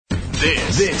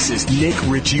This is Nick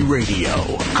Ritchie Radio.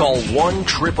 Call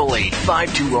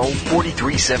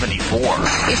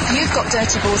 1-888-520-4374. If you've got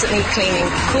dirty balls that need cleaning,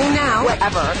 call now.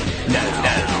 Whatever.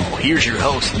 Now, here's your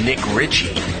host, Nick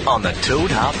Ritchie, on the Toad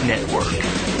Hop Network.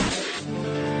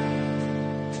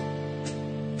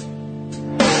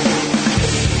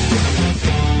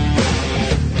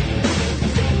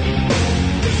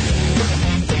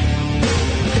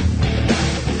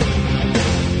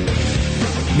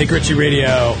 Nick Ritchie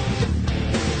Radio.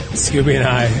 Scooby and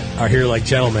I are here like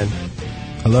gentlemen.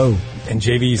 Hello. And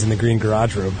JV's in the green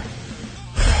garage room.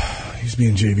 He's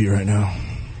being JV right now.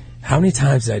 How many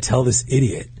times did I tell this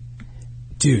idiot,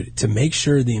 dude, to make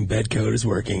sure the embed code is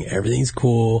working, everything's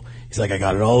cool. He's like, I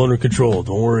got it all under control.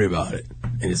 Don't worry about it.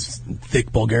 In his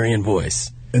thick Bulgarian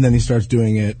voice. And then he starts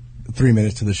doing it 3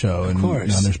 minutes to the show. Of course.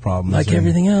 Now there's problems. Like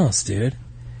everything else, dude.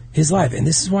 His life. And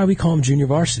this is why we call him Junior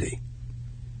Varsity.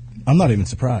 I'm not even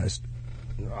surprised.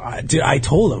 Dude, I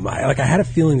told him. I had a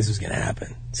feeling this was going to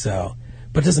happen. So,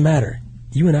 but it doesn't matter.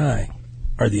 You and I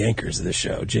are the anchors of this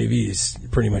show. JV is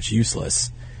pretty much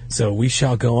useless. So we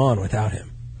shall go on without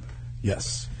him.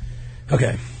 Yes.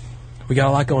 Okay. We got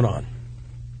a lot going on.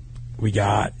 We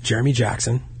got Jeremy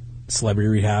Jackson, Celebrity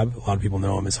Rehab. A lot of people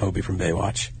know him as Hobie from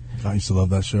Baywatch. I used to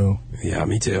love that show. Yeah,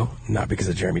 me too. Not because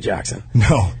of Jeremy Jackson.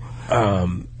 No.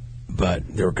 But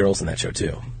there were girls in that show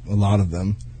too. A lot of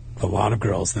them. A lot of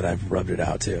girls that I've rubbed it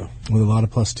out to. With a lot of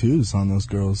 +2s on those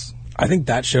girls. I think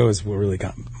that show is what really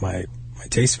got my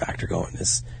taste factor going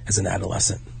as an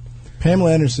adolescent.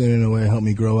 Pamela Anderson, in a way, helped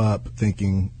me grow up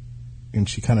thinking, and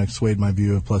she kind of swayed my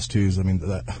view of +2s. I mean,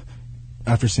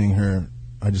 after seeing her,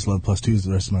 I just loved +2s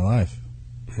the rest of my life.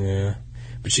 Yeah.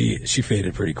 But she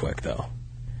faded pretty quick, though.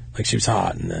 Like, she was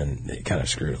hot, and then it kind of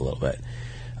screwed a little bit.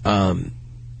 We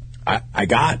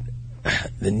got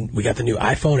the new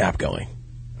iPhone app going,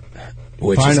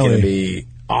 which is going to be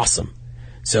awesome.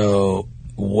 So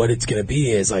what it's going to be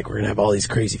is, like, we're going to have all these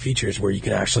crazy features where you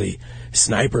can actually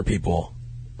sniper people.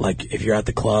 Like, if you're at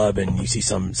the club and you see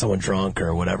someone drunk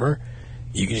or whatever,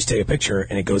 you can just take a picture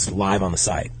and it goes live on the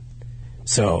site.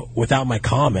 So without my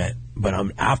comment, but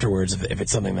afterwards, if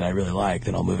it's something that I really like,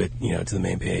 then I'll move it, to the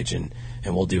main page and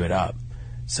we'll do it up.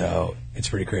 So it's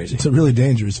pretty crazy. It's a really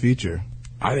dangerous feature.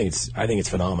 I think it's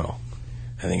phenomenal.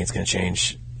 I think it's going to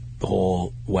change the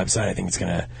whole website. I think it's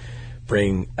going to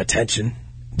bring attention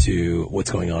to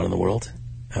what's going on in the world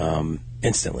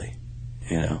instantly.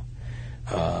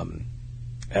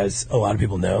 As a lot of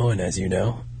people know, and as you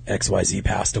know, XYZ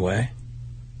passed away.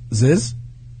 Ziz?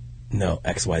 No,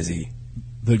 XYZ.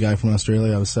 The guy from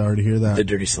Australia. I was sorry to hear that. The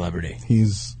dirty celebrity.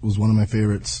 Was one of my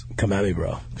favorites. Come at me,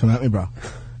 bro. Come at me, bro.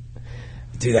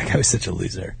 Dude, that guy was such a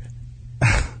loser.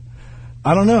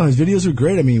 I don't know. His videos are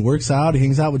great. I mean, he works out. He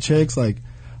hangs out with chicks. Like,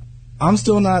 I'm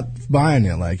still not buying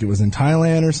it. Like, it was in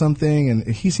Thailand or something, and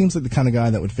he seems like the kind of guy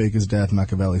that would fake his death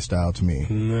Machiavelli style to me.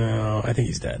 No, I think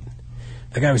he's dead.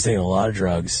 That guy was taking a lot of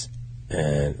drugs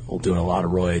and doing a lot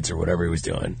of roids or whatever he was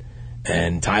doing.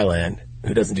 And Thailand,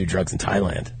 who doesn't do drugs in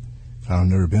Thailand? I've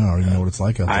never been. I don't even know what it's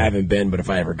like out there. I haven't been, but if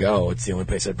I ever go, it's the only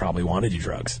place I'd probably want to do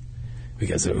drugs.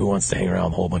 Because who wants to hang around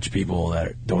with a whole bunch of people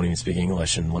that don't even speak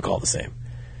English and look all the same?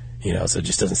 So it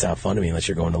just doesn't sound fun to me unless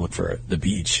you're going to look for the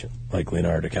beach, like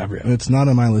Leonardo DiCaprio. It's not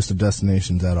on my list of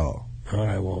destinations at all. All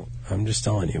right, well, I'm just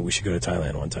telling you, we should go to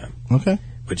Thailand one time. Okay.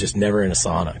 But just never in a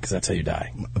sauna, because that's how you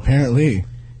die. Apparently.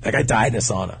 That guy died in a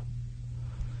sauna.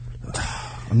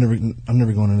 I'm never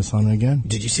going in a sauna again.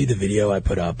 Did you see the video I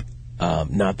put up?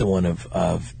 Not the one of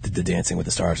the Dancing with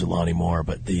the Stars with Lonnie Moore,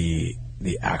 but the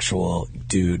actual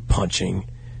dude punching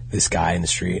this guy in the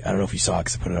street. I don't know if you saw it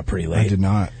because I put it up pretty late. I did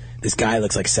not. This guy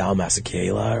looks like Sal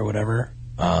Masekela or whatever.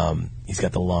 He's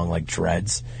got the long,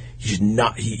 dreads.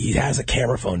 He has a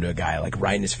camera phone to a guy,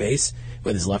 right in his face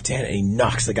with his left hand, and he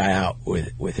knocks the guy out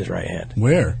with his right hand.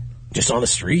 Where? Just on the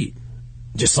street.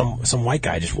 Just some white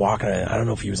guy just walking. I don't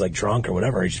know if he was, drunk or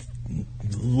whatever. He just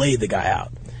laid the guy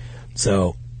out.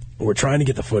 So we're trying to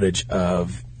get the footage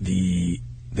of the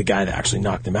guy that actually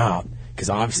knocked him out, because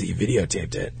obviously he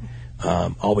videotaped it.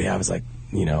 All we have is,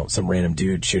 some random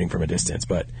dude shooting from a distance,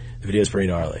 but the video's pretty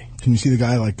gnarly. Can you see the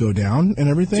guy go down and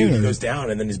everything? Dude, he goes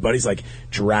down, and then his buddy's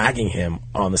dragging him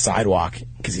on the sidewalk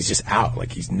because he's just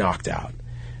out, he's knocked out.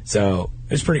 So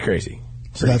it's pretty crazy.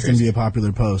 So that's going to be a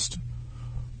popular post.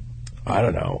 I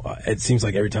don't know. It seems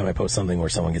like every time I post something where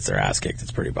someone gets their ass kicked,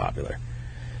 it's pretty popular.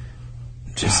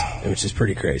 Which is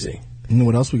pretty crazy. You know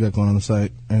what else we got going on the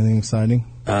site? Anything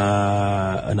exciting?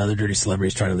 Another dirty celebrity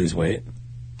is trying to lose weight.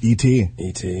 E.T.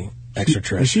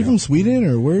 Extraterrestrial. Is she from Sweden,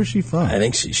 or where is she from? I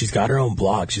think she's got her own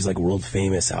blog. She's world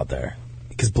famous out there.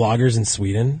 Because bloggers in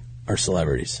Sweden are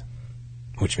celebrities.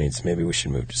 Which means maybe we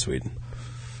should move to Sweden.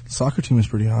 Soccer team is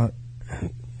pretty hot.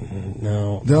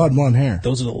 No. They all had blonde hair.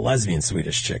 Those are the lesbian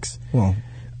Swedish chicks. Well,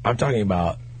 I'm talking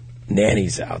about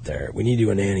nannies out there. We need to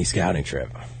do a nanny scouting trip.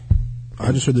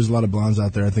 I just heard there's a lot of blondes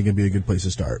out there. I think it'd be a good place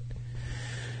to start.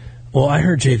 Well, I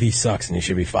heard JV sucks and he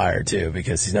should be fired, too,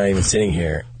 because he's not even sitting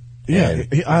here. Yeah,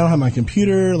 I don't have my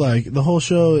computer. Like, the whole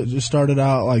show it just started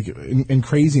out, like, in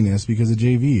craziness because of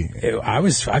JV.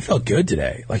 I felt good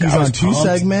today. Like, he's I was on 2 pumped.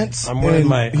 segments.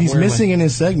 He's missing in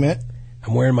his segment.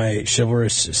 I'm wearing my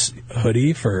chivalrous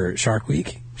hoodie for Shark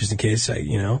Week, just in case,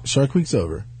 Shark Week's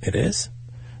over. It is?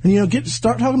 And,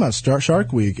 start talking about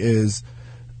Shark Week is,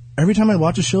 every time I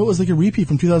watch a show, it was like a repeat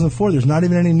from 2004. There's not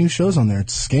even any new shows on there.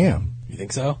 It's a scam. You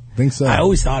think so? Think so. I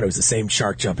always thought it was the same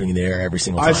shark jumping in the air every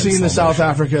single time. I've seen the South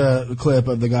Africa clip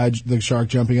of the shark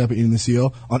jumping up and eating the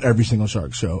seal on every single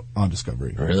shark show on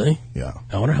Discovery. Really? Yeah.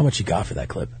 I wonder how much you got for that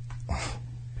clip.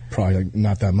 Probably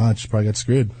not that much. Probably got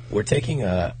screwed. We're taking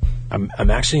I'm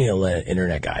actually going to let an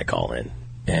internet guy call in,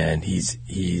 and he's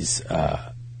got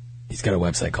a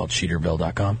website called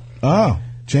cheaterville.com. Oh,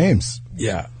 James.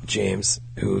 Yeah, James,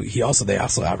 who they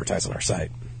also advertise on our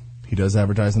site. He does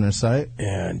advertise on our site?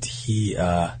 And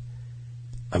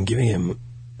I'm giving him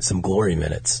some glory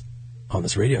minutes on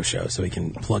this radio show so he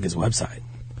can plug his website,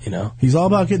 He's all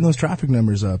about getting those traffic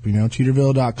numbers up,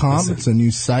 cheaterville.com. Listen, it's a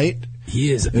new site.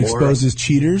 It exposes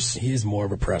cheaters. He is more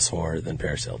of a press whore than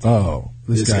Paris Hilton. Oh,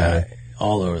 this guy.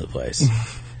 All over the place.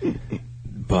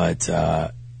 But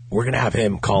we're going to have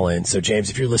him call in. So, James,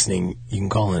 if you're listening, you can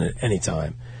call in at any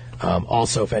time.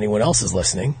 Also, if anyone else is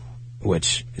listening,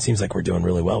 which it seems like we're doing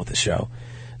really well with the show,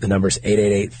 the number's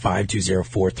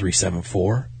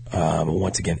 888-520-4374.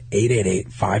 Once again,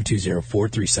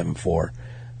 888-520-4374.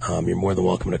 You're more than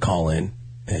welcome to call in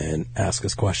and ask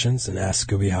us questions and ask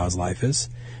Scooby how his life is.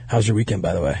 How's your weekend,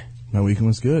 by the way? My weekend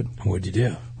was good. What'd you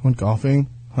do? Went golfing,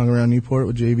 hung around Newport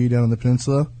with JV down on the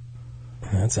peninsula.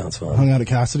 That sounds fun. Hung out at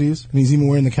Cassidy's, and he's even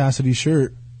wearing the Cassidy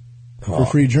shirt for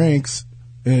free drinks,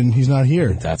 and he's not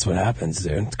here. That's what happens,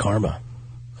 dude. It's karma.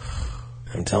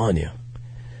 I'm telling you.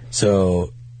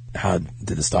 So, how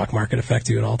did the stock market affect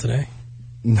you at all today?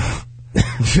 No.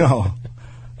 No.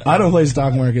 I don't play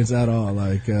stock markets at all.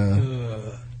 Like,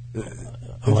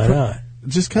 why not?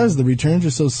 Just because the returns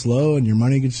are so slow and your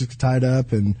money gets just tied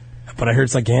up. But I heard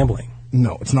it's like gambling.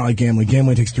 No, it's not like gambling.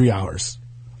 Gambling takes 3 hours.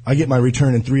 I get my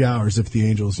return in 3 hours if the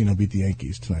Angels, beat the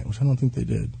Yankees tonight, which I don't think they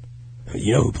did.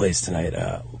 You know who plays tonight?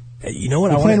 You know what?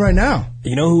 They're playing right now.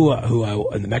 You know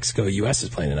who in the Mexico-U.S. is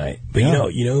playing tonight? But yeah.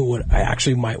 you know what? I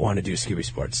actually might want to do Scooby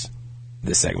Sports,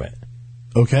 this segment.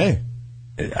 Okay.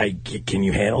 Can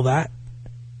you handle that?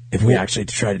 If we actually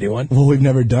try to do one? Well, we've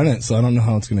never done it, so I don't know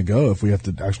how it's going to go if we have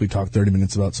to actually talk 30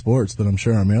 minutes about sports, but I'm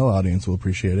sure our male audience will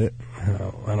appreciate it.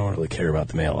 I don't really care about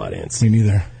the male audience. Me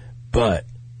neither. But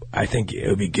I think it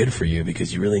would be good for you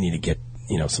because you really need to get,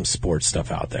 some sports stuff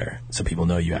out there so people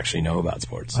know you actually know about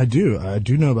sports. I do. I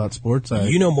do know about sports.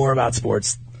 You know more about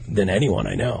sports than anyone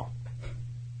I know.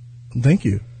 Thank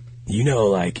you. You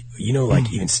know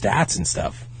even stats and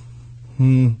stuff.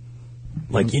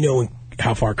 Like,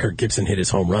 how far Kirk Gibson hit his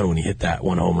home run when he hit that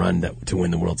one home run to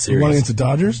win the World Series. The one against the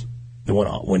Dodgers? The one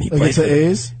when he played against the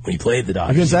A's? When he played the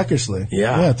Dodgers. Against Eckersley.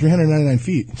 Yeah. 399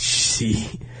 feet. See,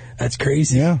 that's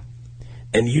crazy. Yeah.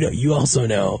 And you also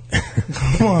know.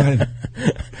 Come on.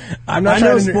 I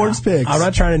know sports picks. I'm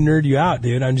not trying to nerd you out,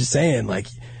 dude. I'm just saying, like,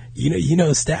 you know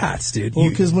stats, dude. Well,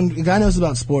 because when a guy knows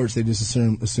about sports, they just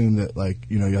assume that, like,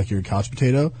 you're a couch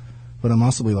potato. But I'm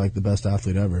possibly, like, the best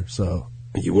athlete ever, so.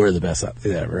 You were the best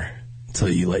athlete ever until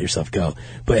you let yourself go.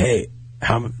 But, hey,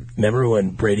 remember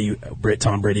when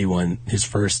Tom Brady won his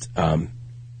first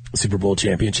Super Bowl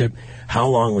championship? How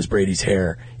long was Brady's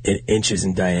hair in inches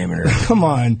in diameter? Come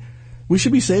on. We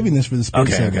should be saving this for the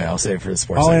sports segment. Okay, I'll save it for the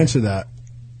sports I'll segment. answer that.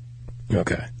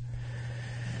 Okay.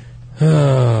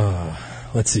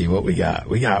 Let's see what we got.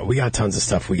 We got tons of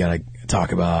stuff we got to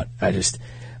talk about. I just,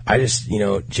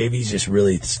 JV's just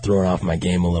really throwing off my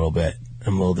game a little bit.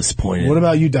 I'm a little disappointed. What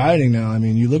about you dieting now? I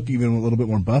mean, you look even a little bit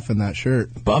more buff in that shirt.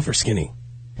 Buff or skinny?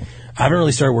 I haven't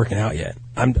really started working out yet.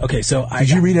 Did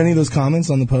you read any of those comments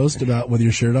on the post about with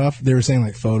your shirt off? They were saying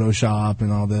like Photoshop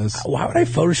and all this. Why would I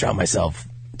Photoshop myself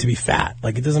to be fat?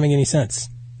 Like, it doesn't make any sense.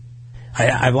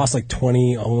 I've lost like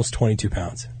almost 22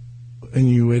 pounds. And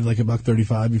you weighed like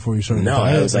 $135 before you started. No,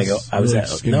 I was at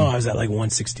like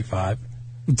 165.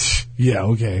 Yeah,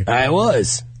 okay. I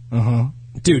was. Uh-huh.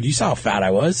 Dude, you saw how fat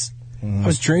I was. I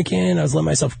was drinking. I was letting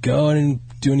myself go. I didn't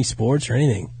do any sports or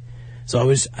anything.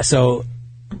 So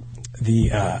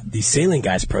these sailing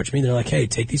guys approached me. They're like, "Hey,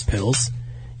 take these pills.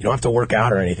 You don't have to work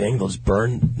out or anything. They'll just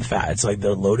burn the fat. It's like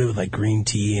they're loaded with like green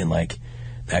tea and like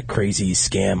that crazy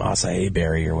scam acai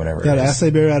berry or whatever. That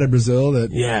acai berry out of Brazil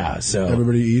that so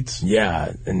everybody eats.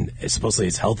 Yeah, and supposedly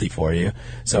it's healthy for you.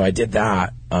 So I did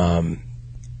that, and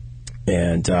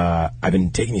I've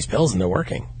been taking these pills and they're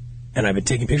working. And I've been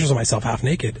taking pictures of myself half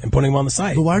naked and putting them on the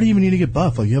site. But why do you even need to get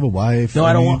buff? Like, you have a wife. No,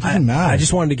 I don't want. I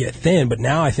just wanted to get thin, but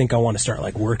now I think I want to start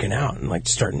like working out and like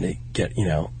starting to get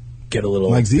a little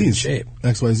like Z's shape.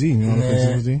 XYZ. You know what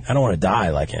XYZ? I don't want to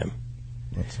die like him.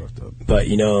 That's fucked up. But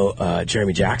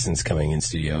Jeremy Jackson's coming in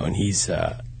studio, and he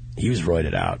was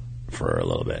roided out for a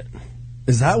little bit.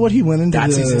 Is that what he went into?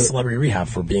 He's in celebrity rehab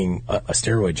for being a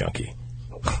steroid junkie.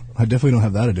 I definitely don't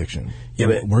have that addiction. Yeah,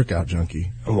 but workout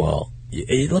junkie. Well,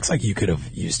 it looks like you could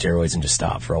have used steroids and just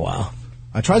stopped for a while.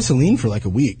 I tried Celine for like a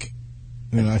week,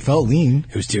 and I felt lean.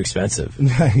 It was too expensive.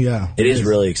 Yeah, it is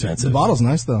really expensive. The bottle's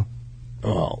nice though.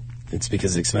 Well, it's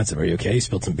because it's expensive. Are you okay? You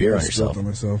spilled some beer on yourself. On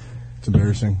myself. It's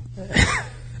embarrassing.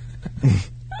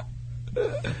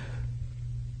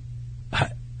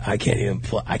 I can't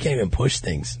even push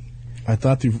things. I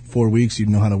thought through 4 weeks you'd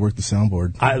know how to work the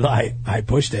soundboard. I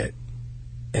pushed it,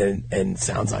 and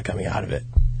sound's not coming out of it,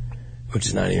 which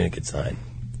is not even a good sign.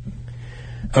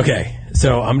 Okay,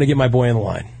 so I'm gonna get my boy on the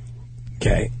line.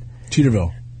 Okay,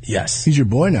 Cheaterville. Yes, he's your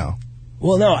boy now.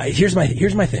 Well, no. Here's my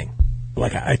thing.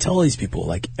 Like I tell all these people,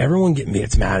 like everyone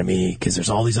gets mad at me because there's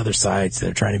all these other sites that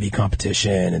are trying to be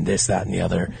competition and this, that, and the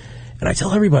other. And I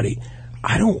tell everybody,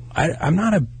 I'm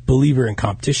not a believer in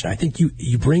competition. I think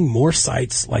you bring more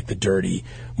sites like The Dirty,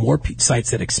 more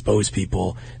sites that expose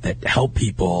people, that help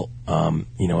people,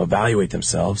 evaluate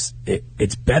themselves.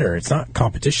 It's better. It's not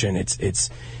competition. It's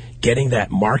getting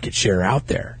that market share out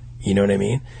there. You know what I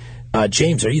mean?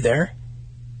 James, are you there?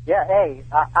 Yeah, hey,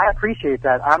 I appreciate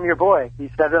that. I'm your boy.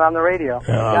 You said it on the radio. You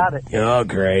got it. Oh,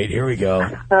 great. Here we go.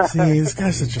 See, this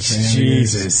guy's such a fan.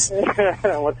 Jesus.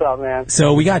 What's up, man?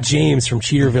 So we got James from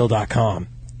Cheaterville.com.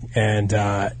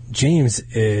 And James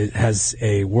has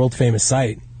a world-famous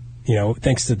site,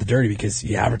 thanks to The Dirty, because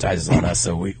he advertises on us.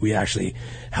 So we actually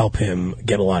help him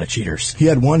get a lot of cheaters. He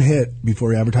had one hit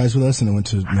before he advertised with us, and it went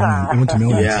to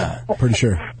millions. Yeah. Pretty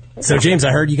sure. So, James,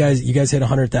 I heard you guys hit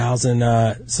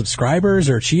 100,000 subscribers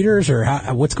or cheaters, or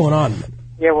what's going on?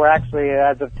 Yeah, we're actually,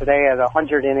 as of today, at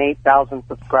 108,000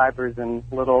 subscribers in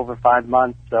a little over 5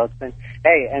 months. So it's been,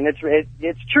 and it's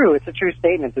true. It's a true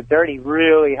statement. The Dirty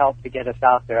really helped to get us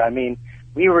out there. I mean,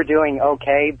 we were doing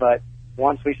okay, but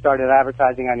once we started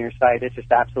advertising on your site, it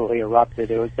just absolutely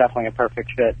erupted. It was definitely a perfect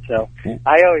fit. So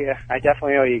I owe you. I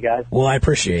definitely owe you guys. Well, I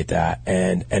appreciate that,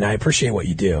 and I appreciate what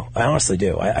you do. I honestly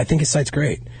do. I think his site's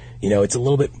great. It's a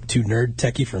little bit too nerd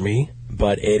techy for me,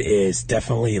 but it is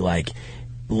definitely like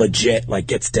legit, like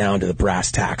gets down to the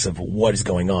brass tacks of what is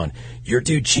going on. Your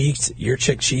dude cheats, your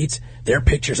chick cheats, their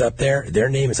picture's up there, their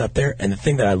name is up there, and the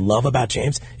thing that I love about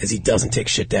James is he doesn't take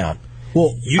shit down.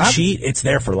 Well, you cheat, it's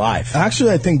there for life.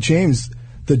 Actually, I think James,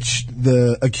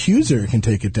 the accuser, can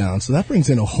take it down, so that brings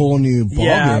in a whole new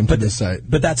ballgame to the site.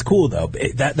 But that's cool though.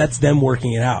 That's them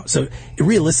working it out. So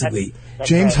realistically,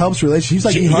 James helps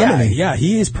relationships. He's like eHarmony. Yeah,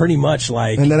 he is pretty much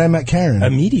like. And then I met Karen, a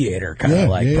mediator kind of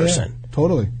person. Yeah,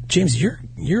 totally. James,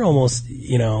 you're almost,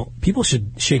 people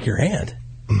should shake your hand.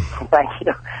 Thank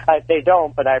you. They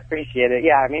don't, but I appreciate it.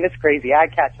 Yeah, I mean, it's crazy. I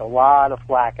catch a lot of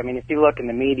flack. I mean, if you look in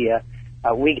the media,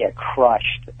 we get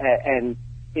crushed. And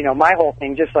my whole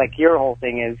thing, just like your whole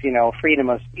thing, is, freedom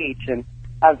of speech. And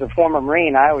as a former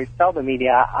Marine, I always tell the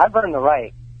media, I've earned the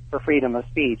right for freedom of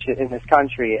speech in this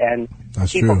country. And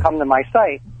That's people true. come to my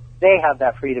site, they have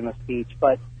that freedom of speech.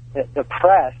 But the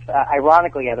press,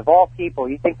 ironically, out of all people,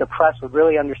 you think the press would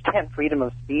really understand freedom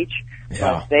of speech?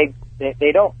 Yeah.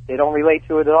 They don't. They don't relate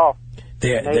to it at all.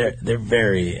 They're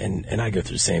very, and I go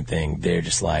through the same thing. They're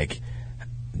just like,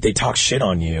 they talk shit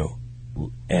on you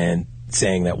and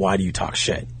saying that, why do you talk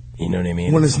shit? You know what I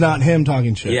mean? When it's not him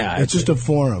talking shit. Yeah. It's just a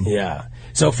forum. Yeah.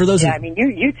 So for those I mean,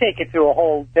 you take it to a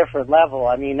whole different level.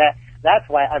 I mean, that's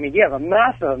why, I mean, you have a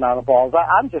massive amount of balls.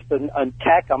 I'm just a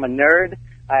tech. I'm a nerd.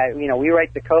 We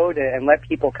write the code and let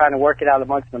people kind of work it out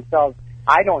amongst themselves.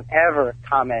 I don't ever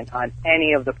comment on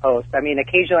any of the posts. I mean,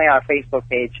 occasionally on our Facebook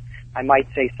page, I might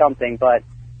say something, but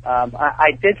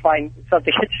I did find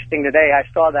something interesting today.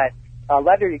 I saw that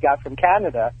letter you got from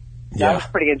Canada. That was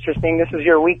pretty interesting. This is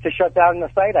your week to shut down the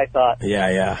site, I thought.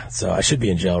 Yeah. So I should be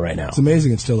in jail right now. It's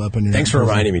amazing it's still up on your. Thanks for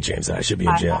reminding me, James, that I should be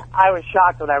in jail. I was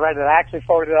shocked when I read it. I actually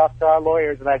forwarded it off to our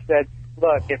lawyers, and I said,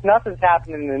 look, if nothing's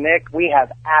happening to Nick, we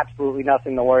have absolutely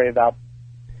nothing to worry about.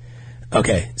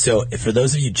 Okay, so for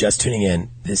those of you just tuning in,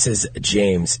 this is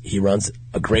James. He runs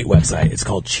a great website. It's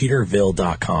called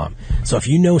Cheaterville.com. So if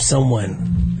you know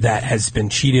someone that has been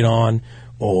cheated on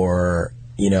or,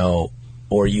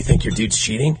 or you think your dude's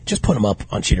cheating, just put him up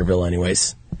on Cheaterville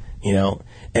anyways. You know,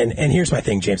 and here's my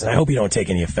thing, James, and I hope you don't take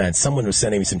any offense. Someone was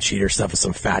sending me some cheater stuff with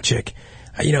some fat chick.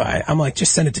 You know, I'm like,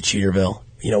 just send it to Cheaterville.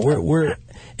 You know, we're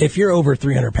if you're over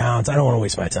 300 pounds, I don't want to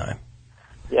waste my time.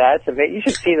 Yeah, it's a bit. You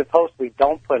should see the posts we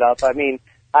don't put up. I mean,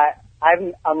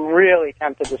 I'm really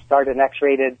tempted to start an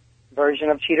X-rated version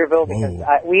of Cheaterville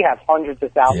because we have hundreds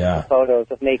of thousands of photos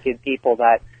of naked people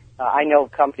that I know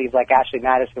companies like Ashley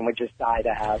Madison would just die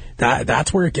to have.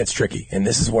 That's where it gets tricky, and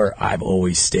this is where I've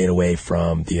always stayed away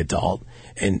from the adult.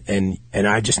 And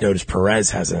I just noticed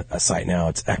Perez has a site now.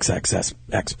 It's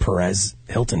XXX Perez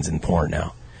Hilton's in porn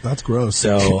now. That's gross.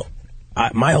 So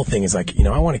my whole thing is like, you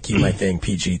know, I want to keep my thing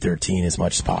PG-13 as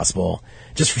much as possible,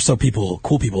 just for so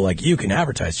cool people like you can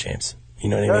advertise, James. You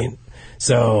know what I mean?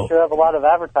 So you sure have a lot of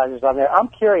advertisers on there. I'm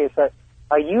curious. Do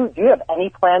you have any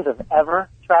plans of ever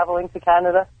traveling to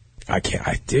Canada? I can't.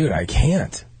 I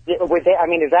can't. Would they, I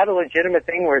mean, is that a legitimate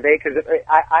thing where because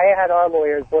I had our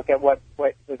lawyers look at what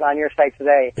was on your site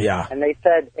today. Yeah. And they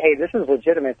said, hey, this is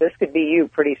legitimate. This could be you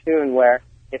pretty soon where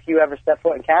if you ever step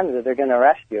foot in Canada, they're going to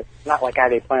arrest you. Not like I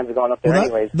had any plans of going up there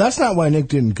anyways. That's not why Nick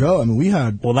didn't go. I mean, we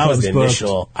had. Well, that was the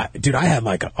initial. Dude, I had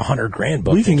like $100,000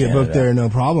 booked. We can get booked there, no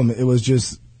problem. It was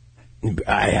just.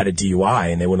 I had a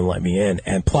DUI and they wouldn't let me in.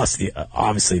 And plus,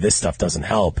 obviously, this stuff doesn't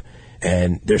help.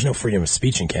 And there's no freedom of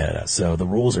speech in Canada, so the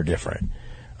rules are different.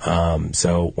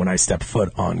 So when I stepped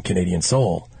foot on Canadian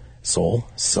soil,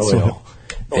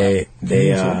 they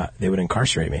would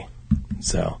incarcerate me.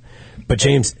 So, but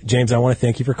James, I want to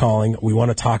thank you for calling. We want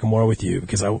to talk more with you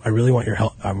because I really want your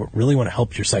help. I really want to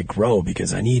help your site grow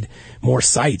because I need more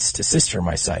sites to sister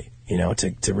my site. You know,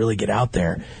 to really get out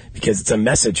there because it's a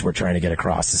message we're trying to get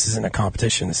across. This isn't a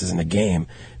competition. This isn't a game.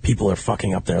 People are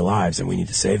fucking up their lives, and we need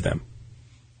to save them.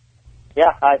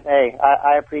 Yeah,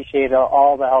 I appreciate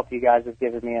all the help you guys have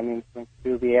given me. I mean, from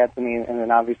Scooby, Anthony, and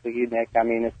then obviously you, Nick. I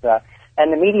mean, it's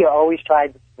and the media always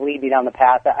tried to lead me down the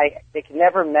path. They can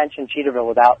never mention Cheaterville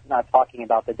without not talking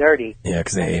about the dirty. Yeah,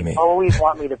 because they hate me. They always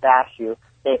want me to bash you.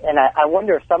 And I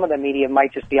wonder if some of the media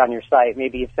might just be on your site.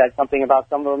 Maybe you've said something about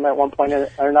some of them at one point or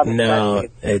another. No,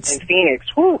 it's in Phoenix.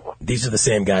 Whew. These are the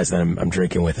same guys that I'm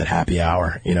drinking with at happy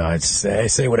hour. You know, I'd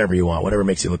say whatever you want, whatever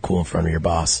makes you look cool in front of your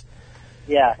boss.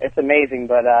 Yeah, it's amazing.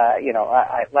 But you know,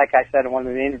 I like I said in one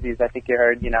of the interviews, I think you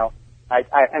heard. You know,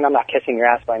 and I'm not kissing your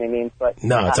ass by any means, but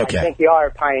no, it's okay. I think you are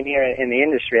a pioneer in the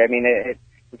industry. I mean, it's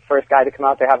the first guy to come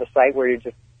out there have a site where you're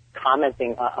just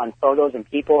commenting on photos and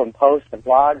people and posts and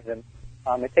blogs and.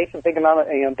 It takes a big amount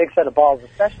of, big set of balls,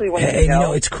 especially when you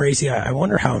know, it's crazy. I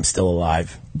wonder how I'm still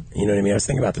alive. You know what I mean? I was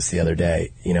thinking about this the other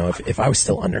day. You know, if I was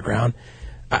still underground,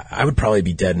 I would probably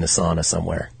be dead in a sauna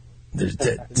somewhere. There's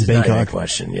not any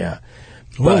question. Yeah.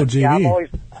 Whoa, JV.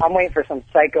 Yeah, I'm waiting for some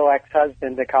psycho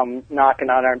ex-husband to come knocking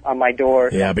on my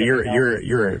door. Yeah, but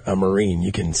you're a Marine.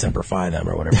 You can Semper Fi them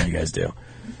or whatever you guys do.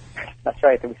 That's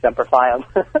right. We Semper Fi them.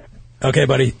 Okay,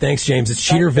 buddy. Thanks, James. It's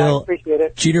Cheaterville. Appreciate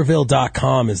it.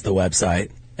 Cheaterville.com is the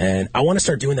website. And I want to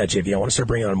start doing that, JV. I want to start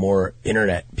bringing on more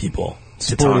internet people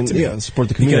to talk to me. Yeah, support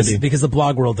the community. Because the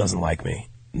blog world doesn't like me.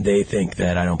 They think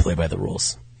that I don't play by the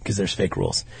rules because there's fake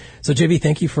rules. So, JV,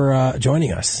 thank you for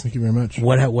joining us. Thank you very much.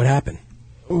 What happened?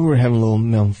 We were having a little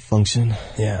malfunction.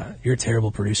 Yeah, you're a terrible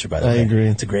producer, by the way. I agree.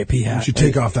 It's a great pea hat. You should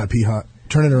take off that pea hat.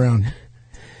 Turn it around.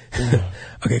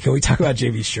 Okay, can we talk about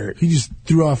JV's shirt? He just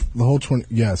threw off the whole 20.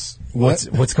 Yes. What's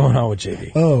going on with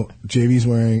JV? Oh, JV's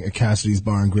wearing a Cassidy's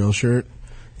Bar and Grill shirt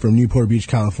from Newport Beach,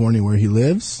 California, where he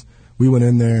lives. We went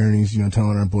in there and he's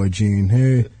telling our boy Gene,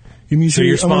 hey, give me. So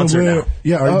you're sponsored now.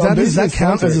 Yeah, does that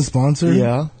count as a sponsor?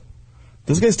 Yeah.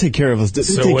 Those guys take care of us.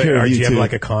 So take care of you do you too. have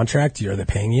like a contract? Are they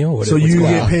paying you? So you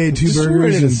get paid $2 burgers?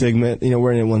 We're in a segment.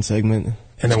 We're in one segment.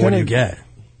 And then what do you get?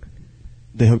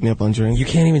 They hook me up on drinks. You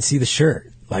can't even see the shirt.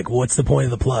 Like, what's the point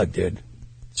of the plug, dude?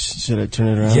 Should I turn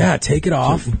it around? Yeah, take it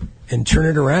off and turn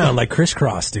it around like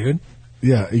crisscross, dude.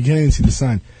 Yeah, you can't even see the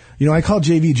sign. I call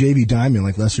JV Diamond,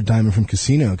 like Lester Diamond from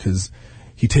Casino, because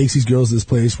he takes these girls to this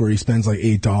place where he spends like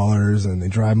 $8 and they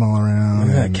drive them all around.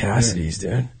 Look at that Cassidy's,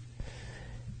 dude.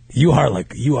 You are like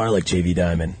JV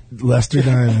Diamond. Lester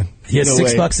Diamond. He has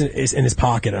 $6 in his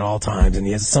pocket at all times, and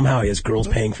he has girls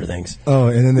paying for things. Oh,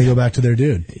 and then they go back to their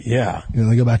dude. Yeah.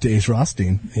 They go back to Ace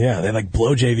Rothstein. Yeah, they like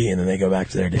blow JV, and then they go back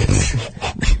to their dude.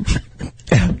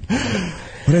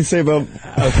 What did I say about...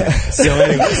 Okay, so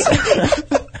anyways.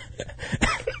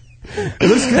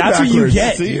 That's what you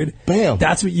get, dude. Bam.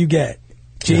 That's what you get.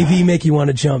 JV make you want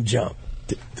to jump.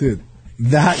 Dude,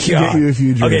 that should get you a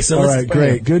few drinks. Okay, so all right,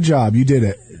 great. Good job. You did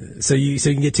it. So you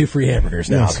can get 2 free hamburgers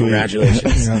now. Yeah,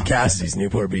 congratulations. Yeah. Cassidy's,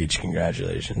 Newport Beach.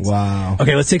 Congratulations. Wow.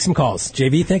 Okay, let's take some calls.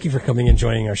 JV, thank you for coming and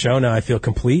joining our show. Now I feel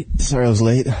complete. Sorry I was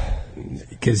late.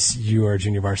 Because you are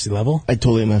junior varsity level? I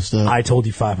totally messed up. I told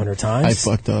you 500 times. I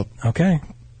fucked up. Okay.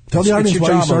 Tell the audience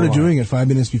why you started doing it 5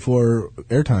 minutes before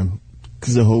airtime.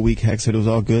 Because the whole week Heck said it was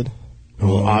all good.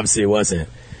 Well, obviously it wasn't.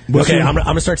 Okay, I'm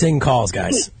going to start taking calls,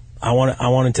 guys. I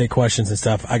want to take questions and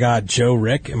stuff. I got Joe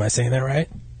Rick. Am I saying that right?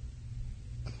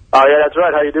 Oh, yeah, that's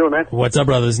right. How you doing, man? What's up,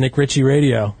 brothers? Nick Ritchie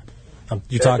Radio.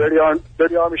 You talk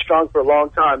Dirty Army strong for a long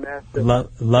time, man.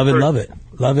 Love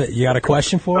it. You got a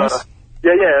question for us?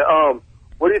 Yeah.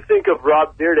 What do you think of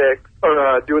Rob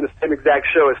Dyrdek doing the same exact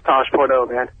show as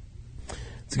Tosh.0, man?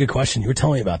 It's a good question. You were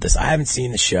telling me about this. I haven't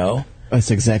seen the show. It's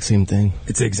the exact same thing.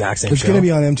 It's the exact same It's show. going to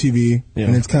be on MTV,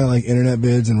 and it's kind of like internet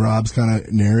vids, and Rob's kind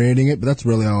of narrating it, but that's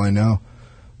really all I know.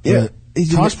 Yeah.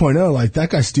 Tosh.0, like, that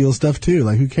guy steals stuff, too.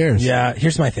 Like, who cares? Yeah,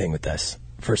 here's my thing with this.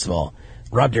 First of all,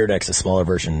 Rob Dyrdek's a smaller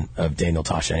version of Daniel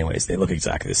Tosh anyways. They look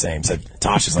exactly the same. So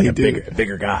Tosh is like a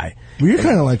bigger guy. Well, you're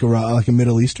kind of like a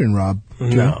Middle Eastern Rob.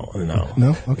 No.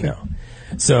 No? Okay. No.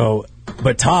 So,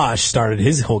 but Tosh started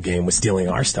his whole game with stealing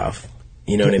our stuff.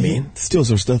 You know what I mean? He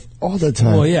steals our stuff all the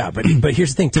time. Well, yeah, but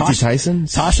here's the thing. Tosh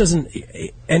doesn't,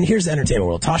 and here's the entertainment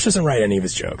world. Tosh doesn't write any of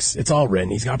his jokes. It's all written.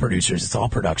 He's got producers. It's all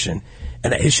production.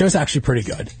 And his show's actually pretty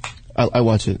good. I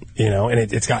watch it. You know, and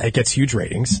it gets huge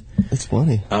ratings. It's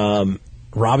funny.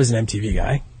 Rob is an MTV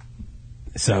guy.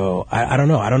 So I don't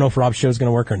know. I don't know if Rob's show's going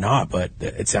to work or not, but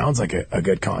it sounds like a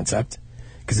good concept.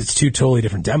 Because it's two totally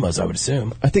different demos, I would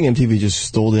assume. I think MTV just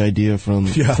stole the idea from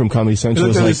Comedy Central.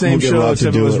 It's like the same show,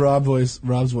 except it was Rob's voice.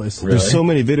 Really? There's so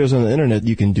many videos on the internet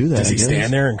you can do that. Does he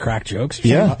stand there and crack jokes?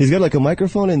 Yeah, he's got like a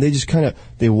microphone, and they just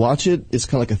they watch it. It's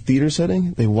kind of like a theater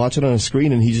setting. They watch it on a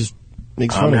screen, and he just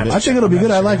makes fun of it. I think it'll be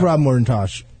good. I like Rob more than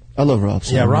Tosh. I love Rob.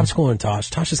 Yeah, Rob's cool and Tosh.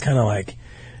 Tosh is kind of like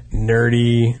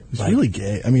nerdy. He's really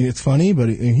gay. I mean, it's funny, but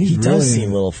he does seem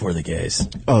a little for the gays.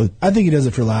 Oh, I think he does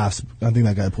it for laughs. I think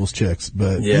that guy pulls chicks,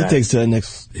 but he takes to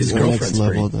his girlfriend's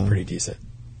level, pretty decent.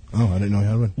 Oh, I didn't know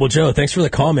how to. Well, Joe, thanks for the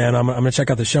call, man. I'm going to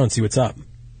check out the show and see what's up.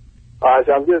 All right,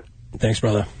 sounds good. Thanks,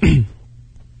 brother.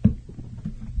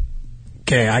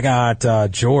 Okay, I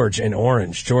got George in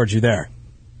Orange. George, you there?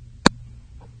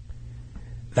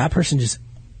 That person just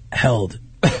held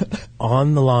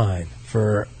on the line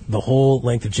for the whole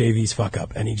length of JV's fuck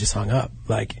up, and he just hung up.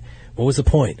 Like, what was the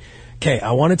point? Okay,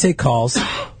 I want to take calls.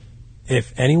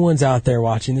 If anyone's out there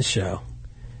watching the show,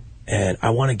 and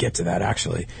I want to get to that,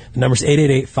 actually. The number's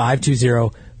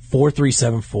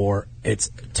 888-520-4374.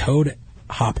 It's Toad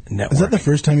Hop Network. Is that the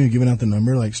first time you've given out the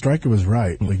number? Like, Stryker was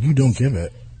right. Like, you don't give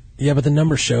it. Yeah, but the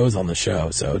number shows on the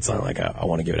show, so it's not like I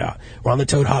want to give it out. We're on the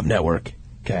Toad Hop Network,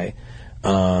 okay?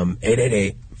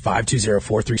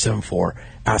 888-520-4374.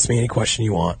 Ask me any question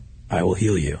you want. I will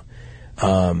heal you.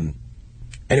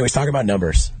 Anyways, talking about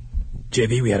numbers.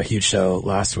 JV, we had a huge show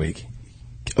last week.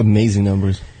 Amazing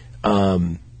numbers.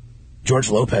 George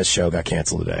Lopez's show got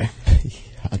canceled today.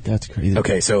 Yeah, that's crazy.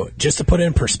 Okay, so just to put it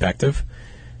in perspective,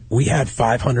 we had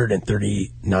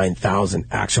 539,000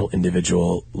 actual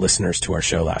individual listeners to our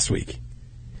show last week.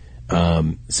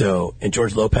 And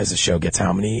George Lopez's show gets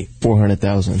how many?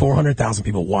 400,000. 400,000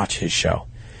 people watch his show.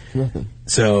 Nothing.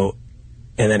 So,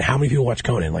 and then how many people watch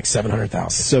Conan? Like 700,000?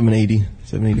 780,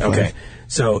 785. Okay.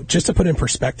 So just to put it in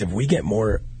perspective, we get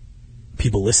more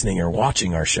people listening or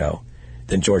watching our show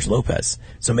than George Lopez.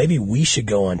 So maybe we should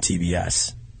go on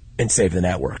TBS and save the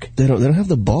network. They don't have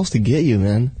the balls to get you,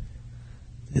 man.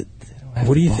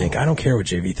 What do you think? I don't care what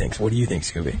JV thinks. What do you think,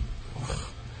 Scooby?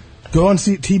 Go on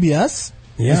TBS?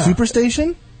 Yeah. The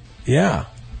Superstation? Yeah.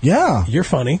 Yeah. You're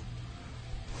funny.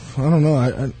 I don't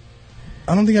know.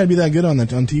 I don't think I'd be that good on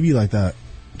TV like that.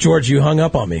 George, you hung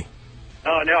up on me.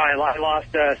 Oh, no, I lost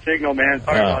signal, man.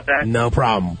 Sorry about that. No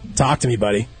problem. Talk to me,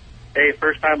 buddy. Hey,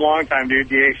 first time, long time, dude.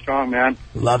 DA strong, man.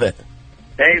 Love it.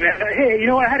 Hey, man. Hey, you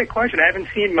know what? I had a question. I haven't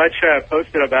seen much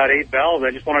posted about 8 Bells. I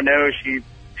just want to know, she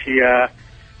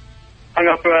hung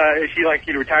up, is she like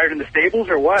retired in the stables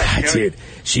or what? You know? Dude,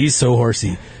 she's so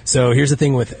horsey. So here's the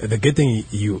thing with the good thing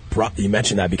you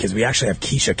mentioned that because we actually have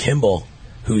Keisha Kimball,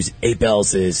 who's 8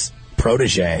 Bells'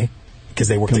 protege, because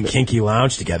they worked at Kinky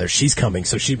Lounge together. She's coming,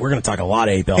 so we're going to talk a lot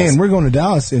of 8 Bells. And we're going to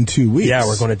Dallas in 2 weeks. Yeah,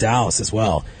 we're going to Dallas as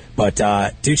well. But,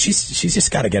 dude, she's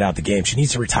just got to get out the game. She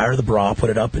needs to retire the bra, put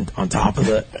it up on top of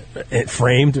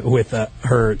framed with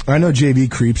her. I know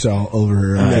JV creeps all over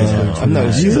her. I'm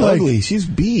not. She's ugly. She's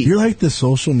beat. You're like the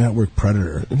social network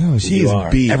predator. No, she's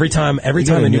beat. Every time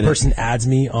a new person adds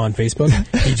me on Facebook,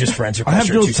 he just friends request. I have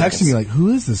girls texting me like,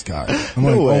 "Who is this guy?" I'm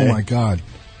like, "Oh my god."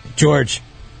 George.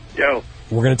 Yo.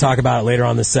 We're going to talk about it later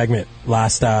on this segment.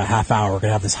 Last half hour, we're going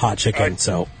to have this hot chicken.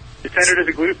 So. It's entered as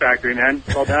a glue factory, man.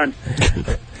 Well done.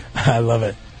 I love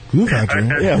it. Glue factory?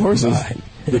 Yeah, horses. I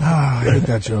hate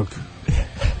that joke.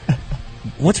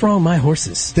 What's wrong with my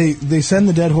horses? They send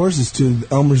the dead horses to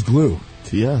Elmer's glue.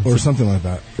 Yeah. Or something like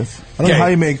that. I don't know how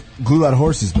you make glue out of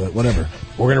horses, but whatever.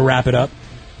 We're going to wrap it up.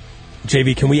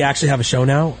 JV, can we actually have a show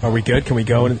now? Are we good? Can we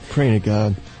go? Praying to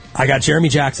God. I got Jeremy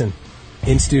Jackson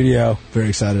in studio. Very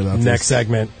excited about this. Next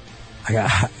segment.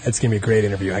 It's going to be a great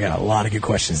interview. I got a lot of good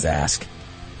questions to ask.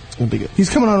 It's going to be good.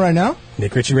 He's coming on right now?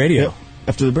 Nick Ritchie Radio. Yep.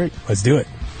 After the break. Let's do it.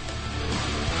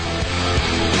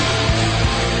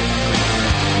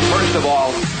 First of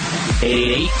all,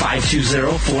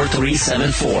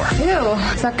 888-520-4374. Ew,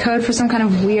 is that code for some kind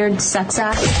of weird sex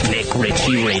act? Nick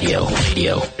Ritchie Radio.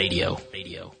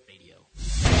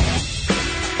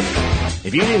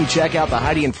 If you didn't check out the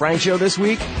Heidi and Frank show this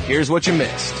week, here's what you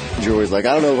missed. Joey's like,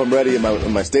 I don't know if I'm ready in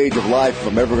my stage of life, if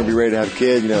I'm ever going to be ready to have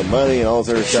kids, money and all this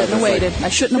other stuff. I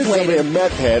shouldn't have waited. Somebody, a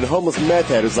meth head, homeless meth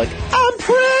head, who's like, I'm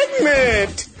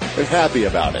pregnant! And happy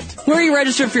about it. Where are you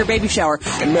registered for your baby shower?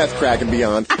 And meth, crack, and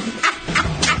beyond.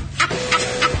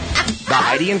 The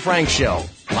Heidi and Frank Show,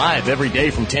 live every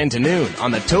day from 10 to noon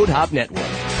on the Toad Hop Network.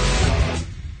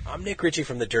 I'm Nick Ritchie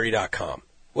from TheDirty.com.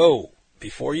 Whoa,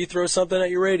 before you throw something at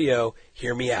your radio,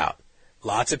 hear me out.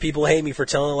 Lots of people hate me for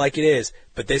telling it like it is,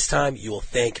 but this time you will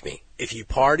thank me. If you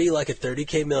party like a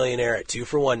 30K millionaire at 2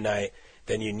 for 1 night,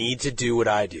 then you need to do what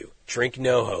I do. Drink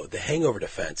NoHo, the hangover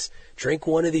defense. Drink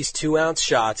one of these 2-ounce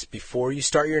shots before you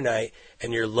start your night,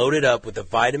 and you're loaded up with the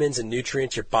vitamins and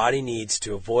nutrients your body needs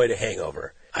to avoid a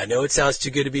hangover. I know it sounds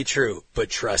too good to be true, but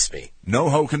trust me.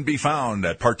 NoHo can be found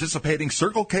at participating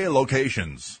Circle K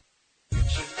locations.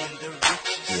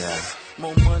 Yeah.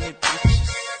 More money,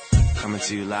 bitches. Coming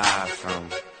to you live from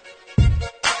the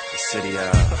city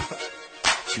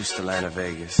of Houston, Atlanta,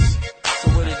 Vegas. So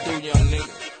what it do, young nigga?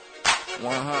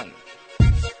 100.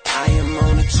 I am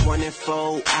on a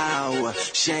 24-hour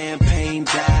champagne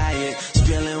diet,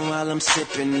 spilling while I'm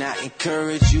sipping. I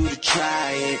encourage you to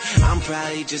try it. I'm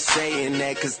probably just saying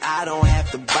that cause I don't have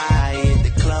to buy it.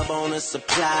 The club owner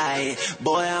supply it.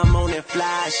 Boy, I'm on that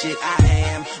fly shit. I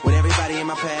am with everybody in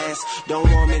my past.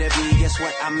 Don't want me to be, guess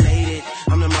what? I made it.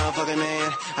 I'm the motherfucking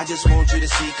man. I just want you to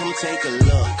see, come take a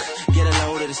look. Get a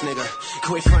load of this nigga.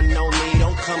 Quit frontin' on me,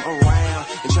 don't come around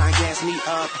and try and gas me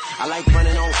up. I like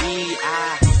running on E.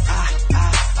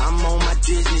 I'm on my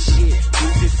Disney shit,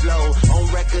 goofy flow. On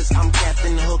records, I'm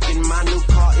Captain Hook and my new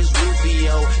car is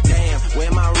Rufio. Damn,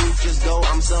 where my roof just go?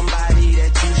 I'm somebody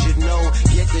that you should know.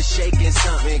 Get to shaking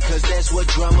something, cause that's what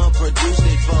drummer produced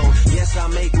it for. Yes, I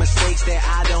make mistakes that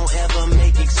I don't ever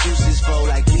make excuses for.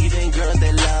 Like leaving girls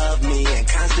that love me and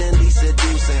constantly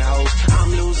seducing hoes.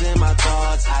 I'm losing my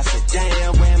thoughts, I said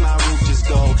damn, where my roof just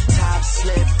go? Top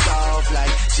slipped off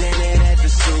like Janet at the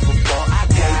Super Bowl. I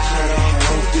can't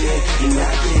help it, and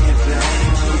I can't blame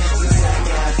them, since I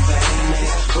got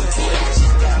famous. But boy,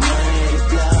 you got money to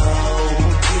blow,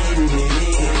 getting it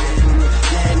in,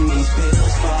 letting these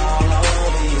bills fall all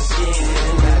over your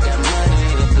skin. I got money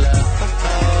to blow,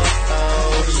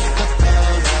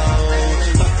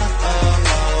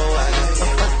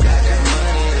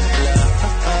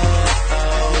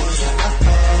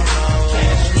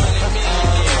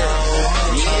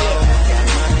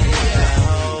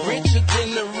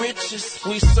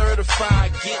 we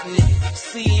certified getting it.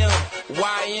 CM,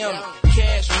 YM,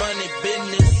 cash money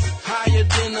business. Higher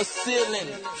than the ceiling,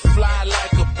 fly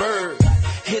like a bird.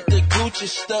 Hit the Gucci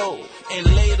stove and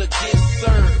later get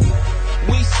served.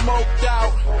 We smoked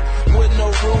out with no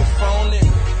roof on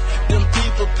it. Them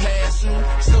people passing,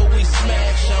 so we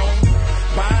smash on.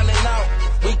 Binding out,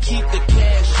 we keep the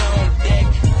cash on deck.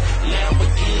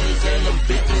 Lamborghinis and them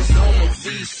bitches on the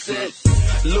V-set.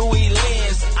 Louis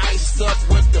Lens iced up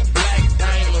with the black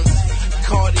diamonds.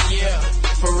 Cartier,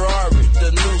 Ferrari,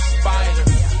 the new Spider.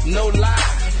 No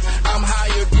lie, I'm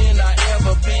higher than I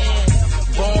ever been.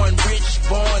 Born rich,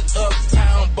 born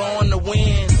uptown, born to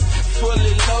win.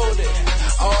 Fully loaded,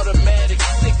 automatic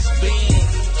 6-beam.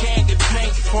 Candy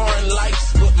paint, foreign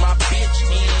lights with my bitch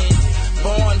in.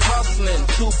 Born hustling,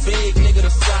 too big nigga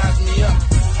to size me up.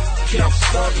 Kept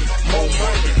studying, more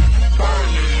money,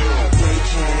 burning you. They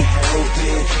can't help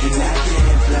it, and I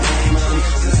can't blame them,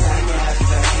 since I got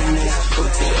famous.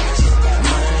 But they just got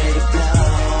money to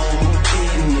blow,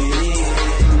 getting it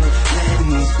in,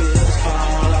 letting these bills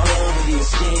fall all over your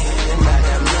skin. I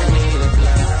got money to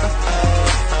blow.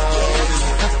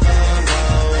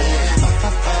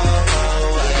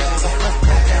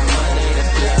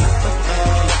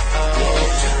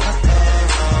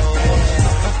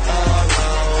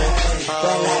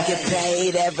 Well, I get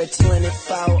paid every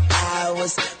 24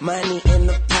 hours. Money in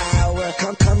the power.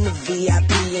 Come to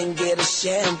VIP and get a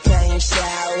champagne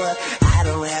shower. I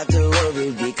don't have to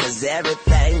worry because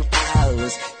everything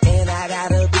ours. And I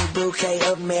got a big bouquet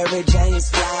of Mary Jane's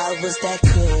flowers that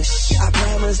could push. I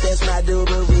promise that's my dude,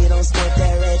 but we don't skip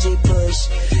that Reggie push.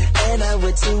 And I'm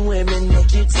with two women,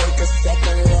 make you take a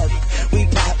second look. We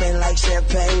poppin' like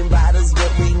champagne bottles,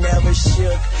 but we never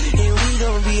shook. And we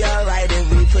gon' be alright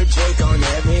if we put Drake on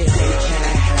every day. Can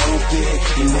I help it?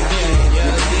 You know,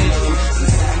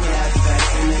 since I got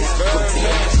facts in this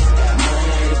footage, got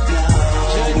money to blow,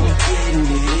 getting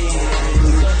it in.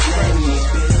 Let me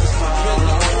bills fall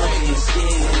off your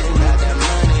skin. Got that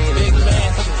money to big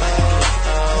man,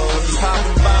 pop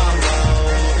a bomb,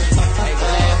 hey,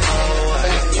 glad back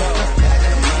up, got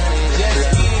that money to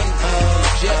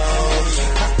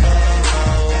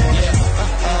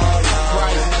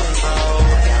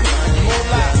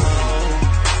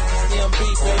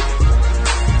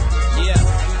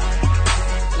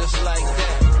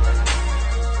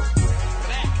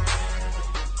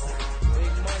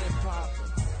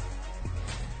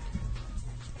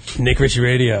Nick Ritchie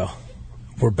Radio.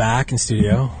 We're back in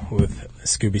studio with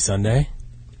Scooby Sunday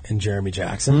and Jeremy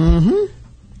Jackson.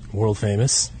 Mm-hmm. World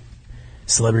famous.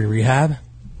 Celebrity Rehab.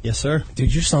 Yes, sir.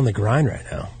 Dude, you're just on the grind right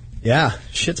now. Yeah,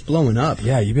 shit's blowing up.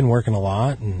 Yeah, you've been working a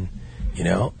lot, and, you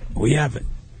know, we have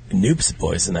Noops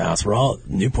boys in the house. We're all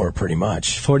Newport pretty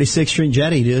much. 46th Street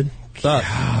Jetty, dude. What's up?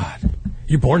 God.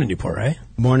 You're born in Newport, right?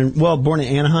 Born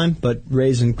in Anaheim, but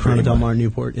raised in Corona Del Mar,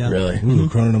 Newport, yeah. Really? Mm-hmm.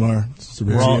 Corona Del Mar.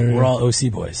 We're all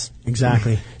OC boys.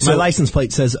 Exactly. So, my license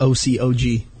plate says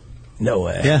OCOG. No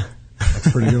way. Yeah. That's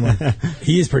a pretty good one.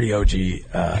 He is pretty OG.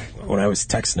 When I was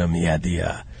texting him, he had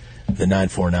the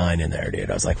 949 in there,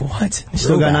 dude. I was like, what?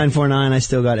 Still got 949. I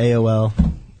still got AOL.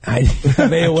 I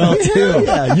have AOL too.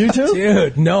 Yeah, you too?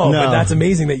 Dude, no, but that's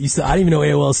amazing that you still, I didn't even know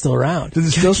AOL is still around. Does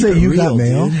it still say you got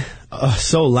mail? Dude.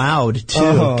 So loud, too.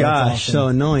 Gosh, awesome. So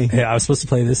annoying. Hey, I was supposed to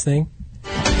play this thing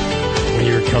when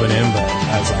you were coming in, but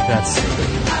I was like, that's stupid.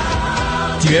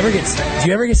 Do you ever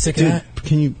get sick of that?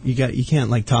 Can you can't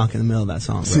like talk in the middle of that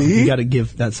song, bro. See? You gotta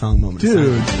give that song moment.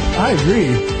 Dude, I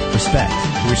agree. Respect.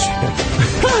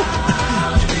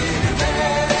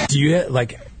 Do you get,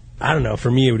 like, I don't know, for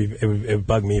me it would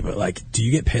bug me, but like, do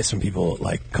you get pissed when people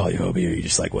like call you Hobie, or you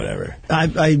just like whatever?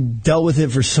 I dealt with it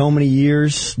for so many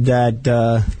years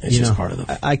that it's just part of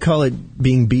the. I call it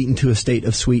being beaten to a state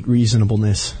of sweet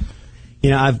reasonableness. You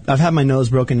know, I've had my nose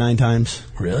broken 9 times.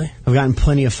 Really? I've gotten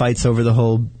plenty of fights over the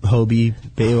whole Hobie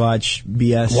Baywatch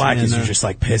BS. Why? Because you're just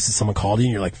like pissed that someone called you,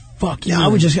 and you're like, fuck you.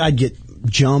 Yeah, I'd get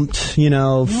jumped, you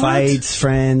know, fights,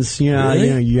 friends, you know, Really?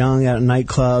 you're young at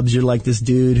nightclubs, you're like this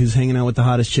dude who's hanging out with the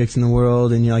hottest chicks in the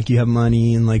world, and you're like, you have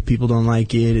money, and like people don't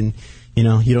like it, and you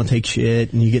know, you don't take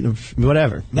shit, and you get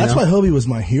whatever. That's why Hobie was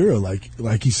my hero.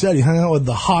 Like you said, he hung out with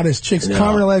the hottest chicks,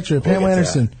 Carmen Electra, Pam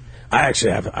Anderson. I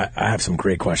actually have some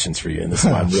great questions for you, and this is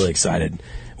why I'm really excited.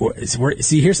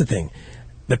 See, here's the thing.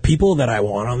 The people that I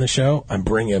want on the show, I'm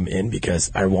bringing them in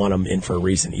because I want them in for a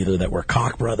reason. Either that we're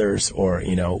Koch brothers or,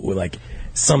 you know, with like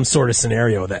some sort of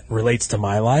scenario that relates to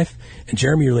my life. And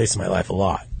Jeremy relates to my life a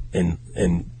lot in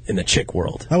the chick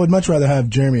world. I would much rather have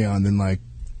Jeremy on than like,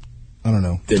 I don't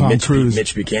know, Tom Cruise.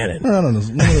 Mitch Buchanan. I don't know.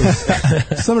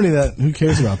 Somebody that, who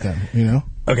cares about them, you know?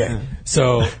 Okay,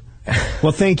 so...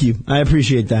 Well, thank you. I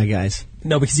appreciate that, guys.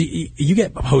 No, because you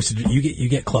get hosted, you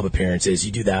get club appearances.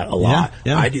 You do that a lot.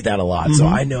 Yeah. I do that a lot, so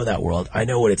I know that world. I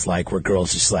know what it's like where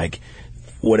girls just like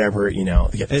whatever, you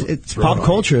know. It's pop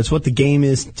culture. It's what the game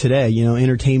is today. You know,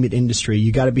 entertainment industry.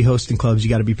 You got to be hosting clubs. You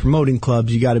got to be promoting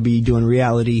clubs. You got to be doing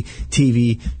reality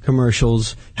TV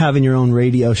commercials, having your own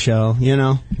radio show. You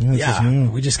know.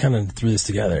 Yeah, we just kind of threw this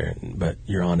together, but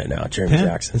you're on it now, Jeremy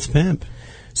Jackson. It's pimp.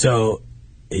 So,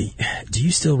 do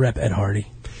you still rep Ed Hardy?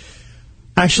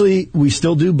 Actually, we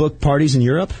still do book parties in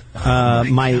Europe.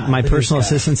 My personal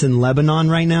assistant's in Lebanon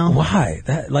right now. Why?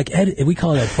 Ed, we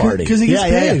call it Ed Fardy. Because he gets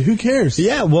paid. Yeah. Who cares?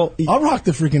 Yeah, well... I'll rock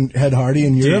the freaking Ed Hardy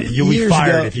in Europe. Dude, you'll be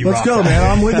fired if you rock. Let's go,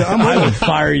 man. I'm with it. I would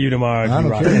fire you tomorrow if I you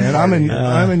don't rock care, man.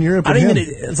 I'm in Europe with him.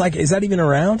 It's like, is that even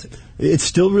around? It's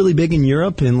still really big in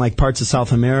Europe and like parts of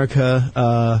South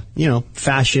America. You know,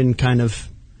 fashion kind of...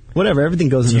 Whatever, everything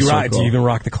goes in a circle. Do you even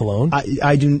rock the cologne?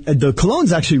 I do. The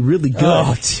cologne's actually really good.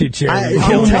 Oh, dude, Jeremy.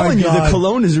 I'm telling you, the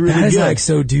cologne is really good. That is like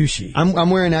so douchey. I'm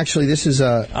wearing, actually, this is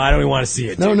a... I don't even want to see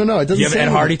it. No, dude. no. It doesn't. Do you have an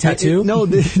Ed Hardy tattoo? No,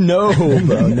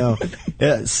 bro, no.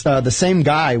 It's the same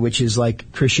guy, which is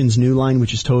like Christian's new line,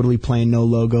 which is totally plain, no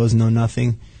logos, no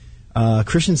nothing.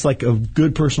 Christian's like a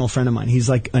good personal friend of mine. He's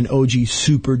like an OG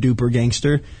super duper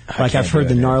gangster. Like I've heard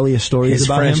the gnarliest stories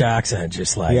about him. His French accent,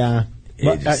 just like... Yeah.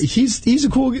 He's a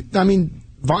cool. I mean,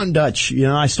 Von Dutch. You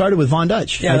know, I started with Von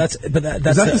Dutch. Yeah, that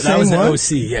was the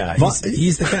OC. Yeah,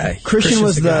 he's the guy. Christian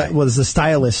was the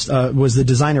stylist. Was the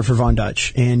designer for Von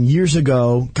Dutch. And years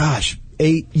ago, gosh,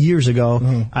 8 years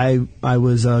ago, I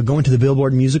was going to the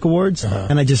Billboard Music Awards,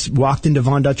 and I just walked into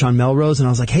Von Dutch on Melrose, and I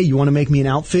was like, hey, you want to make me an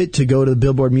outfit to go to the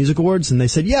Billboard Music Awards? And they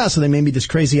said, yeah. So they made me this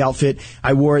crazy outfit.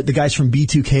 I wore it. The guys from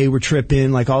B2K were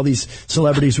tripping. Like, all these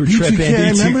celebrities were tripping.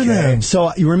 I remember that.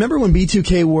 So you remember when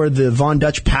B2K wore the Von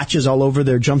Dutch patches all over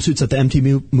their jumpsuits at the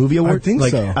MTV Movie Awards? I think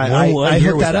so. I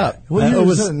hooked that up. What year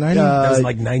was that? That was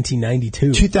like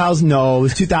 1992. 2000, no, it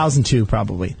was 2002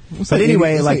 probably. But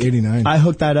anyway, like 89. I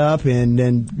hooked that up, and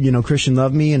then Christian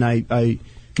loved me, and I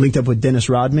linked up with Dennis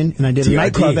Rodman, and I did a DRD.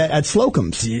 nightclub at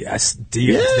Slocum's. That's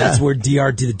where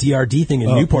the DRD thing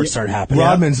in Newport started happening.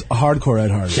 Rodman's hardcore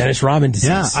Ed Hardy. Dennis Rodman disease.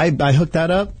 Yeah, I hooked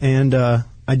that up, and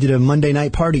I did a Monday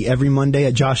night party every Monday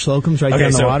at Josh Slocum's right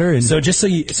down the water. And so just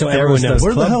so everyone knows,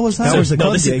 where the hell was that? That was the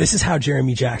club gig. This is how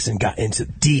Jeremy Jackson got into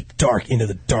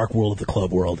the dark world of the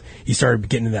club world. He started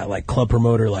getting into that like club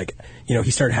promoter, like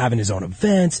he started having his own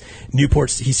events.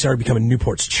 He started becoming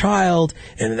Newport's child,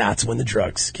 and that's when the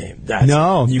drugs came. You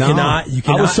cannot.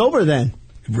 I was sober then.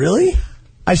 Really?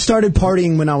 I started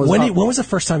partying when I was. When was the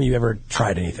first time you ever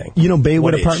tried anything?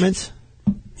 Baywood Apartments.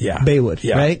 Yeah, Baywood.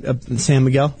 Yeah. Right, in San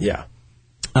Miguel. Yeah.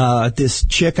 This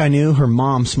chick I knew, her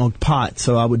mom smoked pot,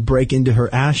 so I would break into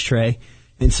her ashtray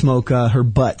and smoke her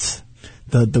butts,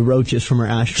 the roaches from her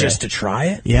ashtray. Just to try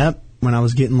it? Yep. When I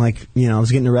was getting I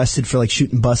was getting arrested for like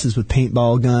shooting buses with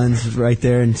paintball guns right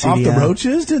there in CDM. Off the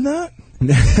roaches, did that?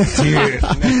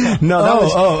 Dude. No, that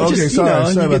was okay. Just, sorry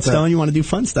you about get that. stoned, you want to do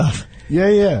fun stuff.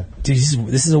 Yeah. Dude,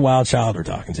 this is a wild child we're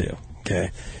talking to.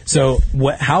 Okay. So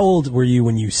how old were you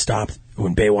when you stopped?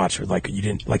 When Baywatch,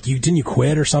 didn't you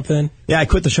quit or something? Yeah, I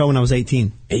quit the show when I was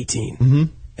 18. 18.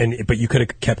 Mm-hmm. But you could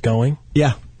have kept going?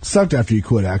 Yeah. Sucked after you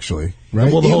quit, actually,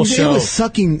 right? Well, the whole show. It was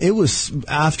sucking. It was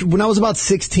after, when I was about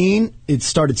 16, it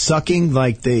started sucking.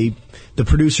 Like, the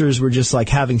producers were just like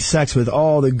having sex with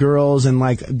all the girls, and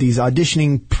like these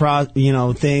auditioning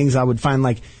things. I would find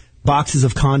like boxes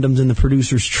of condoms in the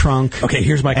producer's trunk. Okay,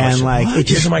 here's my question. And like,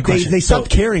 here's my question. They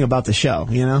stopped caring about the show,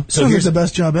 So here's the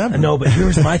best job ever. No, but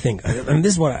here's my thing. And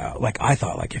this is what I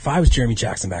thought. Like, if I was Jeremy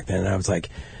Jackson back then, and I was like,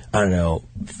 I don't know,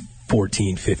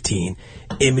 14, 15,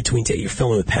 in between, you're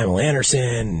filming with Pamela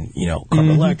Anderson,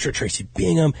 Carmen Electra, Tracy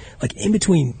Bingham, like in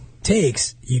between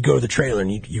takes, you go to the trailer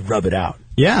and you rub it out.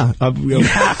 Yeah. You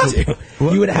have to.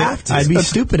 You would have to. I'd be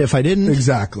stupid if I didn't.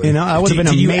 Exactly. I would have been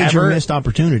a major missed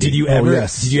opportunity. Did you ever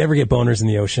get boners in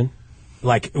the ocean?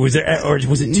 Like, was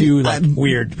it too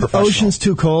weird professional? Ocean's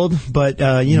too cold, but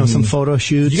some photo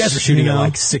shoots. You guys were shooting at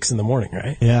like 6 a.m,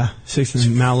 right? Yeah, 6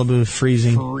 in Malibu,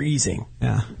 freezing. Freezing.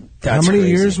 Yeah. How many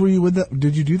years were you with that?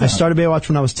 Did you do that? I started Baywatch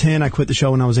when I was 10. I quit the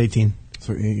show when I was 18.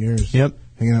 So 8 years. Yep.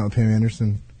 Hanging out with Pam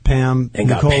Anderson. Pam, and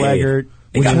Nicole Eggert.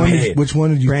 Which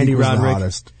one did you Brandy think was Roderick. the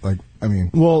hottest? Like, I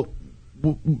mean, well,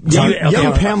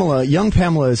 young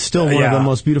Pamela is still one of the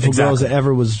most beautiful girls that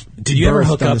ever was. Did you ever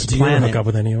hook up? Did you ever hook up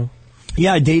with anyone?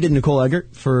 Yeah, I dated Nicole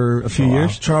Eggert for a few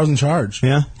years. Charles in Charge.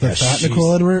 Yeah, the fat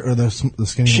Nicole Eggert or the skinny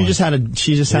one? She just had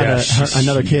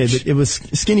another kid. But it was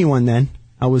skinny one then.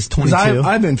 I was 22.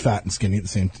 I've been fat and skinny at the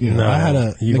same time. No, I had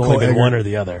a you've Nicole only been Eggert. one or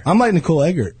the other. I'm like Nicole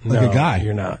Eggert, like a guy.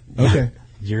 You're not. Okay.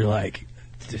 You're like,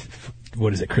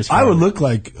 what is it, Chris? I would look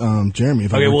like Jeremy.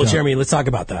 If I worked out. Jeremy, let's talk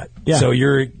about that. Yeah. So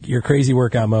you're crazy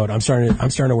workout mode. I'm starting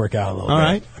to work out a little bit. All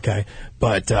right. Okay.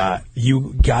 But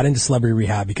you got into celebrity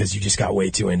rehab because you just got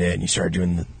way too into it, and you started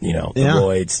doing the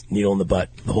roids, needle in the butt,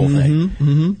 the whole thing.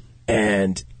 Mm-hmm.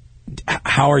 And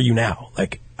how are you now?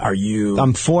 Like, are you?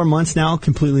 I'm 4 months now,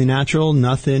 completely natural,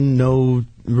 nothing, no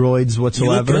roids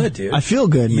whatsoever. You look good, dude. I feel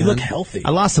good, man. You look healthy.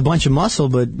 I lost a bunch of muscle,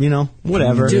 but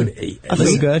whatever. Dude, I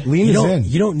feel good. Lean is in.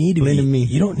 You don't need to be.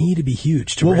 You don't need to be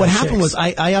huge to. Well, what happened was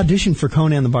I auditioned for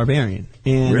Conan the Barbarian,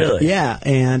 and really, yeah,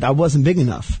 and I wasn't big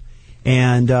enough,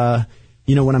 and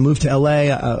when I moved to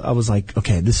LA, I was like,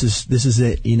 okay, this is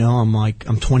it.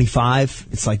 I'm 25.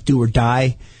 It's like do or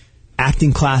die.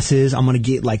 Acting classes. I'm gonna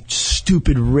get like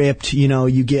stupid ripped.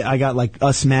 I got like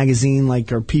Us Magazine,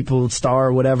 like or People Star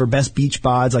or whatever, best beach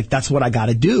bods. Like that's what I got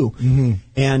to do. Mm-hmm.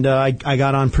 And I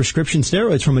got on prescription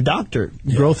steroids from a doctor,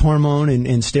 growth hormone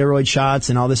and steroid shots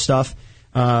and all this stuff.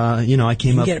 I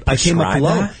came up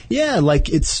low. That? Yeah, like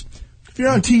it's. If you're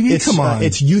on TV, come on.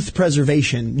 It's youth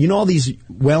preservation. All these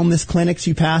wellness clinics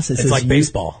you pass. It's like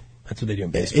baseball. That's what they do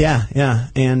in baseball. Yeah.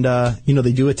 And,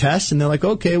 they do a test and they're like,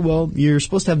 okay, well, you're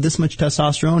supposed to have this much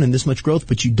testosterone and this much growth,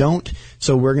 but you don't.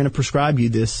 So we're going to prescribe you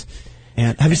this.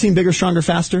 And have you seen Bigger, Stronger,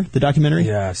 Faster, the documentary?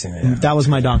 Yeah, I've seen it. Yeah. That was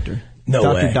my doctor. No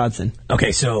Dr. way. Dodson.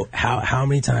 Okay, so how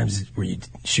many times were you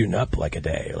shooting up like a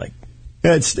day? Like,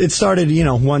 it started,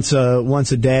 once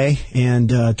a day,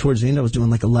 and towards the end I was doing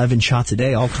like 11 shots a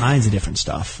day, all kinds of different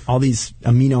stuff. All these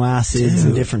amino acids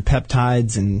and different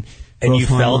peptides and And you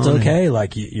Growth felt hormone. okay?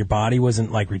 Like your body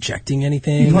wasn't like rejecting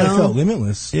anything? You probably felt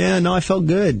limitless. Yeah, no, I felt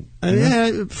good.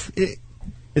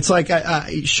 It's like,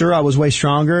 sure, I was way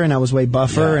stronger and I was way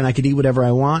buffer and I could eat whatever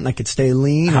I want and I could stay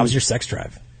lean. How was your sex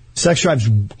drive? Sex drive's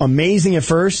amazing at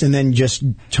first and then just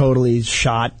totally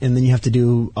shot. And then you have to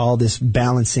do all this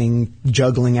balancing,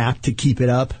 juggling act to keep it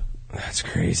up. That's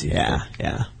crazy. Yeah.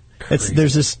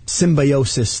 There's this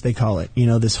symbiosis, they call it. You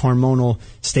know, this hormonal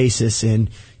stasis, and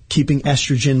keeping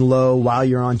estrogen low while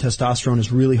you're on testosterone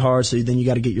is really hard. So then you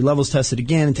got to get your levels tested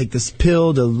again and take this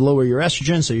pill to lower your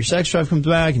estrogen so your sex drive comes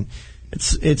back. And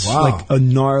it's like a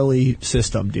gnarly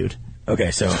system, dude.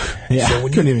 Okay, so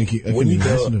when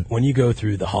you go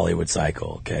through the Hollywood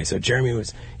cycle, okay, so Jeremy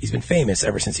he's been famous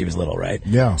ever since he was little, right?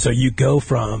 Yeah. So you go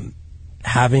from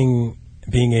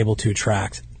being able to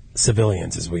attract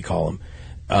civilians, as we call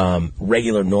them,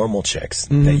 regular normal chicks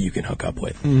that you can hook up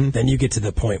with. Then you get to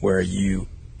the point where you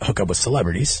hook up with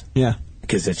celebrities. Yeah.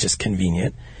 Because it's just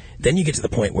convenient. Then you get to the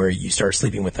point where you start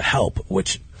sleeping with the help,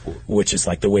 which is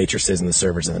like the waitresses and the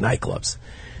servers in the nightclubs.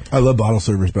 I love bottle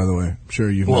servers, by the way. I'm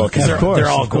sure you've because they're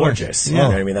all gorgeous. You know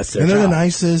what I mean? That's their they're job. the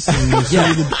nicest. And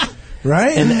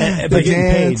right? And they're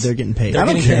getting paid. They're getting paid. I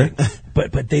don't care.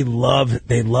 But they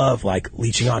love like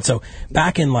leeching on. So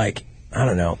back in like, I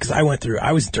don't know, because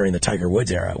I was during the Tiger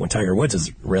Woods era when Tiger Woods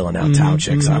was railing out Tao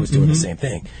chicks. I was doing the same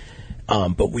thing.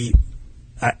 But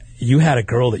you had a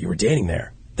girl that you were dating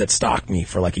there that stalked me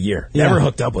for like a year. Yeah. Never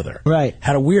hooked up with her. Right.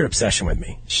 Had a weird obsession with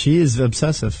me. She is an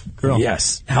obsessive girl.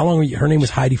 Yes. How long were you? Her name was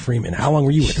Heidi Freeman. How long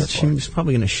were you with her for? She was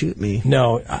probably going to shoot me.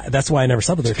 No, that's why I never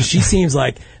slept with her, because she seems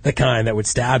like the kind that would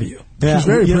stab you. Yeah. She's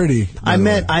very pretty. I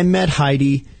met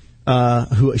Heidi,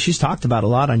 who she's talked about a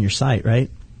lot on your site,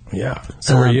 right? Yeah.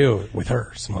 So were you with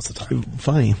her most of the time.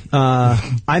 Funny.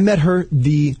 I met her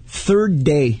the third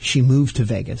day she moved to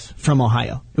Vegas from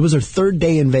Ohio. It was her third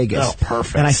day in Vegas. Oh,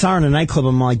 perfect. And I saw her in a nightclub.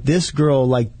 I'm like, this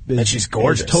girl, and she's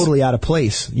gorgeous. Is totally out of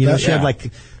place. You know, she had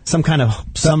like some kind of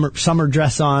summer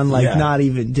dress on,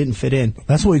 didn't fit in.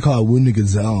 That's what we call a wounded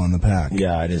gazelle on the pack.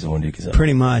 Yeah, it is a wounded gazelle.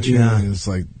 Pretty much, yeah. It's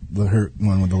like the hurt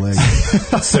one with the leg.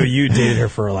 So you dated her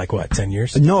for like what, 10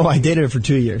 years? No, I dated her for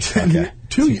 2 years. Okay.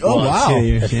 2 years? Oh, wow. 2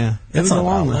 years, yeah. That's not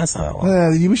long. That's not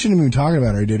long. We shouldn't even be talking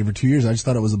about her. I dated for 2 years. I just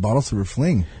thought it was a bottle server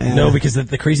fling. No, because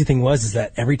the crazy thing is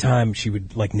that every time she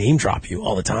would like name drop you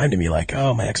all the time to me, like,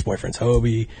 oh, my ex-boyfriend's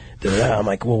Hobie. I'm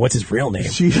like, well, what's his real name?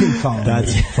 She didn't call him.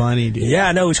 That's funny, dude.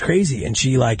 Yeah, no, it was crazy. And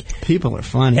she like, people are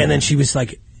funny. And then she was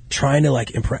like trying to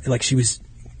like impress, like she was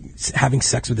having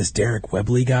sex with this Derek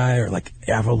Webley guy or like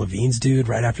Avril Lavigne's dude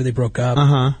right after they broke up.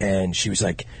 And she was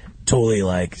like totally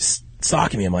like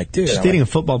stalking me. I'm like, dude, she's dating a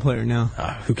football player now.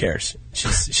 Who cares?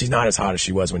 She's not as hot as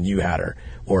she was when you had her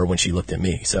or when she looked at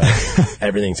me. So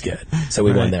everything's good. So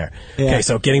we won there. Yeah. Okay,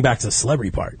 so getting back to the celebrity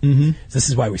part. This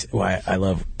is why I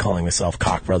love calling myself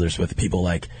Koch brothers with people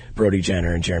like Brody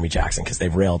Jenner and Jeremy Jackson, because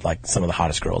they've railed like some of the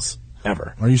hottest girls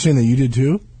ever. Are you saying that you did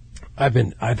too? I've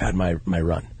had my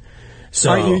run.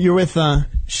 So you're with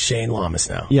Shane Lamas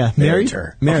now. Yeah, married.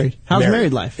 Married. How's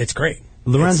married life? It's great.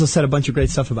 Lorenzo said a bunch of great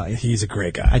stuff about you. He's a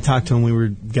great guy. I talked to him. We were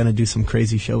gonna do some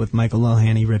crazy show with Michael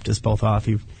Lohan. He ripped us both off.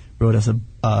 He wrote us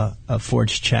a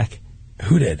forged check.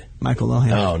 Who did? Michael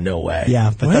Lohan. Oh, no way.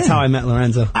 Yeah, but that's how I met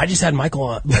Lorenzo. I just had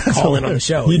Michael call in on the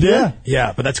show. You did?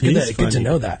 Yeah, but that's good. Good to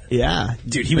know that. Yeah,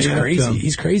 dude, he was crazy.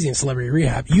 He's crazy in Celebrity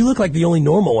Rehab. You look like the only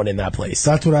normal one in that place.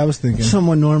 That's what I was thinking.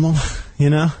 Someone normal, you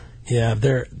know? Yeah,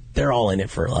 they're all in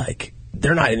it for like.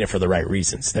 They're not in it for the right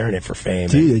reasons. They're in it for fame.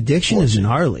 Dude, addiction is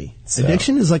gnarly. So.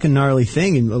 Addiction is like a gnarly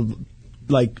thing, and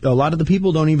like a lot of the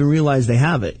people don't even realize they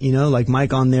have it. You know, like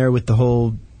Mike on there with the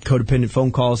whole codependent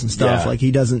phone calls and stuff. Yeah. Like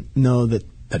he doesn't know that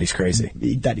he's crazy.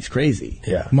 That he's crazy.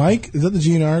 Yeah. Mike, is that the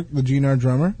GNR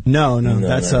drummer? No,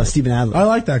 that's Steven Adler. I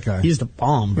like that guy. He's the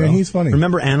bomb, bro. Yeah, he's funny.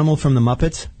 Remember Animal from the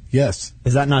Muppets? Yes.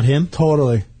 Is that not him?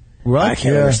 Totally. Right? I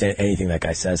can't understand anything that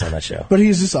guy says on that show. But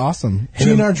he's just awesome.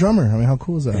 GNR drummer. I mean, how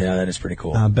cool is that? Yeah, that is pretty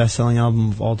cool. Best-selling album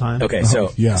of all time. Okay, so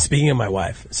speaking of my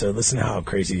wife, so listen to how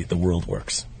crazy the world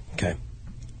works. Okay.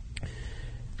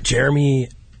 Jeremy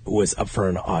was up for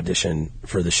an audition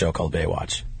for the show called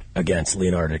Baywatch against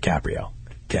Leonardo DiCaprio.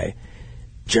 Okay.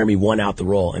 Jeremy won out the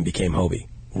role and became Hobie.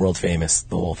 World famous,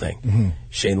 the whole thing.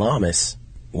 Shane Lamas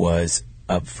was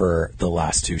up for the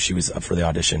last two. She was up for the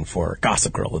audition for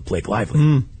Gossip Girl with Blake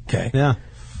Lively. Okay. Yeah.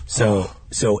 So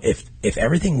if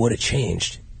everything would have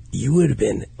changed, you would have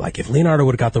been like, if Leonardo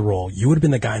would have got the role, you would have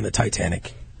been the guy in the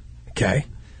Titanic. Okay.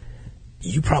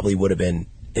 You probably would have been,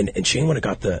 and Shane would have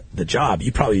got the job.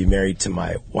 You'd probably be married to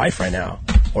my wife right now.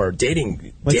 or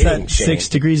dating. What's dating that? shame. 6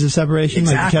 degrees of separation,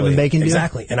 Exactly. like Kevin Bacon did?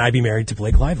 Exactly. And I'd be married to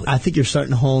Blake Lively. I think you're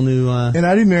starting a whole new... And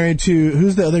I'd be married to,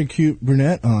 who's the other cute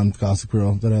brunette on Gossip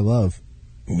Girl that I love?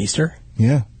 Meester?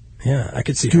 Yeah. Yeah, I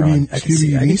could see her on. I could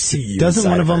see you. Doesn't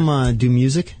one of inside them do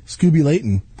music? Scooby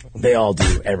Layton. They all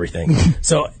do everything.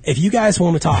 So if you guys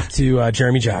want to talk to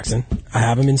Jeremy Jackson, I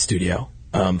have him in studio.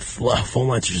 Phone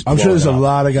lines are just I'm sure there's a blowing up.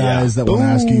 lot of guys that want to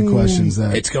ask you questions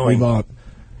that It's going.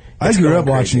 I grew up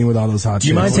watching you with all those hot Do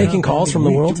you chicks. mind taking calls from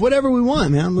the world? Whatever we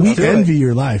want, man. We envy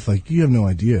your life. Like, you have no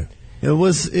idea. It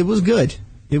was good.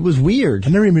 It was weird.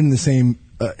 I've never even been in the same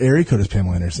area code as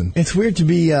Pamela Anderson. It's weird to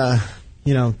be,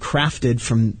 crafted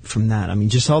from that. I mean,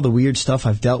 just all the weird stuff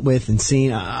I've dealt with and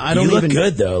seen. I don't you look even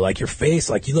good though. Like your face,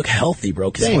 like you look healthy,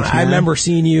 bro. Because Thanks, I man. remember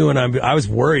seeing you, and I was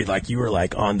worried, like you were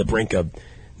like on the brink of,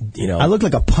 I look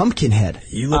like a pumpkin head.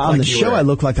 You look on like the you show. were- I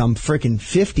look like I'm freaking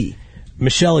 50.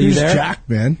 Michelle, are you Who's there? Jack,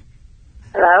 man?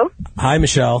 Hello? Hi,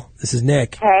 Michelle. This is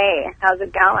Nick. Hey, how's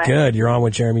it going? Good. You're on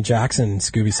with Jeremy Jackson,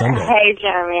 Scooby Sunday. Hey,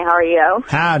 Jeremy, how are you?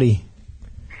 Howdy.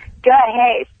 Good.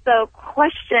 Hey, so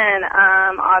question.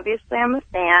 Obviously I'm a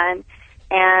fan,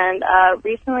 and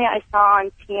recently I saw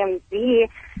on TMZ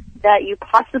that you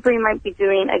possibly might be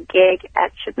doing a gig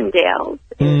at Chippendales.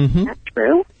 Is that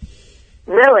true?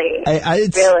 Really?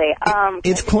 Really?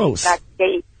 It's close. That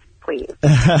date, please.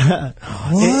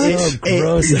 What?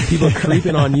 Gross. People are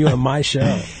creeping on you on my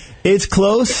show. It's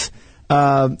close.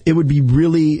 It would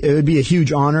be a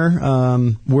huge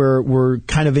honor. We're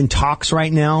kind of in talks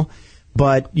right now,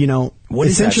 but What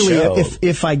is that essentially, show?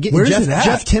 if I get Where is it at?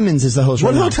 Jeff Timmons is the host. What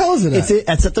right now. hotel is it at?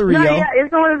 It's at the Rio. No, yeah,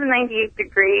 it's one of the 98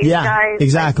 degrees. Yeah, guys.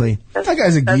 exactly. Like, That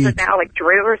guy's a does geek. it now, like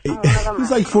Drew or something? One of them?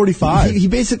 He's like 45. He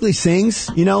basically sings,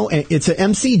 and it's an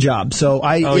MC job. So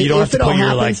You don't have to put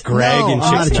your like Greg and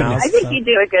I'm not a Chicks chicken. Mouse. I think you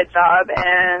do a good job,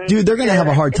 and Dude, they're gonna have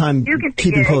a hard time if you get the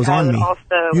keeping gig, clothes I on would me. Also,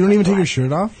 You don't even take your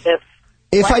shirt off?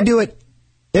 If I do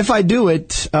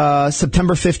it,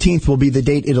 September 15th will be the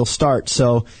date it'll start.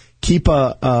 So keep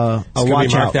a Scooby,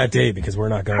 watch mark out. that date because we're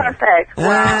not going. Perfect. Wow.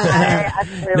 I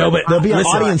absolutely No, but There'll be an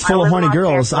listen, audience full of horny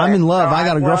girls. I'm in love. I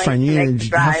got a girlfriend. You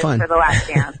have fun. For the last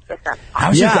dance.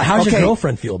 How's your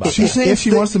girlfriend feel about She's that? saying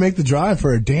she wants to make the drive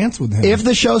for a dance with him. If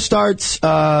the show starts,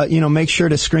 make sure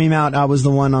to scream out, "I was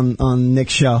the one on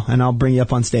Nick's show," and I'll bring you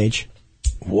up on stage.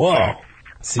 Whoa.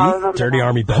 See? Dirty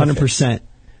Army benefit. 100%.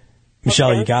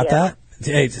 Michelle, you got that?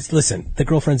 Hey, just listen, the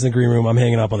girlfriend's in the green room. I'm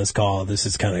hanging up on this call. This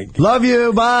is kind of... Love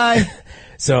you. Bye.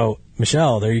 So,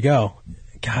 Michelle, there you go.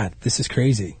 God, this is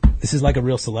crazy. This is like a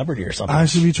real celebrity or something. I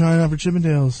should be trying out for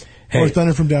Chippendales. Hey. Or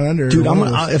Thunder from Down Under. Dude, One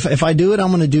of those. if I do it,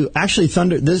 I'm gonna do actually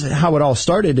Thunder. This is how it all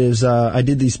started. Is I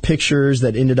did these pictures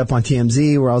that ended up on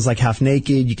TMZ where I was like half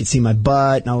naked. You could see my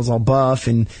butt, and I was all buff.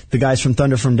 And the guys from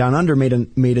Thunder from Down Under made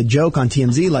a joke on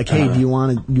TMZ like, "Hey, do you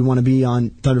want to be on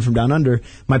Thunder from Down Under?"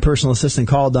 My personal assistant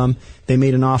called them. They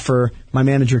made an offer. My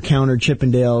manager countered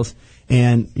Chippendales.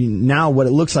 And now what it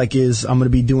looks like is I'm going to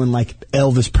be doing like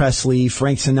Elvis Presley,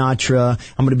 Frank Sinatra.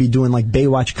 I'm going to be doing like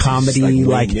Baywatch comedy,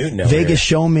 like Vegas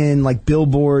Showman, like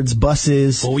billboards,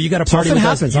 buses. Well, you got to party with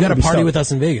us. You got to party with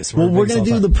us in Vegas. Well, we're going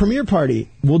to do the premiere party.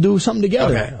 We'll do something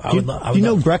together. Okay. Do you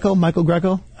know Greco, Michael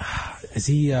Greco? Is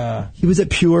he? He was at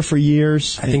Pure for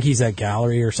years. I think he's at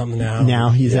Gallery or something now. Now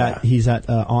he's at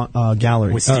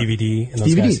Gallery with Stevie D. And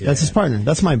those Stevie guys. D. That's his partner.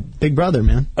 That's my big brother,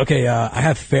 man. Okay, I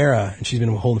have Farah, and she's been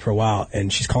holding for a while,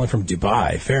 and she's calling from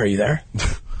Dubai. Farah, you there?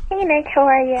 Hey, Nick. How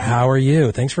are you? How are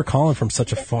you? Thanks for calling from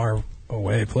such a far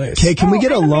away place. Okay, can we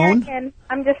get a loan? American.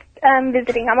 I'm just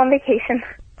visiting. I'm on vacation.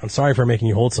 I'm sorry for making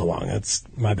you hold so long. That's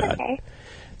my bad. Okay.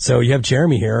 So you have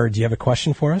Jeremy here. Do you have a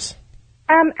question for us?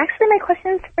 Actually, my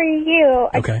question's for you.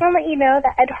 I Okay. just want to let you know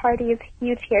that Ed Hardy is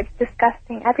huge here. It's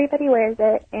disgusting. Everybody wears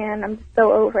it, and I'm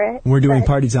so over it. We're doing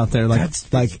parties out there, like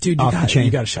Dude, off the chain.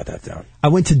 you got to shut that down. I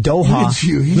went to Doha.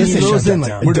 Listen,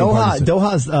 We're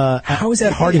Doha's. How is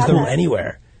Ed Hardy cool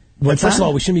anywhere? What's First that? of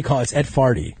all, we shouldn't be calling it's Ed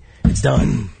Farty. It's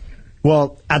done.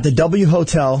 Well, at the W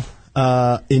Hotel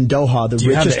in Doha, the Do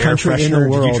you have richest the air country in the freshener?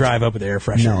 world. Did you drive up with the air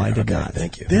freshener? No, I did Okay, not.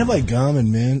 Thank you. They have like gum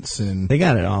and mints and They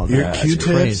got it all. your Yeah, that's Q-tips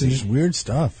crazy. and just weird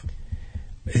stuff.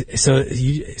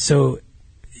 So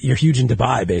you're huge in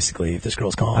Dubai, basically. If this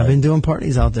girl's calling, I've been doing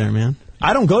parties out there, man.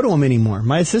 I don't go to them anymore.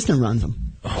 My assistant runs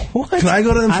them. What? Can I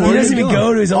go to them I for don't you? doesn't even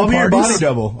go to his own I'll be your parties? body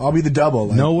double. I'll be the double.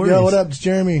 Like, No worries. Yo, what up? It's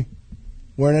Jeremy.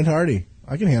 We're Ed Hardy.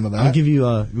 I can handle that. I'll give you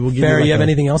a. We'll give Farrah, like you have a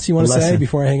anything else you want to say lesson.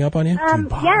 before I hang up on you?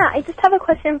 Yeah, I just have a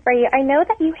question for you. I know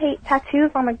that you hate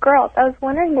tattoos on the girls. I was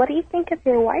wondering, what do you think of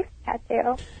your wife's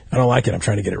tattoo? I don't like it. I'm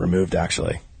trying to get it removed,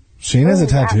 actually. Shane has a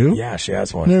tattoo? Yeah, she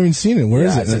has one. I've never even seen it. Where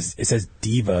is it? It says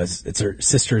Diva. It's her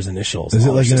sister's initials. Is it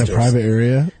all like her in a sisters. private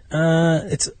area?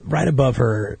 It's right above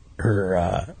her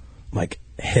like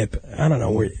hip. I don't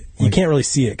know where you can't really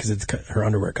see it because it's her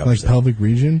underwear covers like pelvic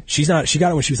region. She got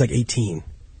it when she was like 18.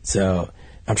 So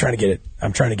I'm trying to get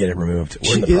it removed.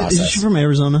 We're in the process. Is she from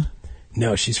Arizona?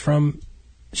 No, she's from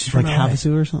like LA.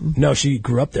 Havasu or something? No, she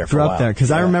grew up there for a while.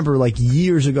 Because I remember like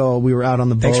years ago we were out on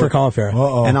the boat. Thanks for calling,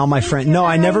 Farrah. And all my friends, no,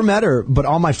 I never met her, but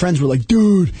all my friends were like,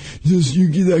 dude, you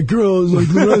get that girl is like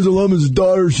Lorenzo Lemon's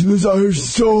daughter. She lives out here, she's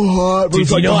so hot. But Dude,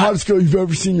 it's like the hottest girl you've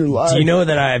ever seen in your life. Do you know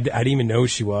that I didn't even know who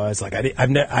she was? Like I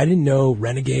didn't know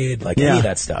Renegade, like any of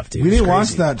that stuff, dude. We It was didn't watch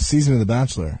crazy. that season of The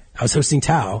Bachelor. I was hosting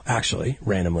Tao, actually,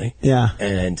 randomly. Yeah.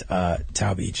 And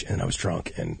Tao Beach, and I was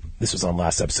drunk, and this was on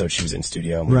last episode. She was in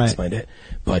studio, and we Right. explained it.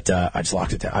 But I just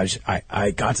locked it down.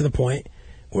 I got to the point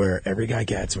where every guy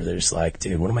gets where they're just like,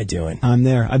 dude, what am I doing? I'm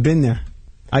there. I've been there.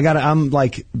 I'm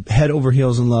like head over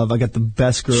heels in love. I got the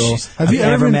best girl I've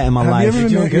ever met in my life.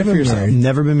 Have you ever been married?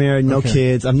 Never been married, no Okay.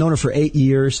 kids. I've known her for 8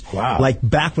 years. Wow. Like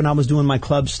back when I was doing my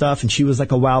club stuff and she was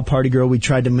like a wild party girl, we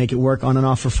tried to make it work on and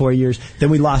off for 4 years. Then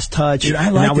we lost touch. Dude,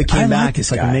 and now we came back. This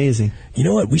It's like guy. amazing. You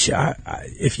know what? We should,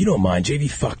 if you don't mind, JV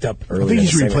fucked up earlier. you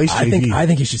should in the segment. replace JV. I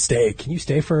think you should stay. Can you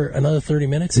stay for another 30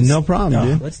 minutes? No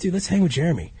problem, dude. Let's hang with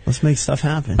Jeremy. Let's make stuff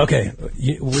happen. Okay,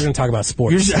 we're going to talk about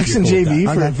sports. You're just If Xing cool with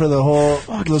JV that. for the whole.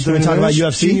 Fuck, the should we talk about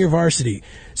UFC? Junior varsity.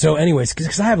 So anyways,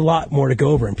 because I have a lot more to go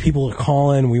over and people are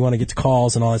calling, we want to get to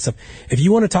calls and all that stuff. If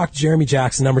you want to talk to Jeremy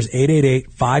Jackson, number's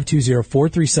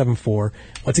 888-520-4374.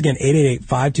 Once again,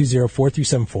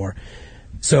 888-520-4374.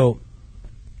 So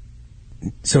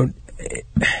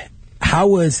how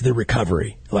was the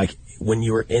recovery? Like when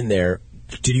you were in there,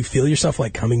 did you feel yourself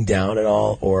like coming down at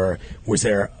all? Or was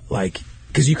there like,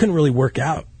 because you couldn't really work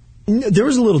out. There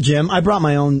was a little gym. I brought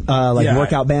my own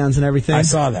workout bands and everything. I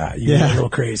saw that. You were a little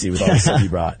crazy with all the stuff you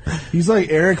brought. He's like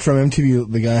Eric from MTV,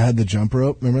 the guy who had the jump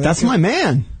rope. Remember that? That's guy? my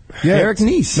man. Yeah. Eric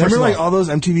Neese. Remember like all those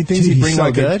MTV things? Dude, He'd bring he's so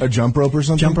like good. a jump rope or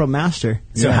something? Jump rope master.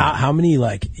 So Yeah. how many,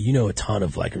 like, you know, a ton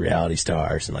of like reality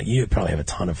stars and like you probably have a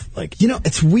ton of like, You know,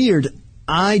 it's weird.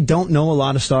 I don't know a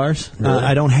lot of stars. Really?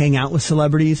 I don't hang out with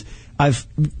celebrities. I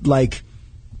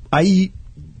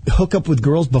hook up with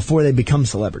girls before they become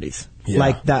celebrities. Yeah.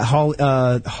 Like that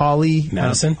Holly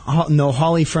Madison?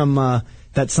 Holly from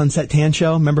that Sunset Tan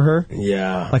show. Remember her?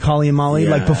 yeah. Like Holly and Molly.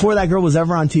 Yeah. Like before that girl was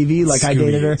ever on TV. Like I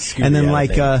dated her, Scooby and then Doo like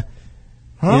thing.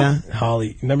 yeah,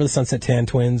 Holly, remember the Sunset Tan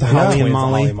twins? Holly and Twins,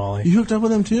 Molly. Holly and Molly. You hooked up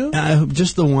with him too?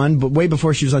 just the one, but way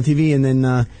before she was on TV. And then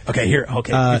Okay,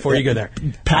 before you go there.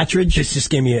 Patridge. This just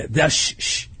gave me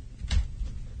shh.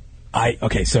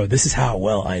 Okay, so this is how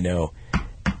well I know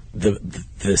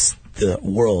the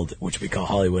world, which we call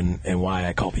Hollywood, and why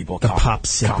I call people pop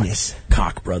sickness.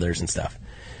 cock brothers and stuff.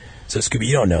 So Scooby,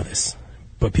 you don't know this,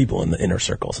 but people in the inner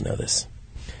circles know this.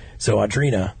 So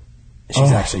Audrina,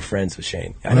 she's actually friends with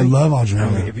Shane. I love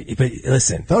Audrina. But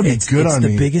listen, That would be good it's on the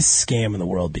me. biggest scam in the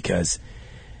world because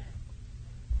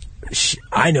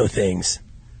I know things.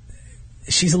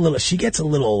 She gets a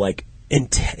little like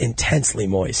intensely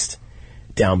moist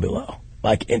down below.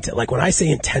 Like when I say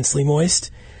intensely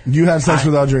moist, You had sex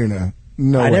with Audrina?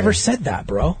 No, I way. never said that,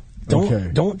 bro.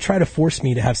 Don't try to force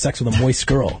me to have sex with a moist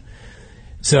girl.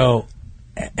 So,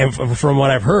 and from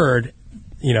what I've heard,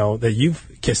 you know that you've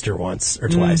kissed her once or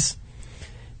twice.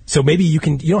 So maybe you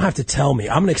don't have to tell me.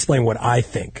 I'm going to explain what I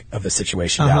think of the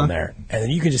situation down there, and then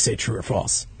you can just say true or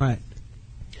false. Right.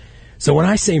 So when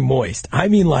I say moist, I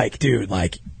mean like, dude,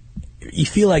 like you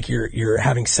feel like you're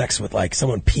having sex with like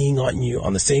someone peeing on you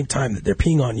on the same time that they're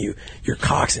peeing on you. Your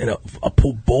cock's in a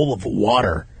bowl of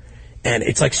water, and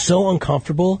it's like so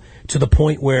uncomfortable to the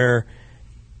point where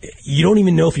you don't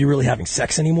even know if you're really having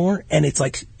sex anymore. And it's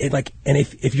like and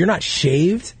if you're not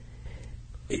shaved,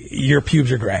 your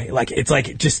pubes are gray. Like it's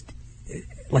like just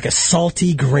like a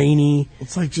salty, grainy.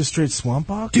 It's like just straight swamp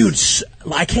box? Dude,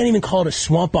 I can't even call it a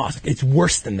swamp box. It's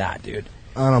worse than that, dude.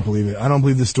 I don't believe it. I don't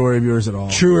believe the story of yours at all.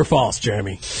 True or false,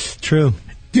 Jeremy? True.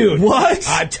 Dude, what?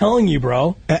 I'm telling you,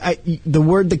 bro. The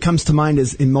word that comes to mind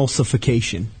is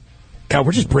emulsification. God,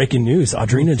 we're just breaking news.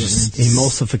 Audrina just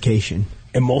Emulsification.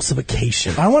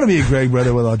 Emulsification. I want to be a Greg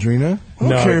brother with Audrina. I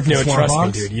don't care if it's swamp trust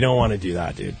box. me, dude. You don't want to do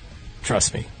that, dude.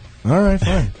 Trust me. All right,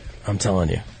 fine. I'm telling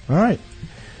you. All right.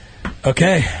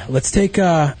 Okay, let's take.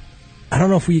 I don't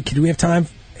know if do we have time,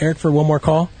 Eric, for one more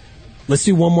call? Let's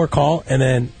do one more call, and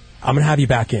then I'm gonna have you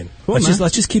back in. Cool, let's man.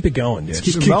 just keep it going, dude.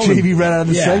 Just kick JV right out of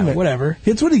the segment. Whatever.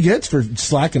 It's what he gets for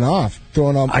slacking off,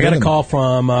 throwing on. I got a call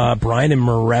from Brian in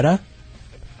Marietta.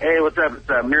 Hey, what's up? It's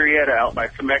Marietta out by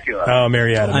Temecula. Oh,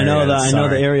 Marietta. I know I know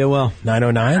the area well.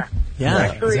 909. Yeah.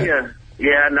 Actually,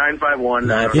 yeah, 951.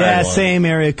 Yeah, same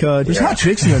area code. There's hot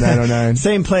chicks in the 909.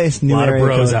 Same place, new A lot of area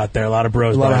bros code. out there. A lot of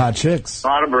bros. A lot of Brian. hot chicks. A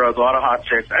lot of bros, a lot of hot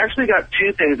chicks. I actually got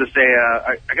two things to say.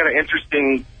 I got an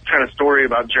interesting kind of story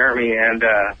about Jeremy and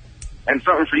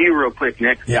something for you real quick,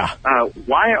 Nick. Yeah.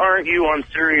 Why aren't you on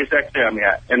Sirius XM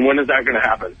yet? And when is that going to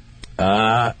happen?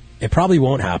 It probably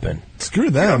won't happen. Screw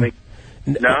them.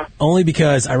 No? Only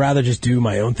because I rather just do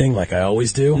my own thing like I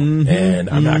always do, and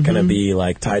I'm not going to be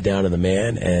like tied down to the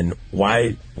man. And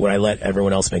why would I let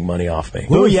everyone else make money off me?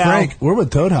 We're with Frank. We're with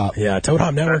Toad Hop. Yeah, Toad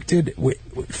Hop Network, dude.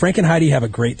 Frank and Heidi have a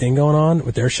great thing going on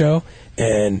with their show,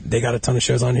 and they got a ton of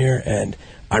shows on here. And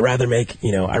I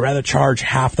rather charge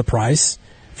half the price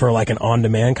for like an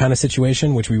on-demand kind of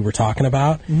situation, which we were talking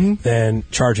about, than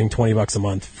charging $20 a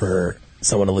month for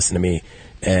someone to listen to me.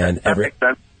 And that makes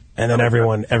sense. And then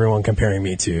everyone comparing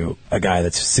me to a guy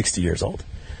that's 60 years old.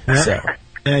 Yeah. So,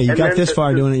 yeah, you got this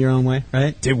far doing it your own way,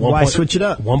 right? Dude, why switch it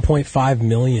up? 1.5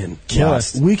 million.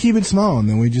 Yes. We keep it small, and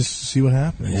then we just see what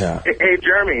happens. Yeah. Hey,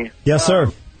 Jeremy. Yes,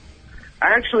 sir.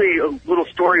 Actually, a little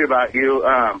story about you.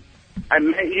 I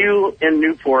met you in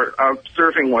Newport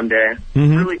surfing one day.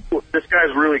 Really cool. This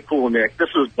guy's really cool, Nick.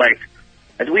 This was like,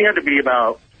 we had to be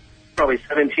about probably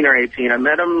 17 or 18. I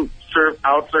met him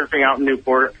surfing out in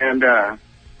Newport, and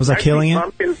was I killing it?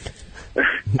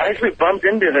 I actually bumped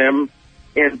into him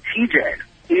in TJ.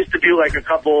 He used to do like a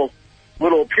couple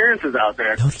little appearances out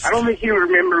there. I don't think you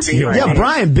remember being like, yeah,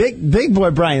 Brian, big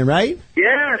boy Brian, right?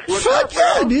 Yes. Fuck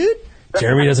yeah, dude.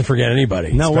 Jeremy doesn't forget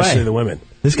anybody, especially the women.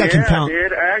 This guy can count.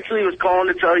 Dude, I actually was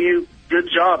calling to tell you, good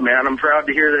job, man. I'm proud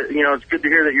to hear that. It's good to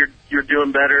hear that you're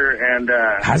doing better. And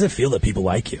how does it feel that people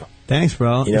like you? Thanks,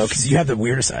 bro. Because you have the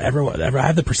weirdest. I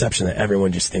have the perception that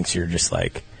everyone just thinks you're just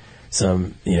like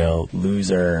some,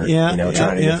 loser,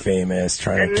 trying to get famous,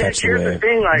 trying to catch the wave. The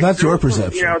thing, like, that's your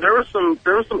perception. There were some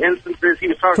instances he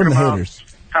was talking about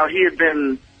how he had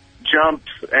been jumped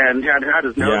and had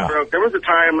his nose broke. There was a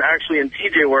time actually in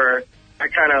TJ where I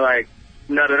kind of like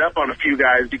nutted up on a few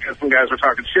guys because some guys were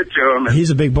talking shit to him. And, he's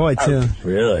a big boy too.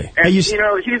 Really? And he's a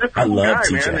cool guy,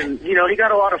 TJ. man. And he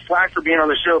got a lot of flack for being on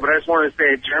the show, but I just wanted to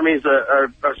say Jeremy's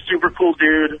a super cool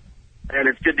dude. And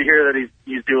it's good to hear that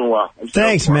he's doing well.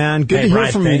 Thanks, man. Good to hear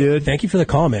from you, dude. Thank you for the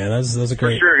call, man. That was a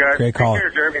great, great call. Take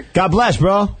care, Jeremy. God bless,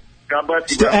 bro. God bless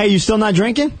you, bro. Hey, you still not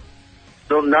drinking?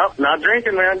 Still not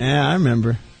drinking, man. Yeah, I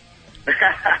remember.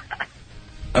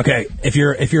 Okay, if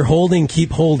you're holding, keep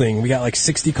holding. We got like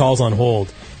 60 calls on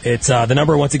hold. It's the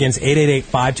number once again is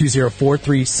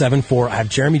 888-520-4374. I have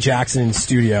Jeremy Jackson in the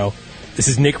studio. This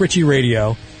is Nick Ritchie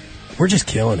Radio. We're just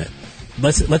killing it.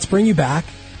 Let's bring you back.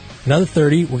 Another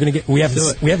 30. We have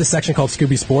this section called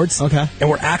Scooby Sports. Okay. And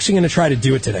we're actually going to try to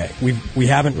do it today. We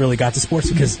haven't really got to sports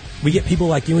because we get people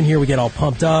like you in here. We get all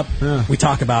pumped up. Yeah. We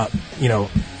talk about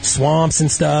swamps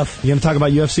and stuff. You going to talk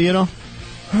about UFC at all?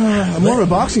 I'm more of a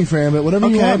boxing fan, but whatever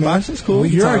you want, man. Boxing's cool.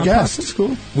 You're our guest. Boxing's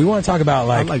cool. We want to talk about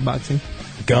I like boxing.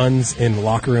 Guns in the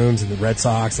locker rooms and the Red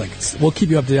Sox. Like, we'll keep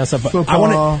you up to date on stuff. But I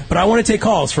want to take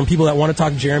calls from people that want to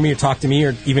talk to Jeremy or talk to me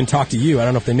or even talk to you. I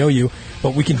don't know if they know you,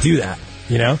 but we can do that.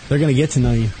 They're going to get to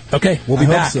know you. Okay, we'll be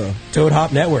back. Hope so. Toad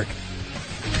Hop Network.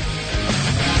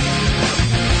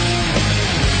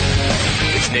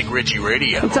 It's Nick Ritchie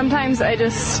Radio. And sometimes I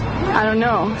don't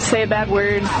know, say a bad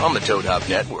word. On the Toad Hop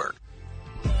Network.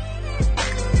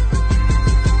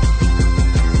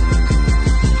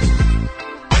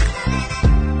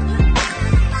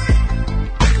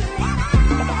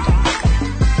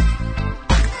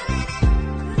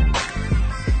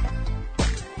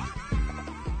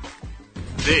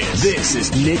 This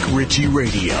is Nick Ritchie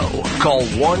Radio. Call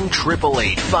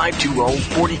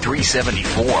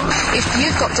 1-888-520-4374. If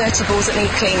you've got dirty balls that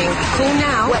need cleaning, call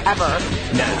now, wherever.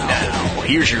 Now,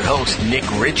 here's your host, Nick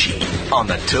Ritchie, on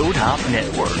the Toad Hop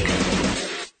Network.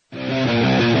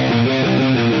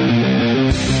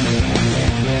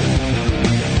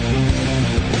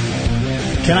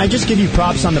 Can I just give you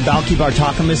props on the Balky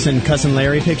Bartakamus and Cousin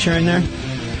Larry picture in there?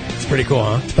 It's pretty cool,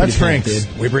 huh? That's Frank's.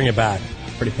 Dude. We bring it back.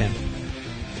 Pretty pimp.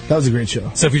 That was a great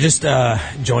show. So if you're just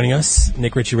joining us,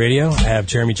 Nick Ritchie Radio, I have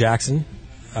Jeremy Jackson,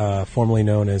 formerly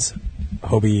known as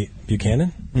Hobie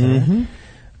Buchanan.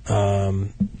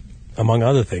 Among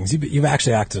other things. You've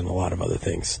actually acted in a lot of other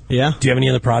things. Yeah. Do you have any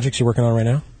other projects you're working on right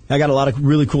now? I got a lot of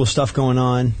really cool stuff going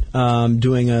on.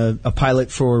 Doing a pilot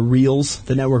for Reels,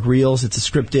 the network Reels. It's a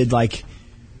scripted, like,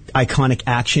 iconic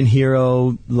action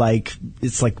hero. Like,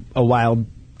 it's like a wild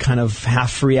kind of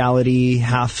half reality,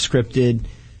 half scripted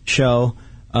show.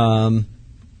 I'm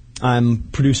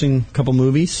producing a couple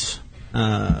movies. Really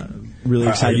excited about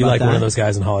that. Are you like one of those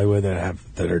guys in Hollywood that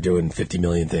are doing 50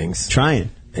 million things? Trying.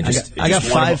 And I got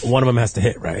five. One of them has to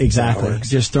hit, right? Exactly.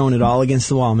 Just throwing it all against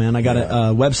the wall, man. I got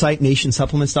a website,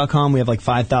 nationsupplements.com. We have like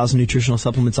 5,000 nutritional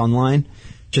supplements online.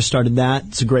 Just started that.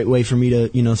 It's a great way for me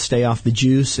to, stay off the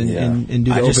juice and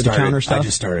do the over-the-counter stuff. I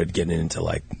just started getting into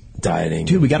like dieting.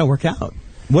 Dude, we got to work out.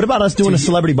 What about us doing a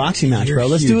celebrity boxing match, bro?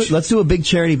 Let's do a big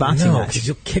charity boxing match. Because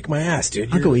you'll kick my ass,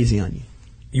 dude. I'll go easy on you.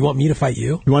 You want me to fight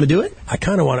you? You want to do it? I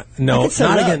kind of want to. No,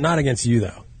 not against you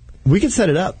though. We can set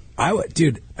it up. I would,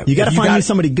 dude. You got to find me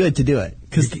somebody good to do it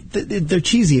because they're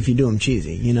cheesy if you do them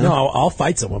cheesy. You know. No, I'll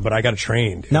fight someone, but I got to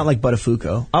train. Dude. Not like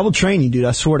Buttafuoco. I will train you, dude.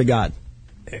 I swear to God.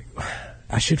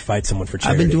 I should fight someone for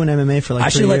charity. I've been doing MMA for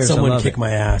like 3 years. I should let someone kick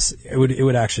my ass. It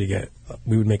would actually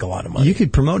we would make a lot of money. You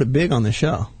could promote it big on the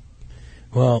show.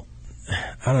 Well,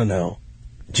 I don't know.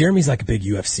 Jeremy's like a big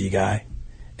UFC guy.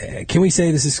 Can we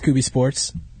say this is Scooby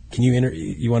Sports? Can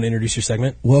you want to introduce your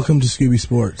segment? Welcome to Scooby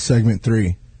Sports, segment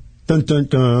 3. Dun dun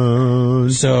dun.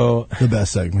 So the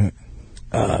best segment.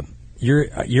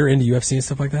 You're into UFC and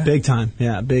stuff like that? Big time,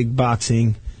 yeah. Big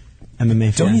boxing,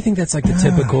 MMA fan. Don't you think that's like the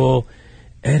typical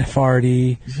Ed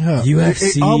Hardy,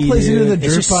 UFC? It all plays into the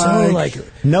dirt bike.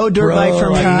 No dirt bike for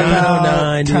me.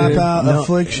 Tap out,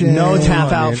 affliction. No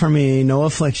tap out for me. No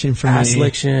affliction for me.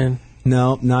 Affliction.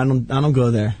 No, I don't go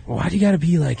there. Why do you got to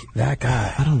be like that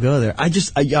guy? I don't go there. I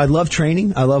love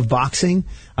training. I love boxing.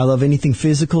 I love anything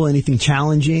physical, anything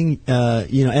challenging.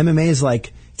 MMA is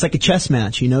like, it's like a chess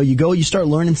match. You start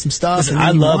learning some stuff. Listen,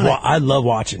 and I love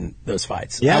watching those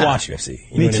fights. Yeah. I watch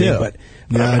UFC. Me too. But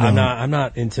I'm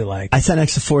not into like. I sat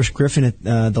next to Forrest Griffin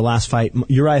at the last fight.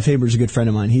 Uriah Faber's a good friend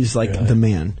of mine. He's like the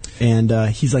man, and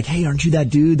he's like, "Hey, aren't you that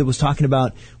dude that was talking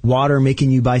about water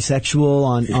making you bisexual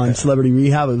on Celebrity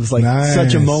Rehab?" It was like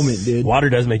such a moment, dude. Water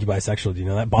does make you bisexual. Do you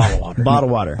know that? Bottled water.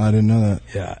 Bottled water. I didn't know that.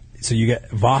 Yeah. So you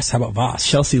get Voss. How about Voss?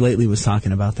 Chelsea lately was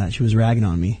talking about that. She was ragging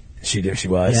on me. She did. She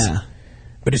was. Yeah.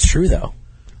 But it's true though.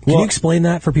 Can you explain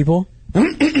that for people?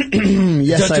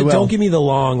 Yes, I will. Don't give me the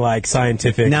long, like,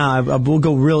 scientific. Nah, we'll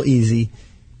go real easy.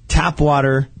 Tap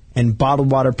water and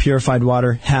bottled water, purified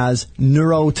water, has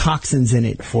neurotoxins in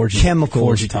it. 4G.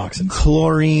 Chemicals. 4G toxins.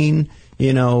 Chlorine,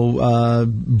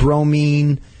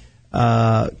 bromine,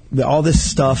 all this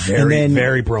stuff.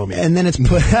 Very bromine. And then it's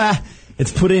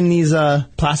put in these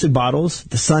plastic bottles.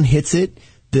 The sun hits it.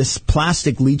 This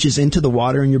plastic leaches into the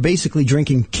water, and you're basically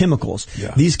drinking chemicals.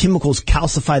 Yeah. These chemicals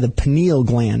calcify the pineal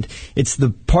gland. It's the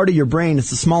part of your brain,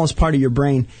 it's the smallest part of your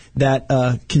brain that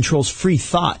controls free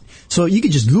thought. So you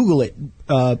could just Google it,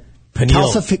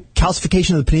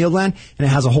 calcification of the pineal gland, and it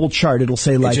has a whole chart. It'll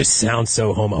say like... It just sounds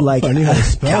so homo. Like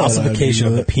calcification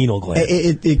of the pineal gland.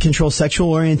 It controls sexual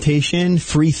orientation,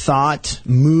 free thought,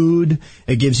 mood.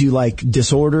 It gives you like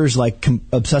disorders, like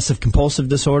obsessive compulsive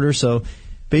disorder. So...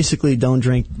 basically, don't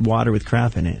drink water with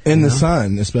crap in it. In the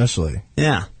sun, especially.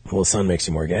 Yeah. Well, the sun makes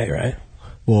you more gay, right?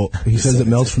 Well, he says it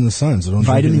melts from the sun, so don't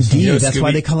vitamin drink it in the sun. D. That's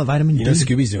why they call it vitamin D.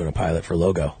 Scooby's doing a pilot for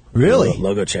Logo. Really?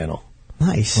 Logo channel.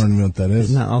 Nice. I don't know what that is.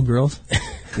 Isn't that all girls?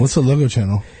 What's the Logo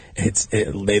channel?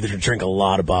 They drink a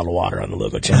lot of bottled water on the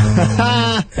Logo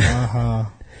channel.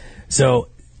 So,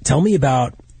 tell me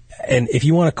about... And if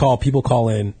you want to call, people call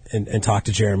in and talk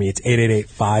to Jeremy. It's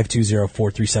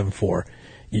 888-520-4374.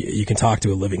 You can talk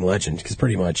to a living legend because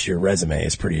pretty much your resume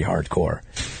is pretty hardcore.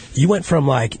 You went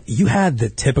from you had the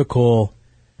typical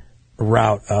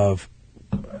route of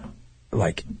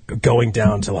going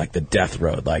down to the death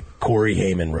road, like Corey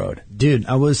Haim road. Dude,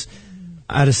 I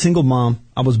had a single mom.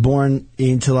 I was born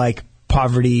into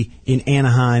poverty in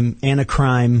Anaheim,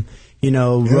 Anacrime.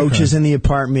 Roaches in the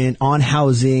apartment, on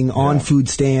housing, on food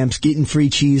stamps, getting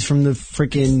free cheese from the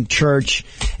freaking church.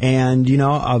 And,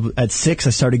 at 6,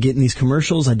 I started getting these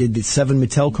commercials. I did the 7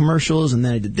 Mattel commercials, and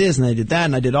then I did this, and I did that,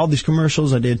 and I did all these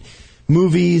commercials. I did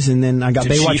movies, and then I got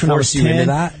Baywatch when I was 10. Into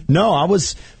that? No, I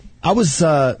was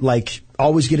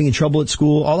always getting in trouble at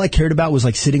school. All I cared about was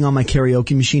sitting on my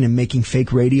karaoke machine and making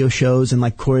fake radio shows and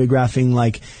choreographing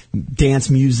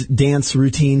dance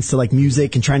routines to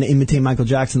music and trying to imitate Michael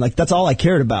Jackson. That's all I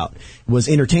cared about was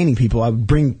entertaining people. I would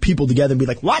bring people together and be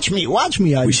like, watch me.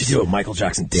 We should do a Michael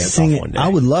Jackson dance off one day. I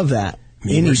would love that.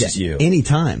 Me versus you.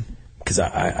 Anytime. Because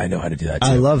I know how to do that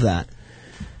too. I love that.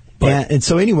 And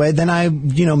so anyway, then I,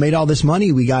 made all this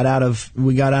money. We got out of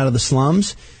the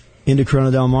slums into Corona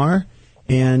Del Mar.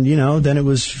 And, then it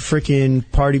was freaking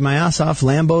party my ass off.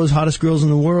 Lambos, hottest girls in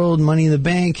the world, Money in the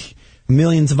Bank,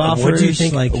 millions of offers. What do you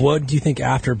think? What do you think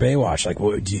after Baywatch?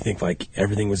 What do you think?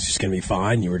 Everything was just going to be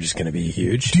fine. You were just going to be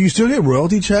huge. Do you still get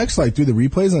royalty checks through the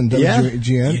replays on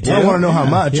WGN? I don't want to know how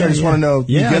much. I just want to know.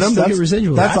 Yeah, you get them. That's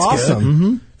residual. That's awesome.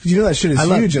 Mm-hmm. Because that shit is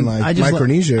huge in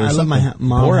Micronesia. I love my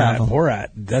mom.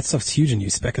 Borat. That stuff's huge in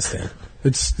Uzbekistan.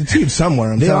 It's huge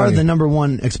somewhere. They are the number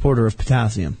one exporter of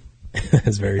potassium.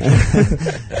 That's very true.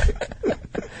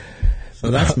 So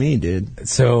that's me, dude.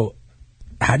 So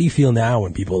how do you feel now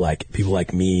when people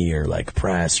like me or like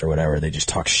press or whatever, they just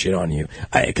talk shit on you?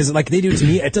 Because like they do to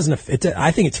me, I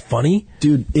think it's funny.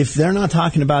 Dude, if they're not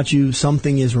talking about you,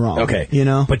 something is wrong. Okay. You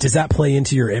know? But does that play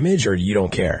into your image or you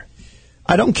don't care?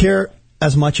 I don't care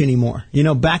as much anymore. You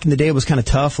know, back in the day it was kind of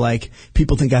tough. Like,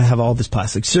 people think I have all this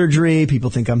plastic surgery.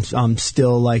 People think I'm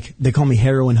still like, they call me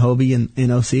heroin Hobie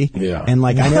in OC. Yeah. And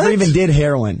like, I never even did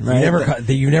heroin, right?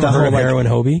 You never heard of heroin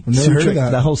Hobie? Never heard of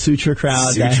that. The whole suture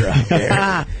crowd.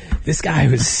 Suture. This guy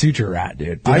was Suture Rat,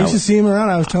 dude. I used to see him around.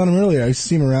 I was telling him earlier. I used to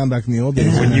see him around back in the old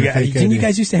days. When didn't you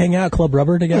guys used to hang out at Club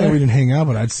Rubber together? Yeah, we didn't hang out,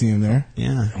 but I'd see him there.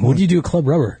 Yeah. What did you do at Club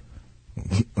Rubber?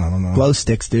 I don't know. Glow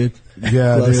sticks, dude. Yeah,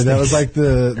 Glow dude. sticks. That was like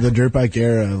the dirt bike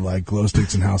era of like glow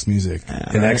sticks and house music.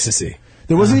 And ecstasy.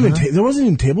 There wasn't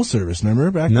even table service,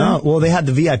 remember, back then? No, well, they had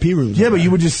the VIP rooms. Yeah, but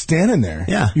you would just stand in there.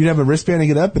 Yeah. You'd have a wristband to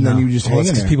get up, and then you would just hang in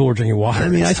there. Because people were drinking water. I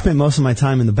mean, I spent most of my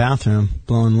time in the bathroom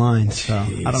blowing lines, so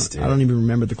I don't even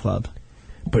remember the club.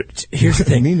 But here's the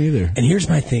thing. Me neither. And here's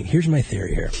my thing. Here's my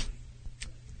theory here.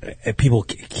 People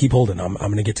keep holding. I'm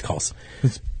going to get to calls.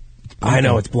 I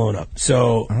know it's blown up.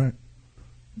 So,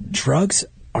 drugs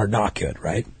are not good,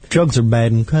 right? Drugs are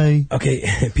bad, okay?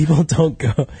 Okay, people don't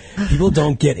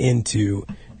get into,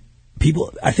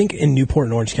 I think in Newport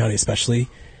and Orange County especially,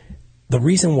 the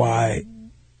reason why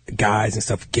guys and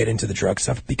stuff get into the drug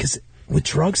stuff, because with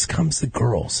drugs comes the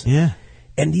girls. Yeah.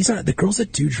 And these aren't, the girls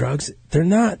that do drugs, they're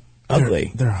not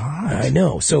ugly. They're hot. I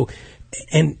know. So,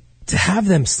 and to have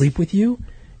them sleep with you,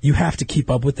 you have to keep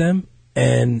up with them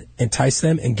and entice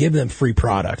them and give them free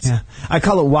product. Yeah. I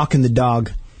call it walking the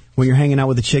dog. When you're hanging out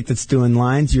with a chick that's doing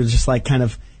lines, you're just like kind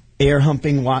of air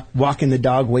humping, walking the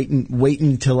dog,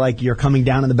 waiting till like you're coming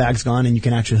down and the bag's gone and you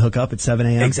can actually hook up at 7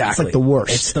 a.m. Exactly. It's like the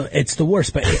worst. It's the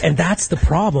worst. But and that's the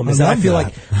problem is that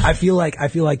I feel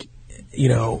like you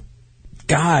know,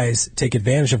 guys take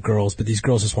advantage of girls, but these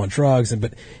girls just want drugs.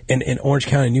 But in Orange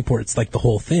County, Newport, it's like the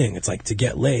whole thing. It's like to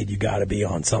get laid, you got to be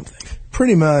on something.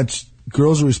 Pretty much.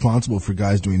 Girls are responsible for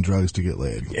guys doing drugs to get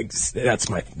laid. That's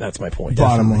my point.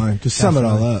 Bottom line, to sum it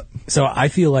all up. So I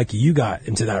feel like you got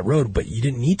into that road, but you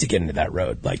didn't need to get into that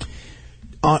road. Like,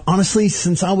 honestly,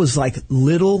 since I was like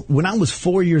little, when I was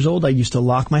 4 years old, I used to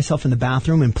lock myself in the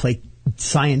bathroom and play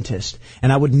scientist,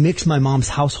 and I would mix my mom's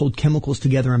household chemicals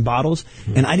together in bottles,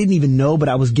 and I didn't even know, but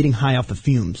I was getting high off the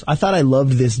fumes. I thought I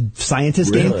loved this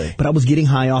scientist game, but I was getting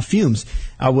high off fumes.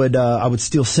 I would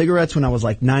steal cigarettes when I was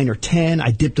like 9 or 10. I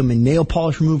dipped them in nail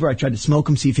polish remover. I tried to smoke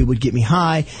them, see if it would get me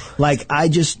high. Like, I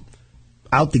just,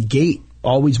 out the gate,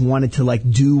 always wanted to like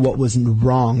do what was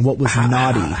wrong, what was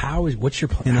naughty. What's your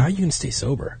plan? How are you going to stay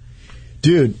sober?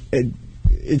 Dude,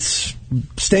 it's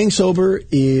staying sober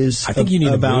is. I think you need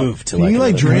to move to like. Can you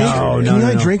like drink?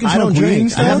 No. Drink and I don't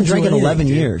drink. I haven't drank in 11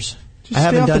 dude. years. Just I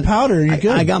haven't done the powder. You're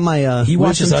good. I got my. He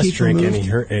watches us drink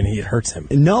removed. and it hurts him.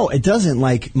 No, it doesn't.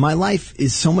 Like, my life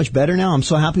is so much better now. I'm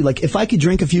so happy. Like, if I could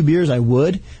drink a few beers, I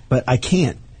would, but I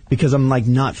can't because I'm like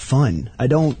not fun. I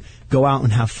don't go out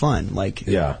and have fun. Like,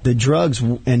 the drugs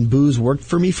and booze worked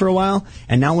for me for a while,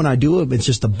 and now when I do it, it's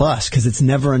just a bust because it's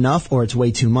never enough or it's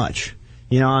way too much.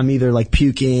 You know, I'm either like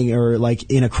puking or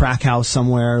like in a crack house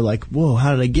somewhere. Like, whoa,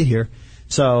 how did I get here?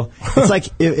 So it's like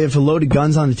if a loaded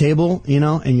gun's on the table, you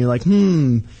know, and you're like,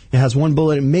 it has one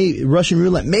bullet. Russian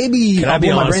roulette. Maybe I'll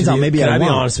blow my brains out. Maybe I won't. Can I be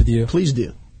honest with you? Please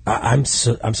do. I'm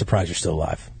surprised you're still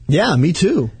alive. Yeah, me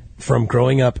too. From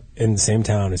growing up in the same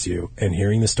town as you and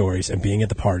hearing the stories and being at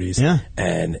the parties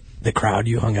and the crowd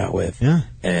you hung out with,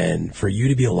 and for you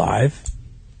to be alive.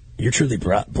 You're truly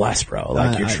blessed, bro.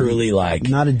 Like, you're truly like...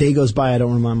 Not a day goes by I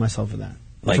don't remind myself of that.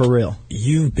 Like, for real.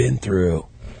 You've been through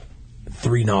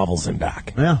 3 novels and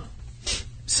back. Yeah.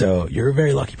 So, you're a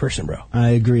very lucky person, bro. I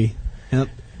agree. Yep.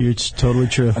 It's totally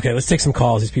true. Okay, let's take some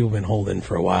calls. These people have been holding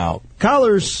for a while.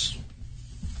 Callers!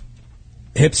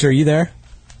 Hipster, are you there?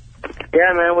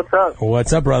 Yeah, man. What's up?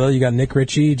 What's up, brother? You got Nick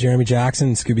Ritchie, Jeremy Jackson,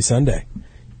 and Scooby Sunday.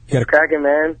 Cracking,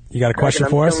 man. You got a question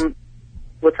for us?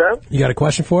 What's up? You got a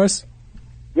question for us?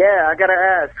 Yeah, I gotta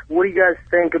ask, what do you guys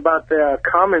think about the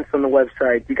comments on the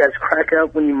website? Do you guys crack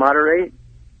up when you moderate?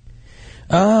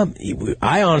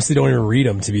 I honestly don't even read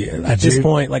them at this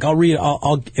point. Like, I'll read,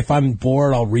 if I'm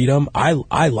bored, I'll read them. I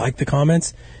like the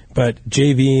comments, but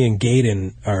JV and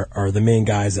Gaten are the main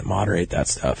guys that moderate that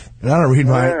stuff. And I don't read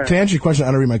to answer your question,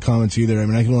 I don't read my comments either. I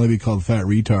mean, I can only be called fat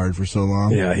retard for so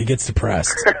long. Yeah, he gets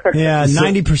depressed. Yeah,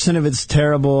 90% of it's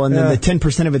terrible, and then the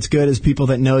 10% of it's good is people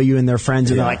that know you and their friends,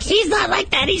 and they're like, he's not like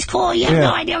that, he's cool, you have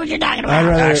no idea what you're talking about.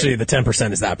 Actually, the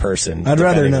 10% is that person. I'd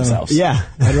rather know. Themselves. Yeah.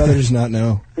 I'd rather just not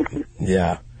know.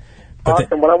 Yeah.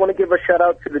 Awesome. Well, I want to give a shout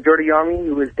out to the Dirty Army,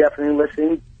 who is definitely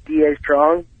listening. DA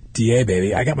Strong. DA,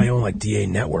 baby. I got my own, like, DA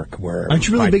network where... Aren't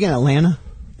you really big in Atlanta?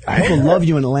 People love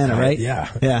you in Atlanta, right?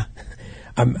 Yeah. Yeah.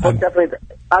 Well, definitely.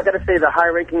 I got to say, the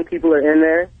high-ranking people are in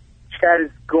there. Chat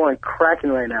is going cracking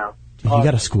right now. You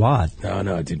got a squad.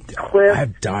 No, dude. Cliff, I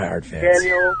have diehard fans.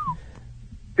 Daniel,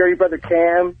 Dirty Brother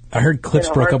Cam. I heard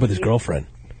Cliff broke up with his girlfriend.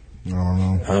 I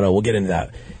don't know. We'll get into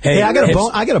that. Hey, I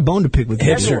got a bone to pick with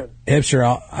you.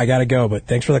 Hipster, I got to go, but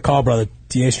thanks for the call, brother.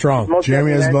 DA Strong.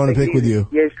 Jeremy has a bone to pick with you.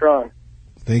 DA Strong.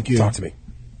 Thank you. Talk to me.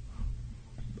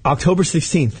 October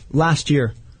 16th, last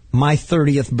year, my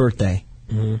 30th birthday.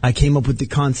 I came up with the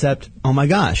concept, oh my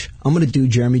gosh, I'm going to do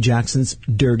Jeremy Jackson's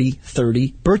Dirty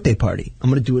 30 birthday party. I'm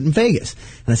going to do it in Vegas.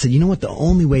 And I said, you know what? The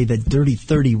only way that Dirty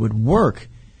 30 would work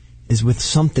is with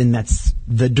something that's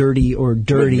the dirty or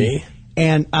dirty. With me?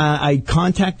 And I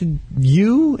contacted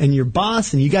you and your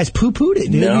boss, and you guys poo-pooed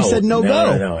it, dude. You said no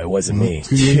go. No, it wasn't me.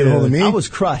 You didn't get a hold of me? I was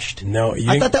crushed. No,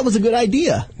 I thought that was a good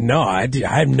idea. No, I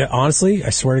have no, honestly, I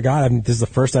swear to God, this is the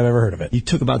first I've ever heard of it. You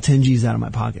took about 10 G's out of my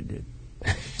pocket, dude.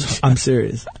 I'm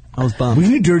serious. I was bummed. We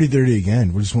can do Dirty 30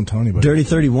 again. We just won't tell anybody. Dirty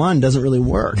 31 doesn't really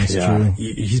work. That's true.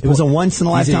 It was a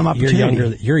once-in-a-lifetime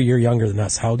opportunity. You're a year younger than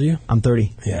us. How old are you? I'm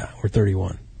 30. Yeah, we're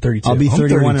 31. 32. I'll be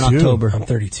 31 in October. I'm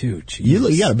 32. Jeez.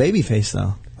 You got a baby face,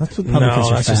 though. That's what Probably because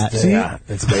you're fat. Just, yeah,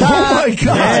 it's baby. Oh, my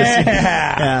gosh.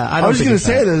 Yeah, I was just going to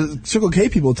say, the Circle K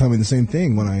people tell me the same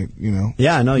thing when I,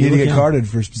 Yeah, no, need to get carded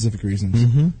for specific reasons.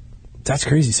 Mm-hmm. That's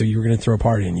crazy. So you were going to throw a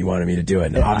party and you wanted me to do it.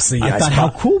 And obviously, I thought, how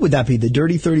cool would that be? The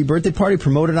Dirty 30 birthday party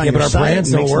promoted on your site. Yeah, but our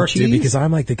brands don't work, dude, because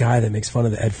I'm like the guy that makes fun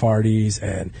of the Ed Farties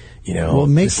and, Well,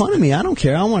 make fun of me. I don't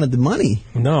care. I wanted the money.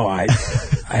 No,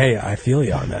 hey, I feel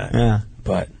you on that. Yeah.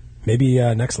 But maybe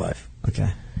next life.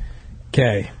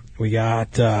 Okay, we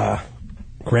got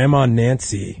Grandma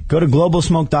Nancy. Go to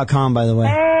globalsmoke.com, by the way.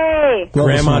 Hey!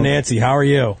 Grandma Nancy, how are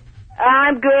you?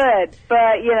 I'm good, but,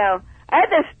 I had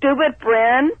this stupid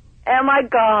friend, oh my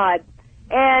God,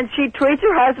 and she treats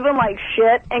her husband like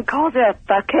shit and calls her a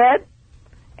fuckhead,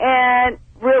 and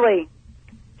really,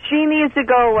 she needs to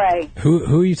go away.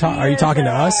 Who are you talking? Are you talking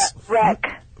to us?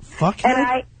 Wreck. Fuckhead?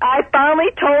 And I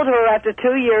finally told her after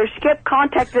 2 years, she kept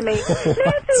contacting me, Nancy, we want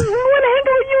to hang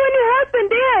out with you and your husband,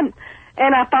 Dan.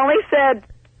 And I finally said,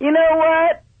 you know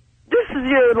what? This is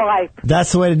your life.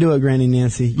 That's the way to do it, Granny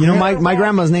Nancy. My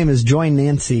grandma's name is Joy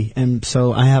Nancy, and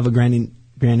so I have a Granny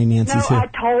Nancy, too. I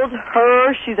told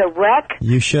her she's a wreck.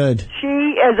 You should. She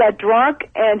is a drunk,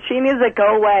 and she needs to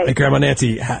go away. Hey, Grandma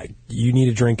Nancy, you need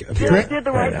a drink of beer. You did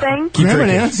the right thing. Grandma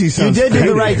Nancy sounds You did do the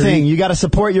crazy. right thing. You got to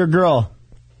support your girl.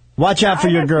 Watch out for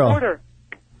your girl.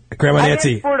 Grandma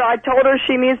Nancy. I told her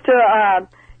she needs to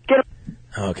get.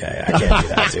 Okay, I can't do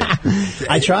that, dude.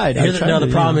 I tried. The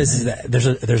problem is that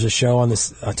there's a show on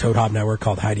this Toad Hop Network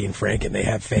called Heidi and Frank, and they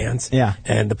have fans. Yeah.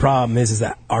 And the problem is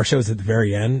that our show's at the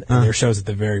very end, and their show's at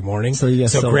the very morning. So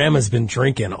Grandma's been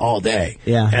drinking all day.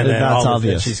 Yeah, and then that's all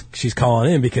obvious. She's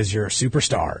calling in because you're a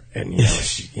superstar, and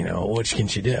what can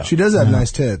she do? She does have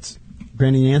nice tits.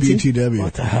 Granny Nancy? BTW.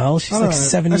 What the hell? She's like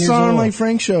 7 years old. I saw her on like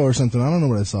Frank's show or something. I don't know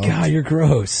what I saw. God, you're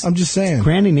gross. I'm just saying.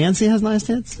 Granny Nancy has nice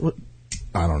tits?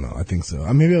 I don't know. I think so.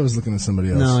 Maybe I was looking at somebody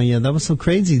else. No, yeah, that was so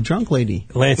crazy. Drunk lady.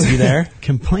 Lance, you there?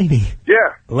 Complaining.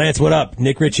 Yeah. Lance, what up?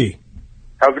 Nick Ritchie.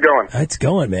 How's it going? It's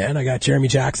going, man. I got Jeremy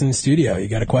Jackson in the studio. You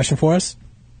got a question for us?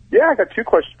 Yeah, I got two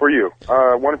questions for you.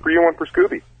 One for you, one for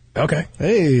Scooby. Okay.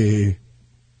 Hey,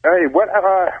 what?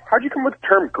 How'd you come with the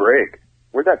term Greg?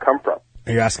 Where'd that come from?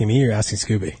 Are you asking me or you're asking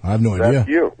Scooby? I have no idea. That's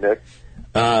you, Nick.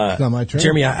 It's not my term.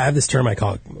 Jeremy, I have this term I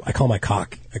call my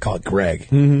cock. I call it Greg.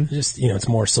 Mm-hmm. Just, it's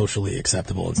more socially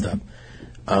acceptable and stuff.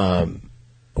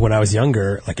 When I was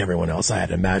younger, like everyone else, I had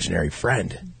an imaginary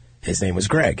friend. His name was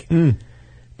Greg.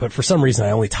 But for some reason,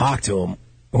 I only talked to him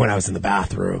when I was in the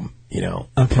bathroom,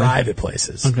 private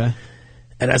places. Okay.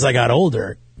 And as I got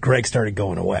older, Greg started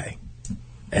going away.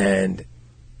 And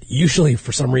usually,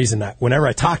 for some reason, whenever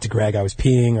I talked to Greg, I was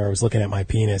peeing or I was looking at my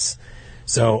penis.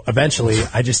 So eventually,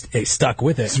 I just stuck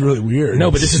with it. It's really weird.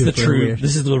 No, but this is the true. Weird.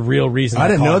 This is the real reason. I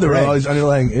didn't know there were Greg. all these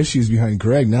underlying issues behind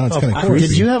Greg. Now it's kind of creepy.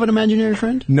 Did you have an imaginary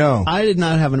friend? No. I did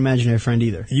not have an imaginary friend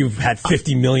either. You've had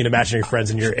 50 million imaginary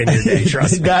friends in your day.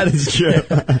 Trust me. That is true.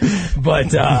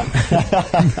 But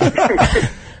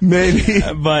maybe.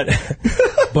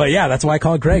 But yeah, that's why I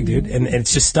call it Greg, dude. And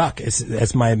it's just stuck.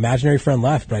 It's my imaginary friend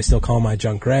left, but I still call my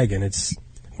junk Greg, and it's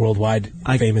worldwide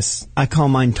famous. I call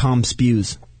mine Tom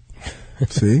Spews.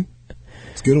 See?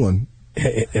 It's a good one.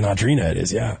 In Audrina, it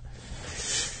is, yeah.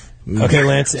 Okay,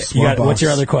 Lance, what's your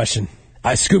other question?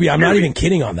 Scooby, I'm not even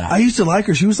kidding on that. I used to like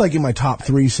her. She was like in my top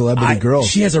 3 celebrity girls.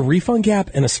 She has a refund gap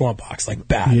and a swamp box, like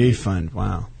bad. Refund,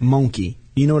 wow. Monkey.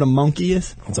 You know what a monkey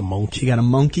is? What's a monkey? You got a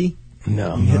monkey?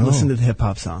 No. Listen to the hip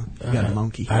hop song. You got a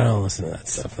monkey. I don't listen to that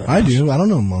stuff. I do. I don't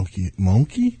know monkey.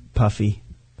 Monkey? Puffy.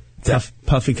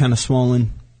 puffy, kind of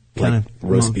swollen, kind of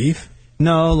roast beef.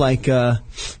 No, like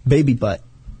baby butt.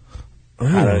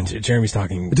 I don't know, Jeremy's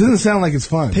talking. It doesn't sound like it's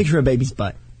fun. Picture a baby's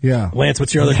butt. Yeah. Lance,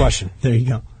 what's your other question? There you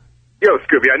go. Yo,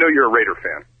 Scooby, I know you're a Raider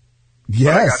fan.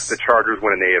 Yes. I got the Chargers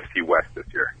winning the AFC West this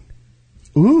year.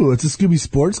 Ooh, it's a Scooby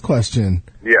Sports question.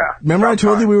 Yeah. Remember I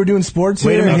told you we were doing sports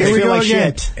Wait here? a minute, Here we I feel go like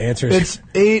again. shit. Answers. It's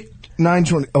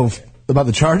 8/9/20. Oh, about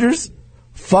the Chargers?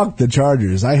 Fuck the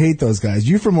Chargers. I hate those guys.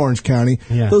 You from Orange County.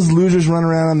 Yeah. Those losers run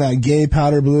around on that gay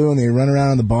powder blue and they run around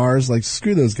on the bars. Like,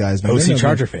 screw those guys, man. OC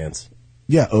Charger fans.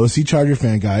 Yeah, OC Charger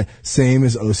fan guy. Same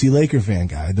as OC Laker fan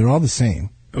guy. They're all the same.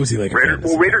 OC Laker Raiders,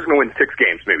 well, Raiders going to win 6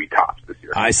 games, maybe tops this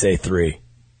year. I say 3.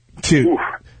 2. Oof,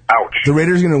 ouch. The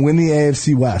Raiders are going to win the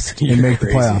AFC West You're and make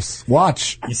crazy. the playoffs.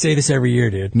 Watch. You say this every year,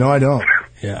 dude. No, I don't.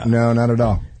 Yeah. No, not at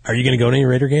all. Are you going to go to any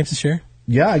Raider games this year?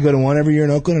 Yeah, I go to one every year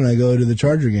in Oakland, and I go to the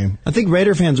Charger game. I think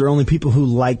Raider fans are only people who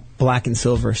like black and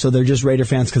silver, so they're just Raider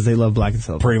fans because they love black and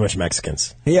silver. Pretty much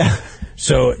Mexicans. Yeah.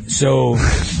 So,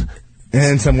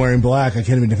 And I'm wearing black. I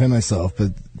can't even defend myself,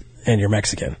 but and you're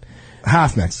Mexican.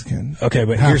 half Mexican. Okay,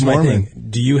 but half here's my Mormon. thing.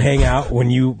 Do you hang out when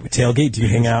you tailgate? Do you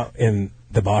hang out in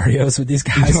the barrios with these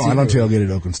guys? No, I don't tailgate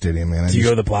at Oakland Stadium, man. Do you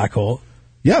go to the Black Hole?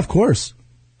 Yeah, of course.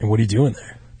 And what are you doing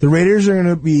there? The Raiders are going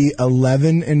to be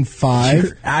 11-5.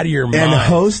 You're out of your mind. And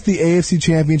host the AFC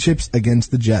Championships against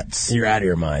the Jets. You're out of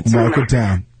your mind. Mark it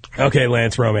down. Okay,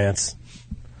 Lance, romance.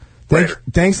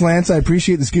 Thanks, Lance. I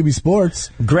appreciate the Scooby Sports.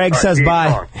 Greg says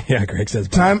bye. Yeah, Greg says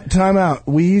bye. Time out.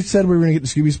 We said we were going to get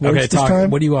to Scooby Sports Okay, this talk. time.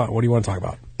 What do you want? What do you want to talk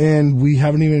about? And we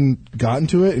haven't even gotten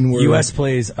to it. And we're U.S.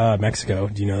 plays Mexico.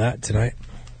 Do you know that tonight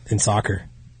in soccer?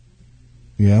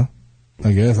 Yeah,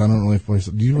 I guess I don't really play.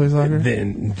 Do you play soccer?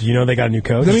 Then, do you know they got a new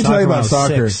coach? Let me tell you about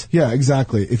Soccer soccer. 6. Yeah,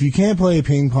 exactly. If you can't play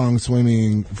ping pong,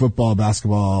 swimming, football,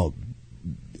 basketball,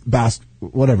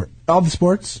 whatever, all the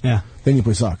sports, Yeah. then you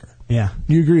play soccer. Yeah.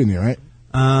 You agree with me, right?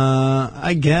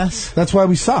 I guess. That's why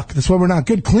we suck. That's why we're not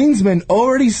good. Klinsman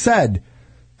already said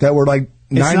that we're like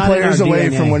 9 not in players our away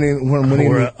DNA. from winning.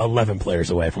 We're 11 players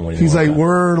away from winning. He's the World like, Cup.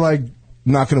 we're like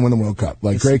not going to win the World Cup.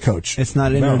 Like, great coach. It's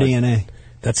not in No, our like- DNA.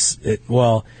 That's it.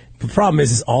 Well, the problem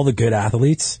is all the good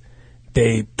athletes,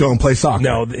 they Don't play soccer.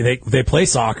 no, they play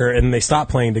soccer and they stop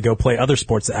playing to go play other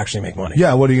sports that actually make money.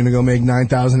 Yeah, what are you going to go make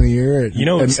 $9,000 a year at You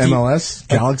know, Steve- MLS,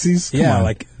 Galaxies? Come Yeah, on.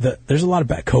 like there's a lot of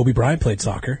bad. Kobe Bryant played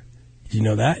soccer. Do you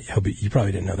know that? You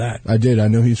probably didn't know that. I did. I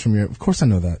know he's from Europe. Of course I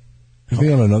know that. You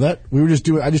think I don't know that? We were just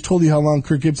doing. I just told you how long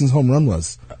Kirk Gibson's home run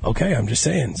was. Okay, I'm just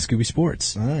saying, Scooby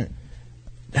Sports. All right.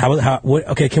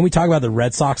 Okay, can we talk about the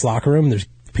Red Sox locker room? There's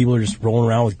people are just rolling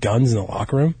around with guns in the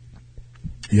locker room.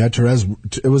 Yeah, Therese.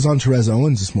 It was on Therese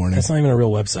Owens this morning. That's not even a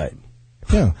real website.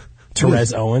 Yeah.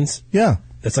 Therese Owens. Yeah.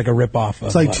 That's like a ripoff.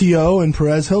 It's like T.O. and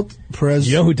Perez Hilt. Perez.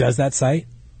 You know who does that site?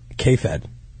 K-Fed.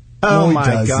 Oh, he my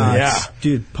doesn't. God. Yeah.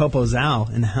 Dude, Popo Zao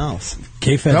in the house.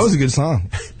 K-Fed. That was a good song.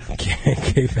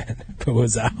 K-Fed.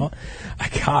 Was out.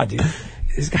 God, dude.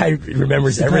 This guy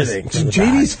remembers everything. from the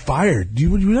JD's back. fired.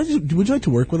 Would you like to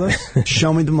work with us?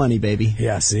 Show me the money, baby.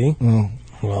 Yeah, see? Oh.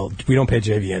 Well, we don't pay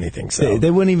JV anything, so.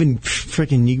 They wouldn't even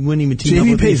you wouldn't even team up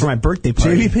JV with me pays for my birthday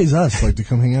party. JV pays us like to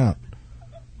come hang out.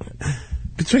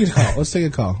 Let's take a call. Let's take a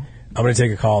call. I'm going to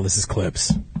take a call. This is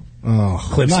Clips. Oh,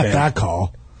 Clips not fan. that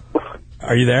call.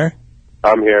 Are you there?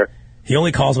 I'm here. He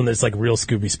only calls when there's like real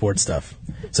Scooby Sports stuff.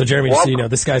 So Jeremy, just so you know,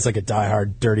 this guy's like a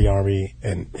diehard Dirty Army,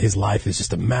 and his life is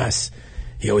just a mess.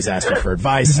 He always asks me for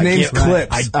advice. His name's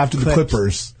Clips I- after the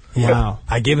Clippers. Yeah. Wow.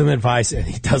 I give him advice, and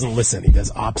he doesn't listen. He does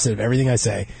opposite of everything I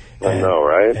say. I know,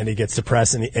 right? And he gets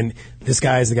depressed. And this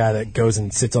guy is the guy that goes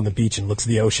and sits on the beach and looks at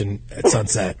the ocean at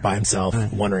sunset by himself,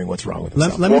 wondering what's wrong with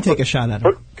himself. Let me take a shot at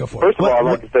him. Go for First it. of all, I'd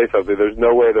like to say something. There's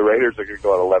no way the Raiders are going to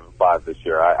go at 11-5 this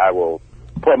year. I will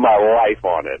put my life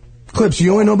on it. Clips,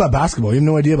 you only know about basketball. You have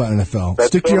no idea about NFL. That's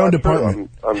Stick to so your own not true.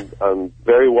 department. I'm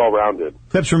very well rounded.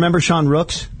 Clips, remember Sean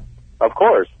Rooks? Of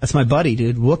course. That's my buddy,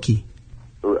 dude. Wookie.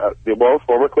 Well,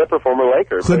 former Clipper, former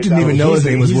Laker. Clip Played didn't down even in- know his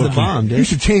name was he's the Wookie. bomb, dude. You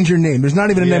should change your name. There's not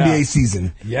even an Yeah. NBA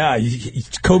season. Yeah,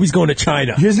 Kobe's going to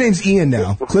China. His name's Ian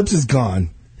now. Clips is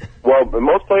gone. Well,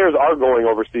 most players are going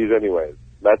overseas anyways.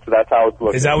 That's how it's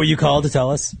looking. Is that what you called to tell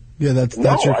us? Yeah, that's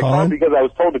No, your I calling. called because I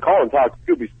was told to call and talk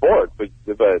Scooby Sports, but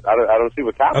I don't see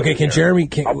what's happening. Okay, can here. Jeremy?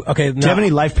 Okay, Do you have any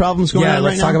life problems going Yeah, on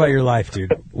let's right talk now? about your life,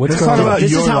 dude. What's Let's going talk on? about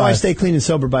This your is how I life. stay clean and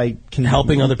sober by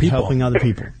Helping other people. Helping other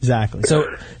people. Exactly. So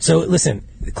listen,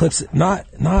 Clips. Not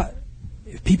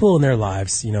people in their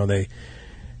lives. You know,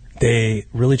 they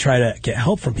really try to get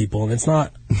help from people, and it's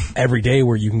not every day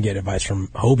where you can get advice from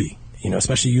Hobie. You know,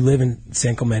 especially you live in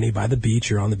San Clemente by the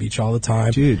beach. You're on the beach all the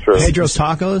time, Dude, Pedro's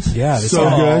Tacos? Yeah, this So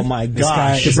guy- good. Oh, my this gosh.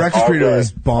 guy The is- breakfast burrito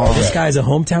is bomb. This guy's a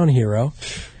hometown hero.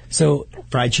 So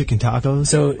fried chicken tacos.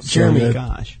 So Jeremy, Oh my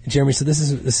gosh, Jeremy. So this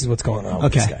is what's going on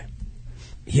with this guy.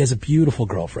 He has a beautiful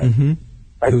girlfriend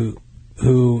who.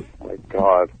 Oh my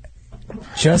God.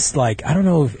 Just like, I don't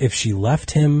know if she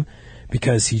left him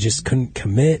because he just couldn't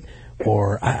commit,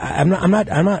 or I'm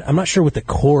not sure what the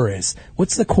core is.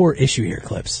 What's the core issue here,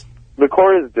 Clips? The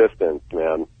core is distance,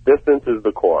 man. Distance is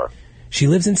the core. She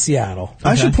lives in Seattle.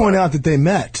 I should point out that they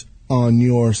met on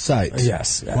your site.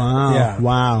 Yes. Wow. Yeah.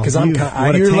 Wow. Because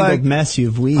What a tangled mess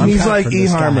you've weaved. He's like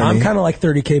eHarmony. I'm kind of like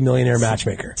 30K millionaire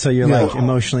matchmaker. So you're like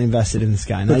emotionally invested in this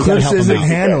guy. Now The you gotta Clips help him isn't out.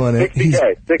 handling it.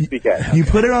 60K. You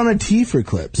put it on a tee for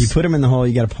Clips. You put him in the hole,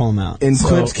 you got to pull him out. And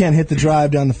Clips can't hit the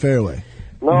drive down the fairway.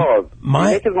 No,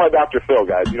 Nick is my Dr. Phil,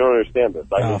 guys. You don't understand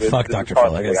this. Fuck Dr.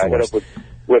 Phil. I guess I hit up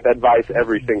with advice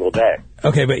every single day.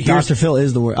 Okay, but Dr. Phil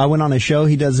is the word. I went on a show.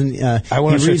 He doesn't. He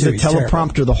reads the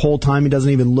teleprompter the whole time. He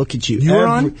doesn't even look at you. You were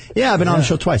on? Yeah, I've been on the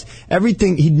show twice.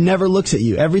 Everything. He never looks at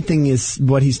you. Everything is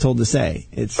what he's told to say.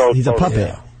 He's a puppet.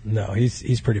 Yeah. No,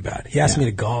 he's pretty bad. He asked me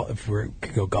to golf if we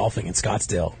could go golfing in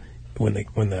Scottsdale when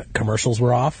the commercials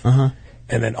were off.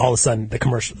 And then all of a sudden the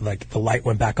commercial, like the light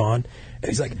went back on, and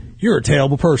he's like, "You're a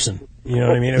terrible person." You know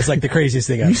what I mean? It was like the craziest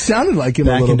thing ever. You sounded like him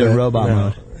Back a little into bit. robot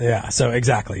mode. Yeah, so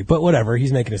exactly. But whatever,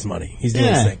 he's making his money. He's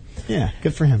doing his thing. Yeah,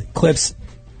 good for him. Clips,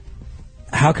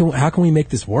 how can we make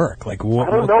this work? Like, I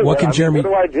don't know. what can Jeremy? What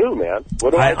do I do, man?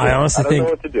 What do I do? I honestly don't think know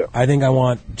what to do. I think I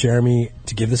want Jeremy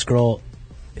to give this girl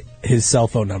his cell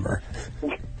phone number.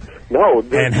 No,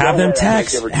 and have them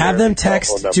text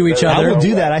to each other. I will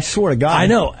do that. I swear to God. I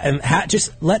know, and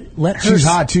just let her. She's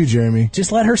hot too, Jeremy.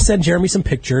 Just let her send Jeremy some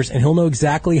pictures, and he'll know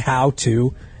exactly how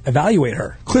to evaluate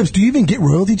her. Clips, do you even get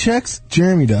royalty checks?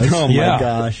 Jeremy does. Oh my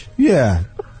gosh. Yeah.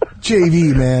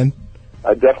 JV, man.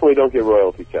 I definitely don't get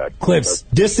royalty checks. Clips.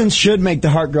 Distance should make the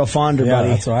heart grow fonder, Yeah, buddy.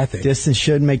 that's what I think. Distance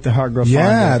should make the heart grow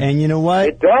Yeah. fonder. And you know what?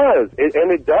 It does.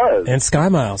 It does. And Sky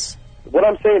Miles. What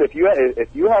I'm saying, if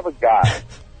you have a guy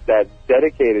that's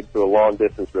dedicated to a long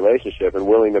distance relationship and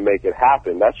willing to make it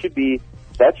happen, that should be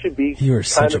You are kind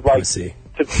such a of like pussy.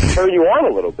 to turn you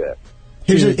on a little bit.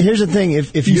 Here's the thing.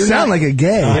 If You you're sound not, like a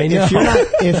gay. I know.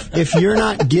 if you're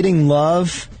not getting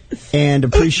love and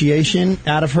appreciation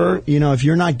out of her, if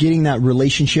you're not getting that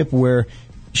relationship where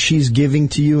she's giving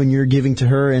to you and you're giving to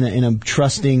her in a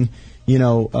trusting,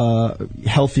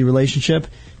 healthy relationship,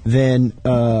 then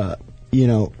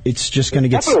it's just going to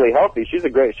get Definitely healthy. She's a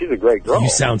great girl. You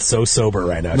sound so sober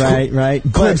right now. right.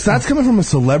 Clips, that's coming from a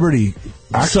celebrity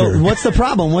actor. So what's the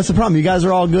problem? You guys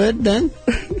are all good then?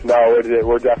 No,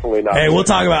 we're definitely not. Hey, we'll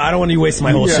talk about. I don't want you to waste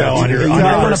my whole show on your You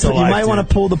personal life. might want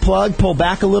to pull the plug, pull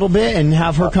back a little bit, and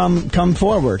have her come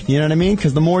forward. You know what I mean?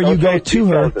 Because the more you go to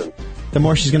her, the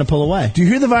more she's going to pull away. Do you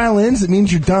hear the violins? It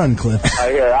means you're done, Clips.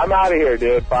 I hear. I'm out of here,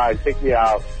 dude. Fine, take me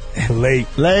out. Late.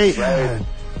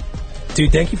 Dude,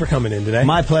 thank you for coming in today.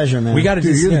 My pleasure, man. We got to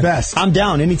do. You're the best. I'm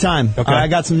down anytime. Okay. I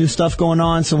got some new stuff going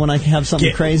on, so when I have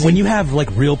something crazy. When you have like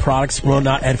real products, well,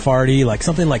 not Ed Farty, like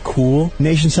something like cool.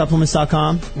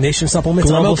 NationSupplements.com. Nation Supplements.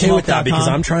 I'm okay with that because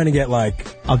I'm trying to get like.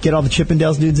 I'll get all the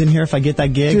Chippendales dudes in here if I get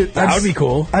that gig. Dude, that would be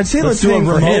cool. I'd say let's do a hang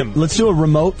remote. him. Let's do a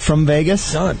remote from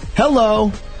Vegas. Done.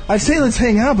 Hello. I'd say let's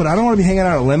hang out, but I don't want to be hanging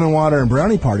out at lemon water and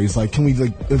brownie parties. Like, can we, are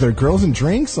there girls and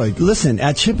drinks? Like, listen,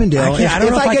 at Chippendale, I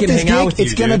don't know if I get can this hang out gig, with you,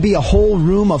 it's going to dude. be a whole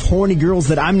room of horny girls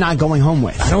that I'm not going home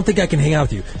with. I don't think I can hang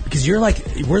out with you because you're like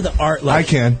we're the art. Like, I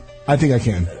can. I think I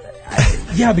can.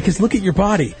 Yeah, because look at your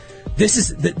body. This is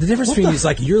the difference between you is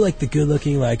like you're like the good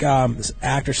looking like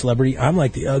actor celebrity. I'm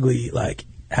like the ugly like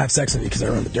have sex with me because I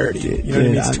run the dirty. You know what I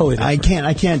mean? It's totally different.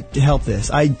 I can't help this.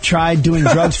 I tried doing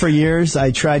drugs for years.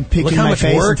 I tried picking my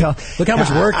face. Look how much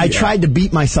work. I tried to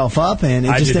beat myself up, and it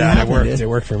I just did didn't that. happen. It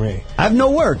worked for me. I have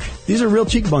no work. These are real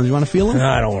cheekbones. You want to feel them? No,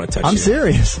 I don't want to touch I'm you.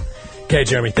 serious. Okay,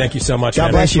 Jeremy, thank you so much. God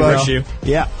man. bless you, bro. You.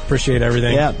 Yeah. Appreciate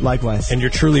everything. Yeah, likewise. And you're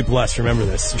truly blessed. Remember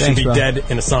this. You Thanks, should be bro. dead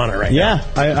in a sauna right now.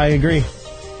 Yeah, I agree.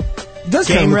 Does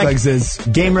kind of look like Ziz.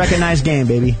 Game recognized game,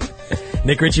 baby.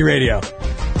 Nick Ritchie Radio.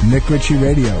 Nick Ritchie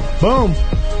Radio. Boom.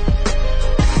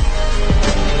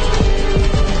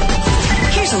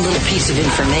 Here's a little piece of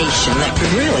information that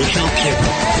could really help you.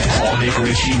 Call Nick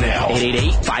Ritchie now.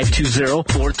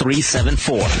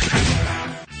 888-520-4374.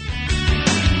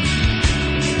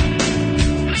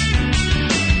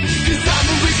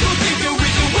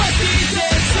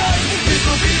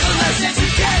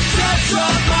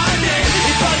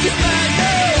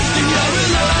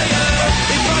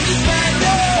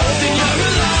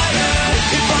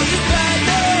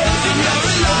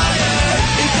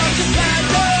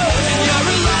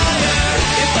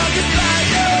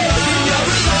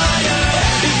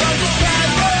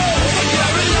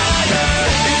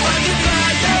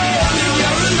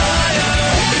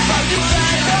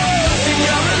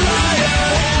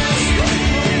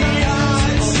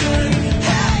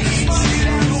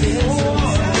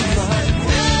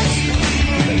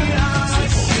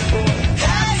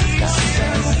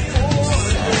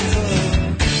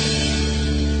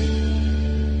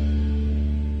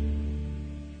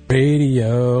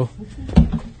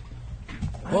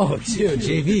 Whoa, dude,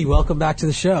 JV, welcome back to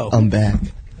the show. I'm back.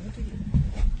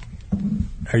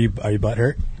 Are you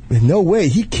butthurt? No way,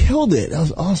 he killed it. That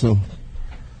was awesome.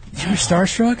 You were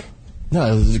starstruck? No,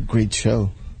 it was a great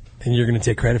show. And you're going to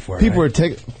take credit for it. People right?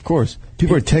 of course.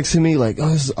 People are texting me like, "Oh,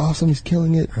 this is awesome. He's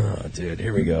killing it." Oh, dude,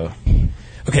 here we go.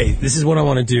 Okay, this is what I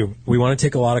want to do. We want to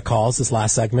take a lot of calls this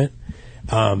last segment.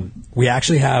 We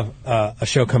actually have a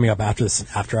show coming up after this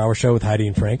after-hour show with Heidi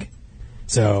and Frank.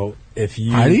 So if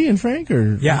you Heidi and Frank,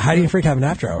 or Heidi and Frank have an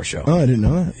after-hour show. Oh, I didn't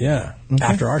know that. Yeah, Okay.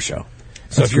 after our show.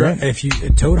 So That's if you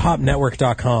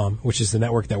ToadHopNetwork.com, which is the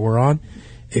network that we're on,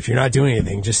 if you're not doing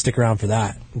anything, just stick around for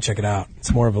that and check it out.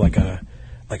 It's more of like an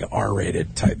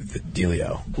R-rated type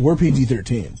dealio. We're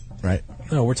PG-13, right?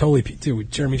 No, we're totally dude. With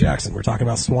Jeremy Jackson, we're talking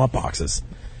about swamp boxes.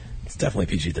 It's definitely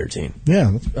PG-13. Yeah,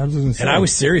 I was gonna say. And I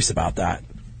was serious about that.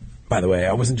 By the way,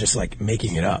 I wasn't just like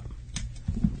making it up.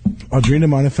 Audrina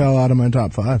might have fell out of my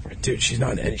top 5. Dude, she's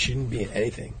not in any. She didn't be in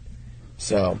anything.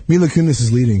 So Mila Kunis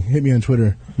is leading. Hit me on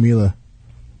Twitter, Mila.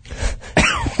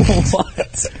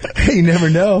 what? Hey, you never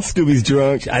know. Scooby's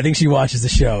drunk. I think she watches the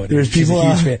show. There's she's people.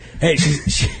 a huge fan. Hey,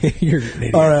 you're an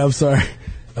idiot. All right, I'm sorry.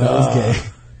 That was gay.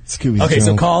 Scooby's okay, drunk.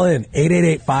 so call in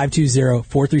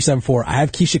 888-520-4374. I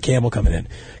have Keisha Campbell coming in.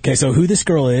 Okay, so who this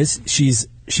girl is? She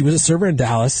was a server in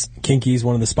Dallas. Kinky's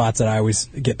one of the spots that I always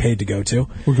get paid to go to.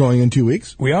 We're going in 2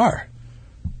 weeks. We are.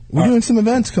 We're doing some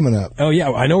events coming up. Oh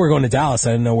yeah, I know we're going to Dallas.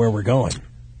 I didn't know where we're going.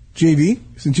 JV,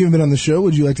 since you haven't been on the show,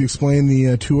 would you like to explain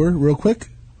the tour real quick?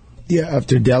 Yeah,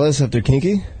 after Dallas, after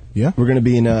Kinky, yeah, we're going to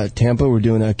be in Tampa. We're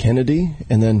doing Kennedy,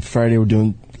 and then Friday we're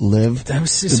doing Live. That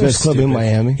was the so best club in stupid.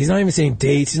 Miami. He's not even saying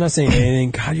dates. He's not saying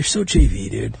anything. God, you're so JV,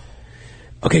 dude.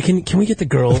 Okay, can we get the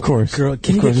girl? Of course. Girl,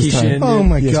 can Of you course, get it's Keisha time. in? Dude? Oh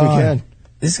my Yes, God. we can.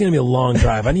 This is going to be a long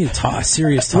drive. I need a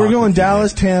serious talk. We're going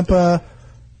Dallas, Tampa,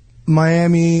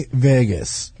 Miami,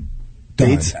 Vegas.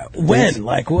 Dates? When? Dates?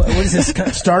 Like, what is this?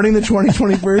 Starting the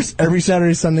 21st, every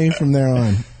Saturday, Sunday from there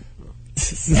on.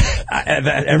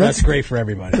 That's great for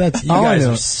everybody. That's you all I guys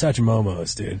know. are such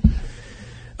momos, dude.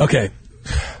 Okay,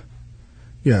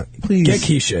 Yeah, please. get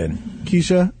Keisha in.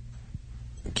 Keisha,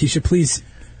 Please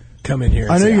come in here.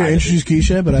 And I know say you're hi going to to me. introduce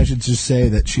Keisha, but I should just say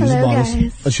that she's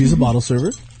Hello, she's a bottle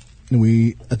server. And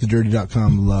we at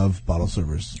thedirty.com love bottle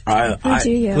servers. How do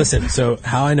you? Listen, so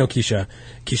how I know Keisha,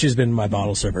 Keisha's been my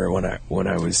bottle server when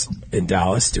I was in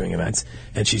Dallas doing events,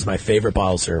 and she's my favorite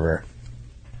bottle server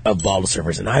of bottle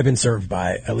servers, and I've been served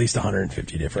by at least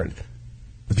 150 different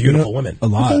beautiful women. A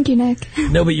lot. Thank you, Nick.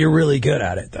 No, but you're really good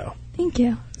at it, though. Thank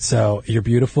you. So you're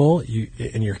beautiful,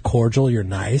 and you're cordial, you're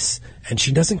nice, and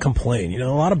she doesn't complain. You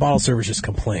know, a lot of bottle servers just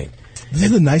complain. This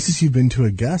is the nicest you've been to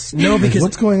a guest. No, Like, because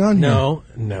what's going on here?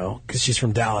 No, because she's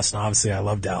from Dallas, and obviously I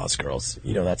love Dallas girls.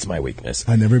 You know, that's my weakness.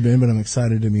 I've never been, but I'm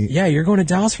excited to meet Yeah, you're going to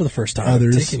Dallas for the first time.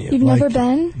 others. I'm taking you. You've never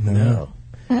been? No.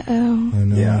 Uh-oh. I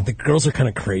know. Yeah, the girls are kind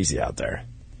of crazy out there.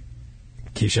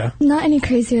 Keisha? Not any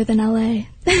crazier than LA.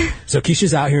 So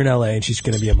Keisha's out here in LA, and she's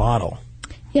going to be a model.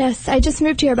 Yes, I just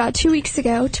moved here about 2 weeks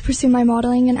ago to pursue my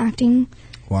modeling and acting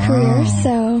Wow. career,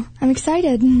 so I'm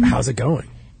excited. How's it going?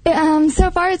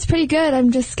 So far it's pretty good.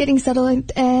 I'm just getting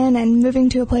settled in and moving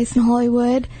to a place in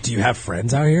Hollywood. Do you have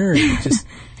friends out here? Or you just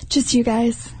Just you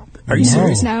guys. Are you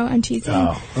serious? No, I'm teasing.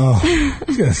 Oh, I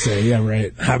was going to say, yeah,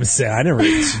 right. I would say I never.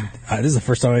 This is the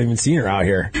first time I've even seen her out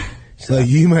here. Like,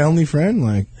 you my only friend?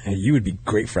 Like, Hey, you would be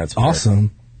great friends with her.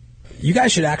 awesome. You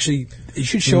guys should you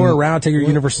should show her around, take her to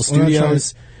Universal we're not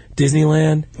Studios,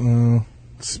 Disneyland,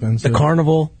 Expensive. the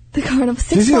Carnival. The Carnival.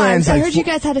 Six Disneyland's Flags. I like heard you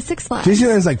guys had a Six Flags.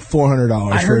 Disneyland's like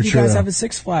 $400 I for heard a you guys churro. have a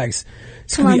Six Flags.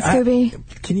 Come on, Scooby,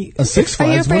 Scooby. can you? A Six Are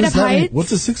you Flags? afraid What of does that mean? heights?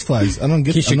 What's a Six Flags? I don't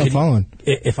get. Keisha, I'm not following.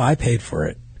 If I paid for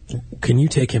it, can you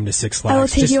take him to Six Flags? I will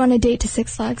take Just- you on a date to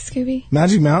Six Flags, Scooby.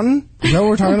 Magic Mountain? Is that what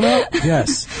we're talking about?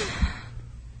 Yes.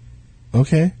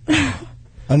 Okay.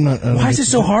 I'm not. Why is it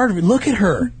so hard? Look at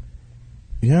her.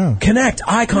 Yeah. Connect.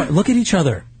 Eye contact. Look at each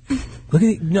other. Look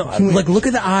at look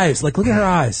at the eyes. Like look at her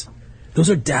eyes. Those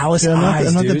are Dallas Yeah, eyes,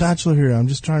 I'm not the dude. bachelor here. I'm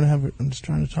just trying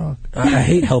to talk. I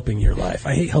hate helping your life.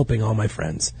 I hate helping all my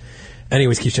friends.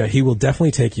 Anyways, Keisha, he will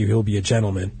definitely take you. He'll be a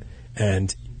gentleman,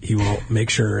 and he will make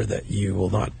sure that you will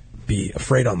not be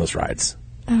afraid on those rides.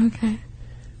 Okay.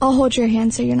 I'll hold your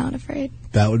hand so you're not afraid.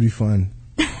 That would be fun.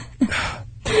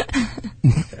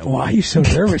 Why are you so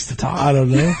nervous to talk? I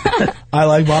don't know. I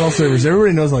like bottle servers.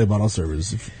 Everybody knows I like bottle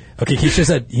servers. Okay,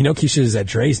 Keisha's at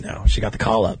Dre's now. She got the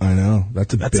call up. I know.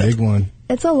 That's a big one.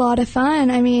 It's a lot of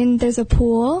fun. I mean, there's a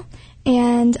pool,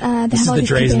 and This is the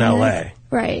Dre's in L.A.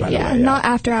 Right, by the yeah. way, yeah. Not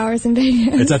after hours in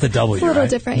Vegas. It's at the W, It's a little right?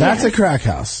 different, That's yeah. a crack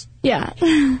house. Yeah.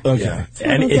 Okay. Yeah. a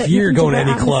And little if you're different going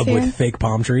to any club atmosphere. with fake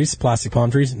palm trees, plastic palm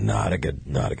trees, not a good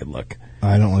look.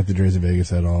 I don't like the Dre's of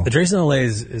Vegas at all. The Dre's in LA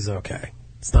is okay.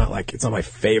 It's not my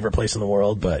favorite place in the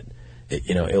world, but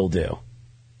it'll do.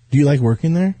 Do you like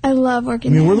working there? I love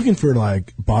working there. I mean, there. we're looking for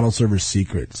like bottle server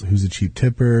secrets. Who's a cheap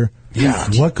tipper? Yeah.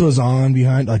 What goes on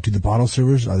behind? Like, do the bottle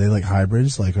servers, are they like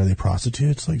hybrids? Like, are they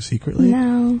prostitutes? Like, secretly?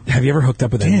 No. Have you ever hooked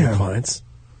up with any of your clients?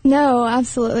 No,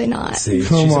 absolutely not. See,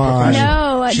 Come she's on. a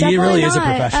professional. No, she definitely really not. is a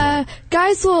professional.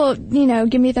 Guys will,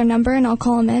 give me their number and I'll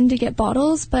call them in to get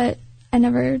bottles, but I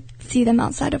never see them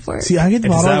outside of work. See, I get the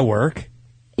Does bottle. that work?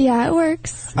 Yeah, it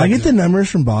works. I get the numbers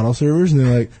from bottle servers, and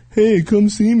they're like, "Hey, come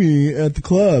see me at the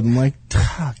club." I'm like,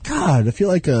 God, I feel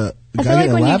like I feel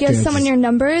like when you give someone your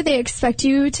number, they expect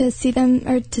you to see them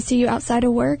or to see you outside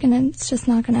of work, and it's just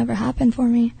not going to ever happen for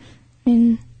me. I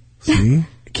mean, see,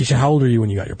 Keisha, how old are you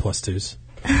when you got your +2s?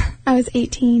 I was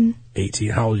 18. 18.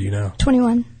 How old are you now?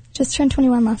 21. Just turned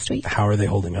 21 last week. How are they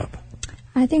holding up?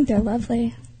 I think they're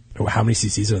lovely. How many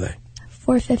cc's are they?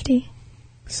 450.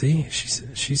 See,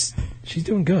 she's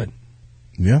doing good.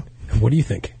 Yeah. What do you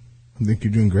think? I think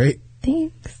you're doing great.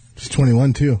 Thanks. She's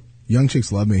 21 too. Young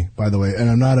chicks love me, by the way, and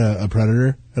I'm not a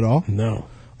predator at all. No.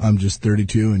 I'm just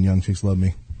 32, and young chicks love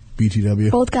me.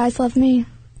 BTW. Old guys love me.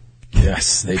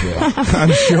 Yes, they do.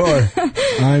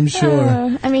 I'm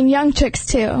sure. I mean, young chicks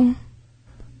too.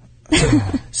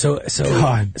 So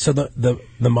the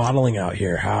modeling out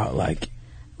here, how like?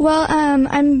 Well,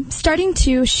 I'm starting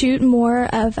to shoot more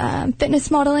of fitness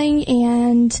modeling,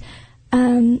 and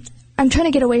I'm trying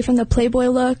to get away from the Playboy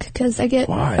look because I get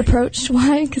approached.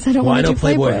 Why? Because I don't want to do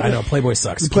Playboy. I know Playboy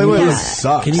sucks. Playboy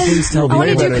sucks. Can you please tell me? I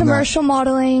want to do commercial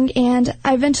modeling, and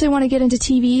I eventually want to get into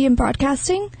TV and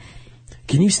broadcasting.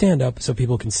 Can you stand up so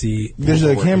people can see? There's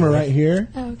a camera right here,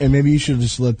 and maybe you should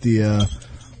just let the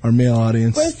our male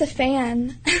audience. Where's the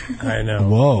fan? I know.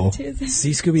 Whoa. See,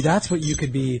 Scooby, that's what you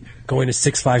could be going to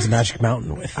Six Flags Magic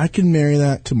Mountain with. I can marry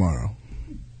that tomorrow.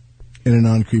 In a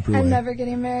non-creeper way. I'm never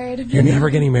getting married. You're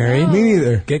never getting married? Me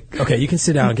neither. Okay, you can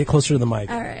sit down. Get closer to the mic.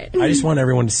 All right. I just want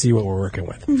everyone to see what we're working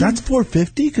with. That's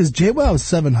 450 because JWoww is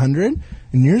 700,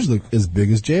 and yours look as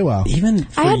big as JWoww. Even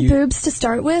I had boobs to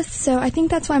start with, so I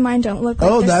think that's why mine don't look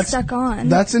like they're stuck on.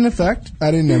 That's in effect. I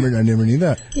never knew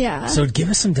that. Yeah. So give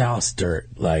us some Dallas dirt.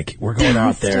 Like, we're going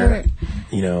out there.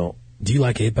 Dirt. Do you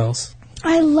like 8 Bells?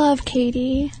 I love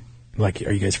Katie. Like,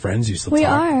 are you guys friends? You still We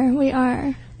talk? We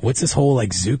are. What's this whole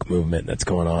like Zook movement that's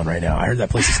going on right now? I heard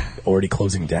that place is already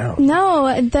closing down.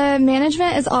 No, the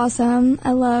management is awesome.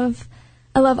 I love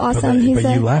Awesome. He's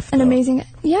you left, an amazing.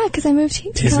 Yeah, because I moved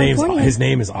to California. His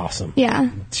name is Awesome. Yeah.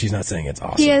 She's not saying it's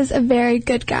awesome. He is a very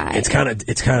good guy. It's kind of.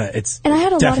 And I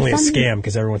had a definitely lot of a fun. scam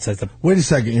because everyone says the. Wait a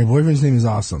second. Your boyfriend's name is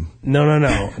Awesome.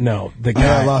 No. The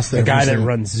guy. I lost the guy that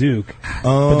runs Zook.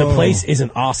 Oh. But the place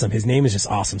isn't awesome. His name is just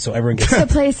Awesome. So everyone gets. The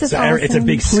place is awesome. It's a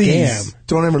big Please, scam.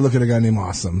 don't ever look at a guy named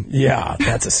Awesome. Yeah,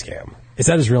 that's a scam. Is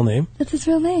that his real name? That's his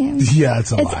real name. Yeah,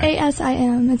 it's a lie. It's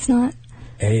ASIM. It's not.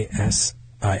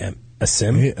 ASIM.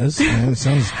 Asim? It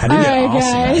sounds. How do you get All right,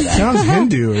 awesome? guys. Sounds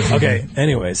Hindu. Or something. Okay.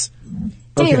 Anyways,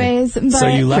 but so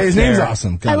you left his there name's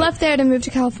Awesome. I left there to move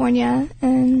to California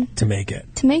and to make it.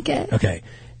 Okay.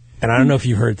 And I don't know if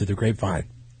you heard through the grapevine.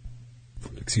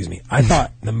 Excuse me. I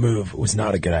thought the move was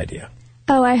not a good idea.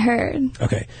 Oh, I heard.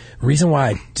 Okay. Reason why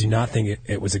I do not think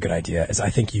it was a good idea is I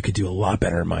think you could do a lot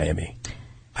better in Miami.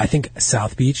 I think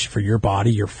South Beach, for your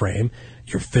body, your frame,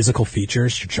 your physical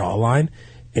features, your jawline,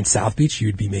 in South Beach,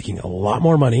 you'd be making a lot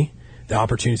more money. The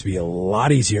opportunities would be a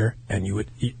lot easier, and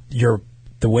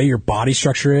the way your body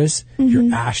structure is,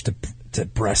 your ash to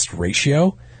breast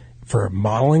ratio for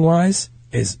modeling wise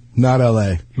is not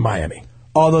LA, Miami.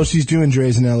 Although she's doing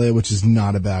Dre's in LA, which is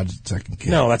not a bad second kid.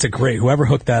 No, that's a great. Whoever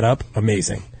hooked that up,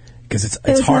 amazing, because it's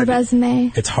was hard. My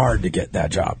resume. It's hard to get that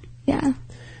job. Yeah.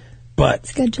 But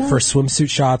it's a good job. For swimsuit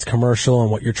shots, commercial,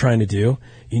 and what you're trying to do,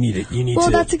 you need to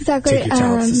that's exactly, take your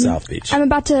talents to South Beach. I'm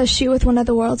about to shoot with one of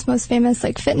the world's most famous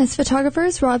fitness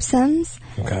photographers, Rob Sims.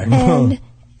 Okay. And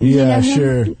yeah,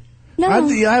 sure. No.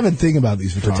 I have a thing about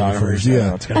these photographers.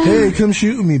 Yeah. Yeah. Hey, come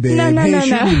shoot with me, babe. No,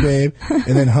 shoot me, babe.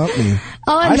 And then hump me.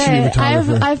 I'll admit,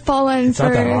 I've fallen it's for...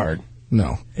 not that hard.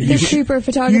 No. The creeper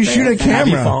photographer. You shoot a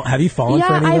camera. Have you fallen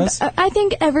for any of this? I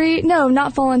think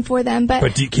not fallen for them,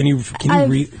 but do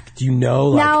you know?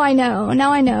 Like,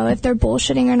 now I know if they're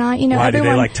bullshitting or not. Why do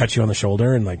they touch you on the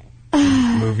shoulder and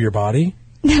move your body?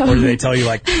 No. Or do they tell you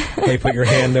hey, put your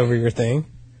hand over your thing?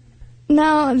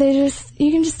 No,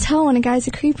 you can just tell when a guy's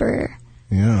a creeper.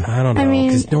 Yeah. I don't know,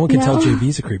 because no one can tell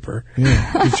JB's a creeper.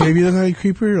 Yeah. Does JB look like a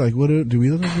creeper? Do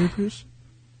we look like creepers?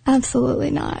 Absolutely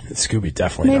not. Scooby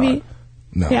definitely not.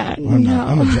 No. Yeah,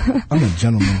 I'm a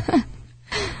gentleman.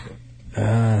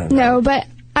 No, but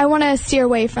I want to steer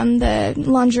away from the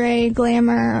lingerie,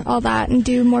 glamour, all that, and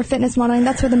do more fitness modeling.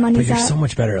 That's where the money's But you're at. so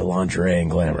much better at lingerie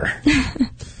and glamour.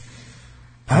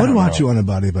 I would watch you on A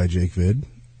Body by Jake vid.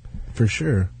 For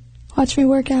sure. Watch me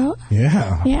work out.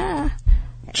 Yeah. Yeah.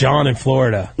 John in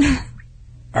Florida.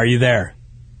 Are you there?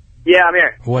 Yeah, I'm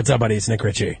here. What's up, buddy? It's Nick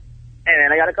Ritchie. Hey,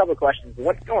 man, I got a couple of questions.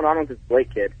 What's going on with this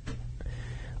Blake kid?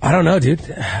 I don't know, dude.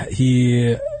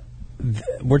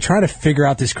 We're trying to figure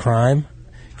out this crime.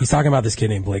 He's talking about this kid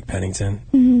named Blake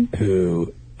Pennington,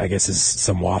 who I guess is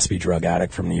some waspy drug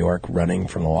addict from New York running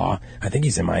from the law. I think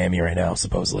he's in Miami right now,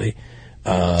 supposedly.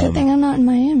 Good thing I'm not in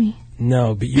Miami.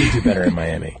 No, but you do better in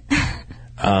Miami.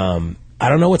 I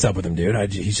don't know what's up with him,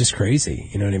 dude. He's just crazy.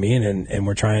 You know what I mean? And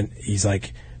we're trying, he's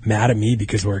like mad at me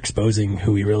because we're exposing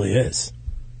who he really is.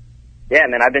 Yeah,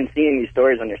 man, I've been seeing these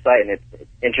stories on your site, and it's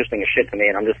interesting as shit to me,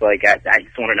 and I'm just like, I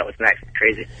just want to know what's next. It's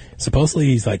crazy. Supposedly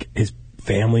he's like his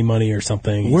family money or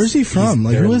something. Where's he from?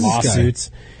 Like, they're who in is this guy?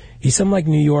 lawsuits. He's some like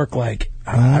New York, like,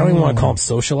 I don't even want to call him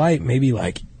socialite. Maybe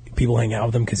like people hang out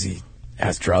with him because he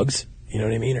has drugs. You know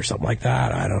what I mean? Or something like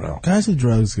that. I don't know. Guys with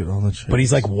drugs get all the shit. But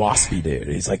he's like waspy, dude.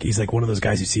 He's like one of those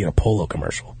guys you see in a Polo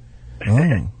commercial. Oh,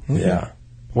 okay. Yeah.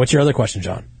 What's your other question,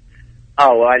 John?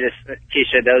 Oh, well,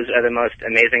 Keisha, those are the most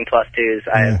amazing plus twos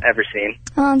I've ever seen.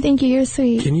 Thank you. You're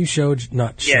sweet. Can you show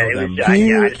them? Can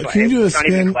you do a it's not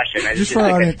even spin? a question. I Just just for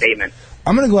like our a audience. statement.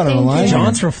 I'm going to go out on a line.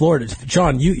 John's from Florida.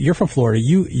 John, you're from Florida.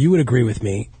 You would agree with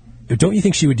me. Don't you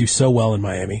think she would do so well in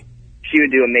Miami? She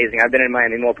would do amazing. I've been in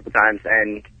Miami multiple times,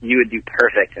 and you would do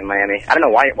perfect in Miami. I don't know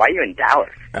why are you in Dallas?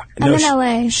 I'm in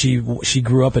LA. She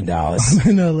grew up in Dallas.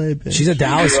 I'm in LA, bitch. She's a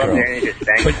Dallas You grew up girl. there and you just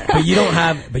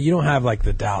sang. But you don't have like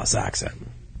the Dallas accent.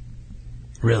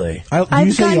 Really? I've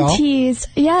gotten teased.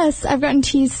 Yes, I've gotten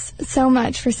teased so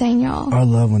much for saying y'all. I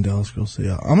love when Dallas girls say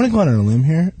y'all. I'm going to go out on a limb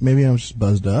here. Maybe I'm just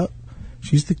buzzed up.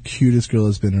 She's the cutest girl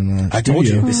that's been in our I told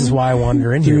you, this is why I wanted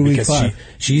her in here, because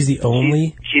she's the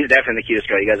only... She's definitely the cutest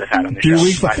girl you guys have had on the Through show.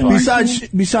 week by 5. far.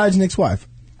 Besides Nick's wife.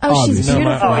 Oh, she's Obviously.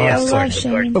 beautiful. Oh, yeah, I love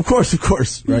Shane. Of course.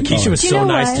 Right, Keisha was Do you so know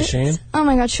nice what? to Shane. Oh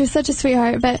my God, she was such a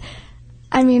sweetheart. But,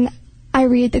 I mean, I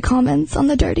read the comments on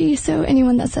the dirty, so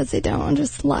anyone that says they don't are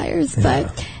just liars. Yeah.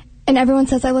 But, and everyone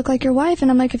says I look like your wife, and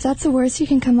I'm like, if that's the worst you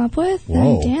can come up with,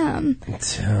 Whoa. then damn.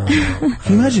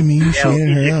 Can you imagine me, Shane,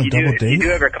 and her on a double If you date? do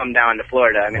ever come down to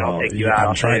Florida, I mean, I'll take you out.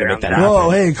 I'm trying to make that Whoa,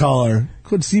 hey, caller.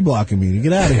 Quit C-blocking me.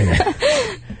 Get out of here.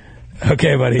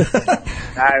 Okay, buddy. All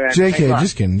right, man. JK,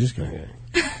 just kidding.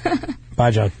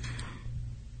 Bye, John.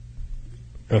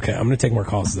 Okay, I'm going to take more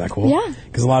calls. Is that cool? Yeah.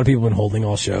 Because a lot of people have been holding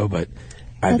all show, but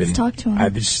Let's talk to him.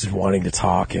 I've been just wanting to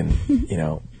talk, and, you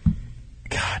know,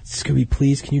 God, Scooby,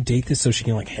 please, can you date this so she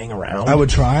can, like, hang around? I would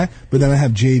try, but then I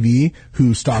have JV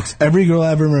who stalks every girl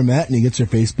I've ever met, and he gets her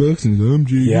Facebooks, and he's like, I'm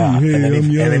JV, Yeah, hey, and I'm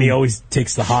young. then he always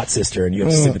takes the hot sister, and you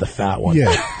have to sit with the fat one.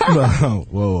 Yeah.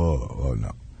 Whoa,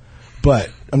 no.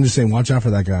 But I'm just saying, watch out for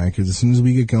that guy, because as soon as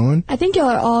we get going, I think y'all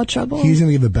are all trouble. he's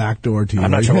going to give a back door to you.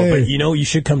 I'm not like, trouble, hey. but you know, you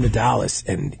should come to Dallas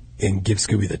and give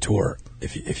Scooby the tour.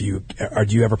 If you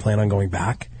do you ever plan on going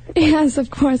back? Yes,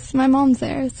 of course. My mom's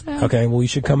there. So. Okay, well, you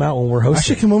should come out when we're hosting. I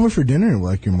should come over for dinner,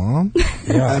 like your mom.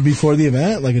 Yeah. Before the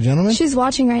event, like a gentleman. She's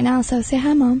watching right now, so say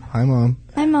hi, Mom. Hi, Mom.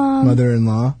 Hi, Mom.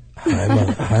 Mother-in-law. Hi,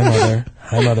 mother. Hi, mother.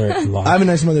 Hi, mother-in-law. I have a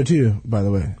nice mother, too, by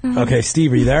the way. Okay,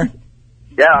 Steve, are you there?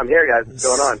 Yeah, I'm here, guys. What's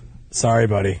going on? Sorry,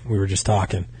 buddy. We were just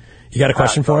talking. You got a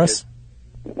question for us?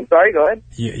 I'm sorry, go ahead.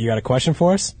 You got a question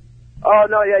for us? Oh,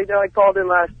 no, yeah, I called in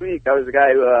last week. I was the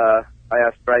guy who, I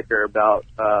asked Stryker about,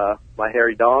 my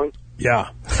hairy dong. Yeah.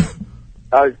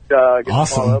 I was, gonna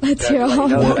Awesome. follow up. Let's hear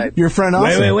all. Your friend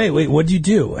also. Wait. What did you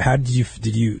do? How did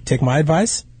you take my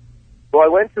advice? Well, I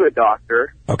went to a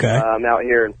doctor. Okay. Out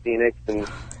here in Phoenix, and,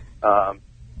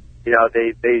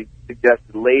 they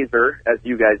suggested laser, as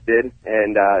you guys did,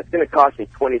 and, it's gonna cost me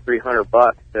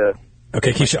 $2,300 to...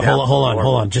 Okay, Keisha, hold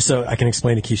on. Just so I can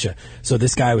explain to Keisha. So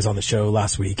this guy was on the show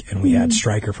last week, and we had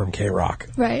Stryker from K-Rock.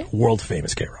 Right. World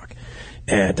famous K-Rock.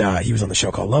 And he was on the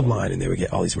show called Loveline, and they would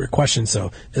get all these weird questions.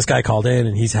 So this guy called in,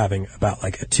 and he's having about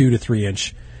like a 2 to 3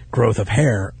 inch growth of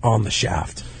hair on the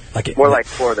shaft. More like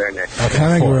 4 there, Nick. Okay,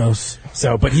 Kind of 4. gross.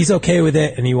 So, but he's okay with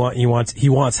it, and he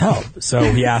wants help. So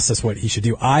he asked us what he should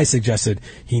do. I suggested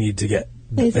he needed to get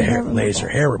laser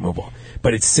hair removal.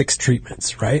 But it's 6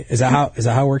 treatments, right? Is that how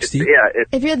it works, Steve? Yeah.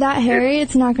 If you're that hairy,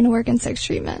 it's not going to work in 6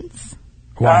 treatments.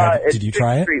 Why? Did you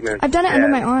try it? I've done it under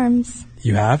my arms.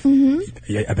 You have? Mm-hmm.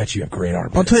 Yeah, I bet you have great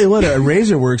armpits. I'll tell you what, a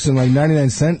razor works in like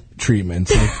 99-cent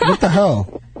treatments. Like, what the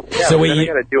hell? Yeah, So but wait, then I you-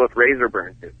 gotta deal with razor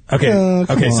burn, too. Okay. come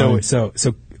Okay. So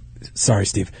on. sorry,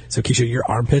 Steve. So Keisha, your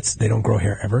armpits, they don't grow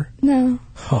hair ever? No.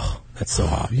 Oh, That's so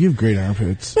hot. You have great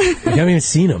armpits. You haven't even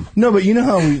seen them. No, but you know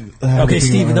how we... Okay,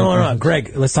 Steve, no.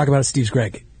 Greg, let's talk about Steve's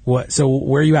Greg. What? So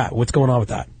where are you at? What's going on with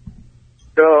that?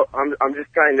 So I'm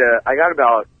just kind of, I got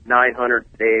about 900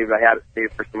 saved. I had it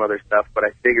saved for some other stuff, but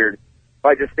I figured if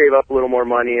I just save up a little more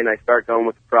money and I start going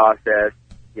with the process,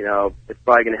 you know, it's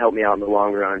probably going to help me out in the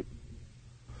long run.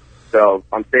 So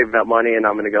I'm saving that money and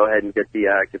I'm going to go ahead and get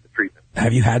the treatment.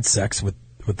 Have you had sex with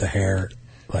the hair?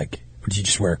 Like, do you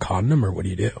just wear a condom or what do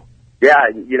you do? Yeah,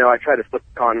 you know, I try to slip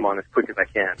the condom on as quick as I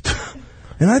can.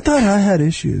 And I thought I had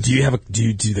issues. Do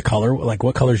you do the color? Like,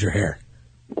 what color's your hair?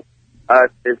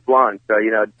 It's blonde, so, you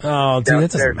know. Oh, dude,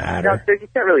 that doesn't matter. Downstairs, you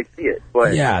can't really see it.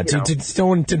 But, yeah,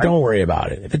 don't worry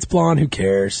about it. If it's blonde, who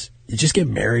cares? You just get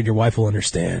married, your wife will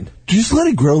understand. Just let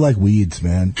it grow like weeds,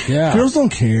 man. Yeah. Girls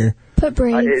don't care. Put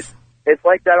braids. It's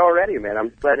like that already, man. I'm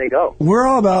just letting it go. We're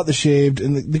all about the shaved,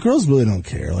 and the girls really don't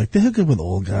care. Like, they hook up with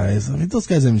old guys. I mean, those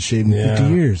guys haven't shaved in 50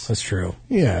 years. That's true.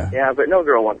 Yeah. Yeah, but no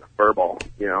girl wants a fur ball,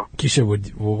 you know. Keisha,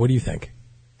 what do you think?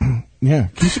 Yeah.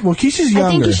 Keisha's younger.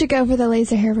 I think you should go for the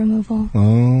laser hair removal.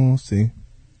 Oh, see.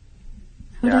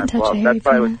 I wouldn't touch a hairy that's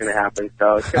probably penis. what's going to happen.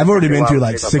 So I've already been through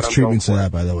like 6 treatments of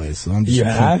that, by the way. So I'm just You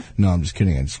have? No, I'm just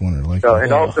kidding. I just wanted to like. So,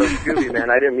 and also, Scooby,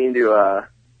 man, I didn't mean to.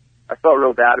 I felt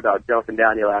real bad about jumping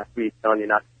down you last week, telling you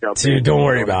not to jump. Dude, don't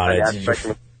worry about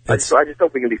it. So I just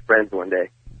hope we can be friends one day.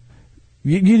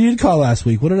 You did call last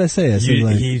week. What did I say? I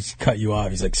said he's cut you off.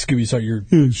 He's like, Scooby, sorry, you're...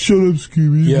 Yeah, shut up,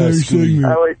 Scooby. Yeah,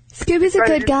 Scooby. Scooby's a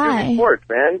good guy. Sports,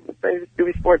 man.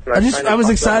 Scooby Sports. I was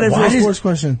excited for a sports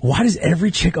question. Why does every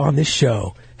chick on this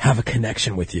show have a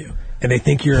connection with you? And they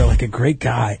think you're like a great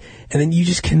guy. And then you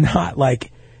just cannot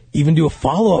like even do a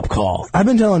follow-up call. I've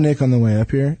been telling Nick on the way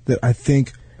up here that I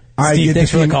think... Steve, thanks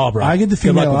for the call, bro. I get the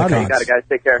female audience. Got it, guys.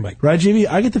 Take care. Right, JV?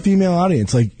 I get the female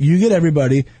audience. Like, you get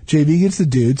everybody, JV gets the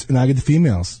dudes, and I get the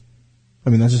females. I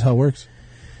mean, that's just how it works.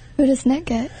 Who does Nick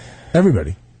get?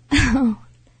 Everybody. Oh.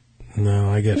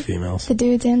 No, I get females. The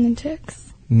dudes and the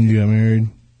chicks. You got married,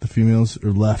 the females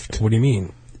are left. What do you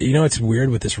mean? You know what's weird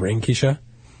with this ring, Keisha?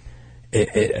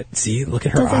 See, look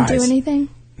at her eyes. Doesn't do anything?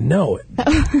 No.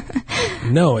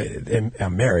 No,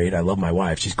 I'm married. I love my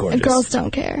wife. She's gorgeous. Girls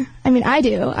don't care. I mean, I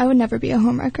do. I would never be a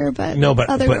homewrecker, but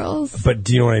other girls. But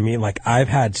do you know what I mean? Like, I've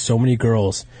had so many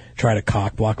girls try to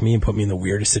cock block me and put me in the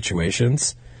weirdest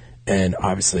situations. And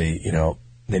obviously, you know,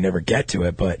 they never get to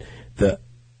it. But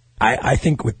I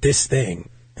think with this thing,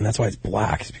 and that's why it's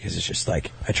black, is because it's just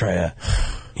like, I try to,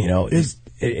 you know,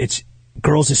 it's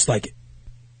girls just like,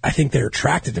 I think they're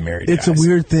attracted to married guys. It's a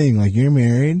weird thing. Like, you're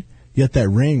married, yet that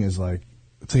ring is like,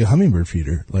 it's like a hummingbird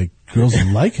feeder. Like, girls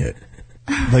like it.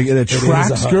 Like, it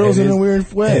attracts girls in a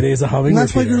weird way. It is a hummingbird And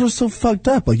that's why feeder. girls are so fucked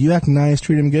up. Like, you act nice,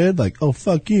 treat them good. Like, oh,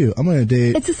 fuck you. I'm going to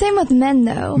date. It's the same with men,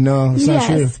 though. No, it's not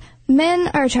true. Men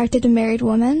are attracted to married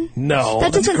women. No,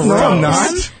 that doesn't gross. stop not.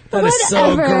 them. That is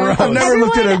so gross. I've never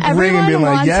looked at a ring and been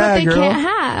like, yeah, Everyone wants what they girl. can't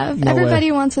have. No Everybody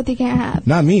way. wants what they can't have.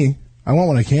 Not me. I want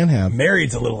what I can have.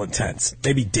 Married's a little intense.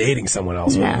 Maybe dating someone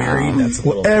else, but No. married, that's a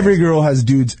little Every girl has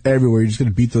dudes everywhere. You're just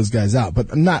going to beat those guys out.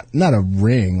 But not a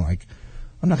ring. Like,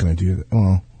 I'm not going to do that.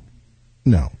 Well,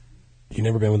 no. You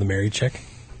never been with a married chick?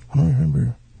 I don't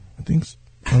remember. I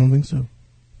don't think so.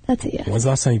 That's a yes. When's the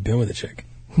last time you've been with a chick?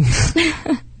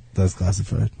 That's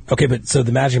classified. Okay, but so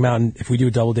the Magic Mountain, if we do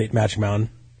a double date Magic Mountain.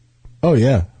 Oh,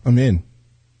 yeah. I'm in.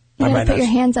 You gotta put your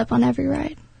hands up on every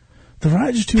ride. The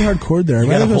ride's just too hardcore there. You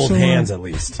gotta hold hands at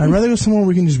least. I'd rather go somewhere where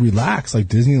we can just relax, like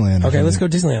Disneyland. Okay, let's go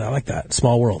Disneyland. I like that.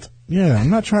 Small world. Yeah, I'm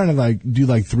not trying to like do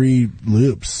like 3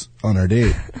 loops on our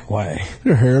date. Why?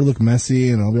 Your hair look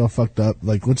messy and I'll be all fucked up.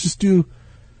 Like, let's just do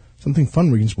something fun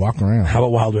where we can just walk around. How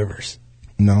about Wild Rivers?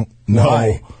 No.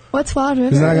 Why? What's Wild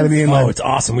Rivers? Isn't that gonna be in my... Oh, it's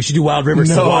awesome. We should do Wild Rivers,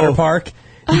 the water park.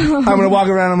 I'm gonna walk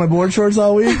around on my board shorts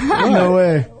all week? No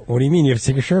way. What do you mean? You have to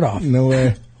take your shirt off? No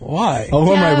way. Why? I'll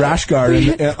wear my rash guard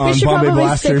we on Bombay should probably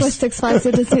Blasters. stick with Six Flags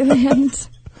at Disneyland.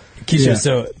 Keisha,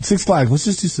 so... Six Flags. Let's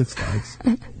just do Six Flags.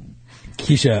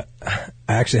 Keisha, I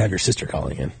actually have your sister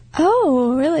calling in.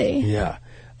 Oh, really? Yeah.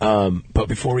 But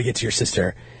before we get to your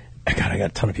sister, I got a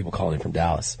ton of people calling in from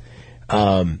Dallas.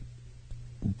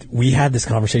 We had this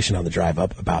conversation on the drive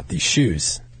up about these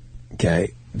shoes,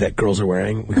 okay, that girls are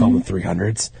wearing. We call them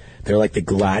 300s. They're like the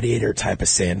gladiator type of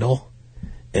sandal.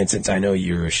 And since I know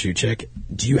you're a shoe chick,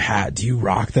 do you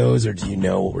rock those, or do you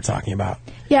know what we're talking about?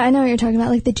 Yeah, I know what you're talking about,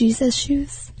 like the Jesus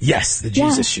shoes. Yes, the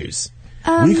Jesus shoes.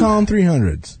 We call them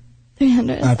 300s.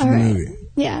 300s. After all the right. movie.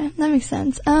 Yeah, that makes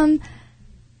sense. I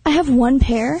have one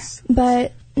pair,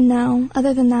 but no,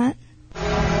 other than that.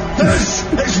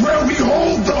 This is where we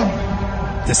hold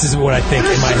them. This is what I think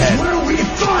in my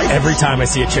head every time I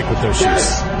see a chick with those shoes.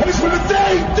 This is where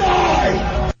they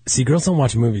die. See, girls don't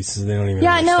watch movies, so they don't even.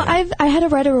 Yeah, no, understand. I had to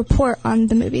write a report on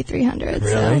the movie 300. Really?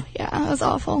 So, yeah, it was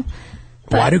awful.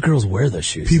 Why do girls wear those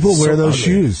shoes? People It's wear so those ugly.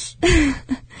 shoes.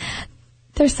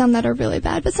 There's some that are really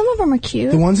bad, but some of them are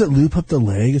cute. The ones that loop up the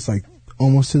leg, it's like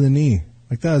almost to the knee.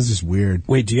 Like that is just weird.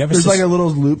 Wait, do you have a There's sister? like a little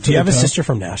loop. Do you have a sister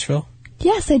from Nashville?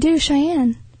 Yes, I do,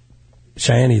 Cheyenne.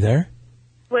 Cheyenne, you there?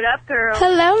 What up, girl?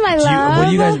 Hello, my Do you, love. what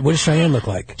do you guys? What does Cheyenne look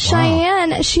like?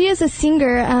 Cheyenne, she is a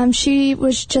singer. She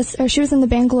was in the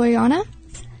band Gloriana.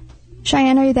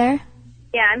 Cheyenne, are you there?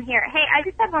 Yeah, I'm here. Hey, I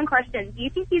just have one question. Do you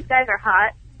think these guys are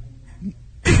hot?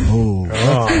 Oh,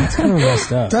 that's kind of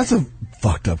messed up. That's a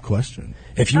fucked up question.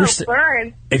 If you were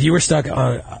burn. if you were stuck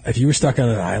on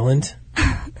an island,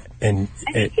 and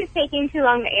I think she's taking too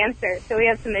long to answer, so we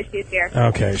have some issues here.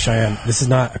 okay, Cheyenne, this is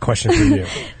not a question for you.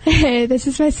 Hey, this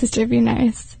is my sister. Be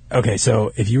nice. Okay,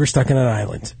 so if you were stuck on an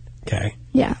island, okay,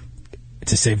 Yeah.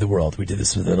 to save the world, we did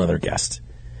this with another guest.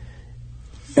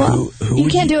 Well, who you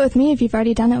would can't do it with me if you've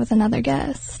already done it with another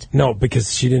guest. No,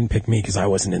 because she didn't pick me because I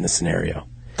wasn't in the scenario.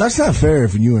 That's not fair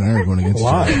if you and I are going against each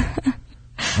other. Why?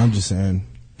 I'm just saying.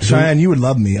 Cheyenne, you would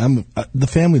love me. The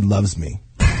family loves me.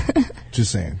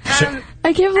 Just saying.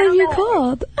 I can't believe you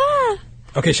called. Ah.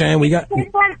 Okay, Cheyenne, we got.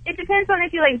 It depends on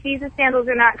if you like Jesus sandals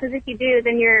or not, because if you do,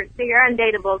 then you're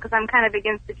undateable, because I'm kind of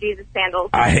against the Jesus sandals.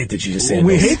 I hate the Jesus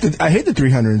sandals. I hate the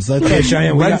 300s. That's Okay, like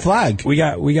Cheyenne, red flag. We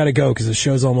got to go because the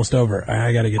show's almost over.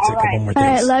 I got to get to a couple more All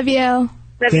right, things. love you.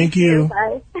 Thank you.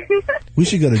 Bye. We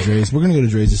should go to Dre's. We're going to go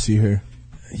to Dre's to see her.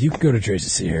 You can go to Dre's to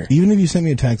see her. Even if you sent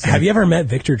me a text. Have you ever met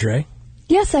Victor Dre?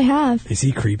 Yes, I have. Is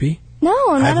he creepy? No,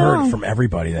 not I've at all. heard from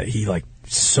everybody that he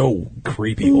so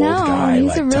creepy No, old guy he's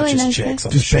like a really touches nice chicks guy.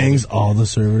 on the Just bangs all the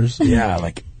servers. Yeah,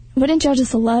 like Wouldn't y'all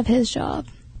just love his job?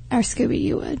 Or Scooby,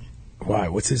 you would. why?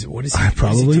 What is he? I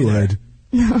probably would.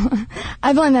 No,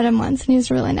 I've only met him once, and he was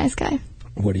a really nice guy.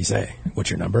 What do you say? What's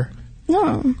your number?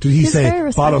 No. Did he he's very say,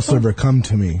 respectful. bottle server, come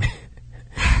to me?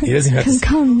 He doesn't have to.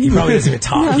 Come. He probably doesn't even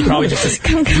talk. No. He probably just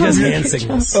Come. he does hand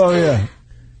signals. Oh, yeah.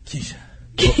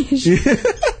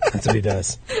 That's what he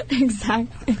does.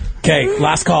 Exactly. Okay,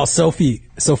 last call. Sophia,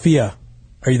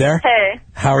 are you there? Hey.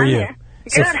 How are I'm you? here.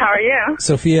 Good, how are you?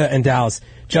 Sophia and Dallas.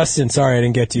 Justin, sorry I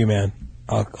didn't get to you, man.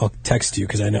 I'll text you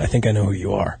because I think I know who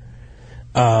you are.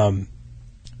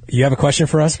 You have a question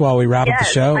for us while we wrap up the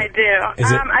show? I do.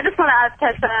 I just want to ask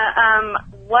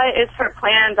Tessa, what is her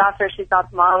plans after she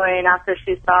stops modeling, after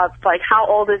she stops? Like, how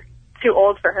old is too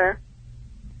old for her?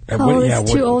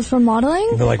 Too old for modeling?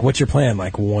 But like, what's your plan?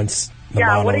 Like, once the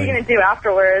modeling... what are you going to do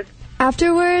afterwards?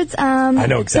 Afterwards, I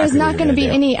know exactly there's not what you're going to be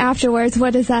gonna do. any afterwards.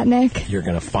 What is that, Nick? You're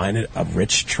going to find a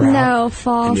rich trout. No,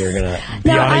 false. And you're going to be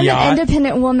No, on a I'm yacht. an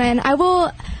independent woman. I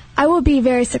will be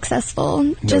very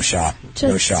successful. No shot.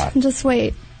 Just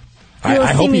wait.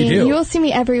 I hope you do. You will see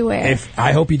me everywhere.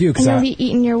 I hope you do, because and you'll be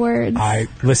eating your words.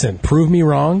 Listen, prove me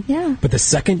wrong. Yeah. But the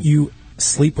second you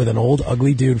sleep with an old,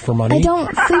 ugly dude for money... I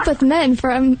don't sleep with men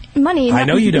for money. I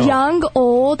know you don't. Young,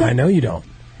 old. I know you don't.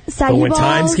 Saggy But when balls,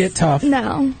 times get tough...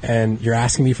 No. And you're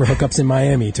asking me for hookups in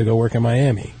Miami to go work in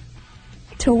Miami.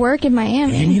 To work in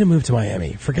Miami. You need to move to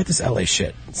Miami. Forget this LA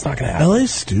shit. It's not going to happen. LA's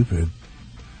stupid.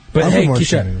 But I'll hey, put more Keisha,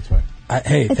 shit in, that's fine.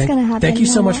 It's gonna happen. Thank you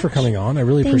so Now much for watch. coming on. I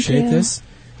really Thank appreciate you. this.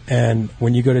 And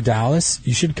when you go to Dallas,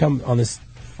 you should come on this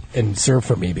and serve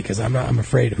for me, because I'm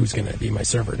afraid who's going to be my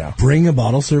server now. Bring a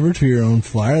bottle server to your own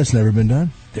flyer. That's never been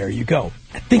done. There you go.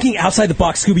 Thinking outside the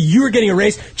box, Scooby, you are getting a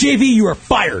raise. JV, you are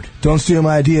fired. Don't steal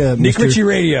my idea, Nick Mr. Ritchie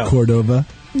Radio. Cordova.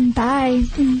 Bye.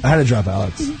 I had to drop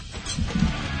Alex.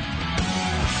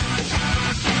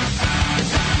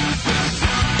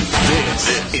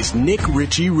 This is Nick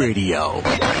Ritchie Radio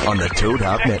on the Toad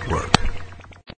Hop Network.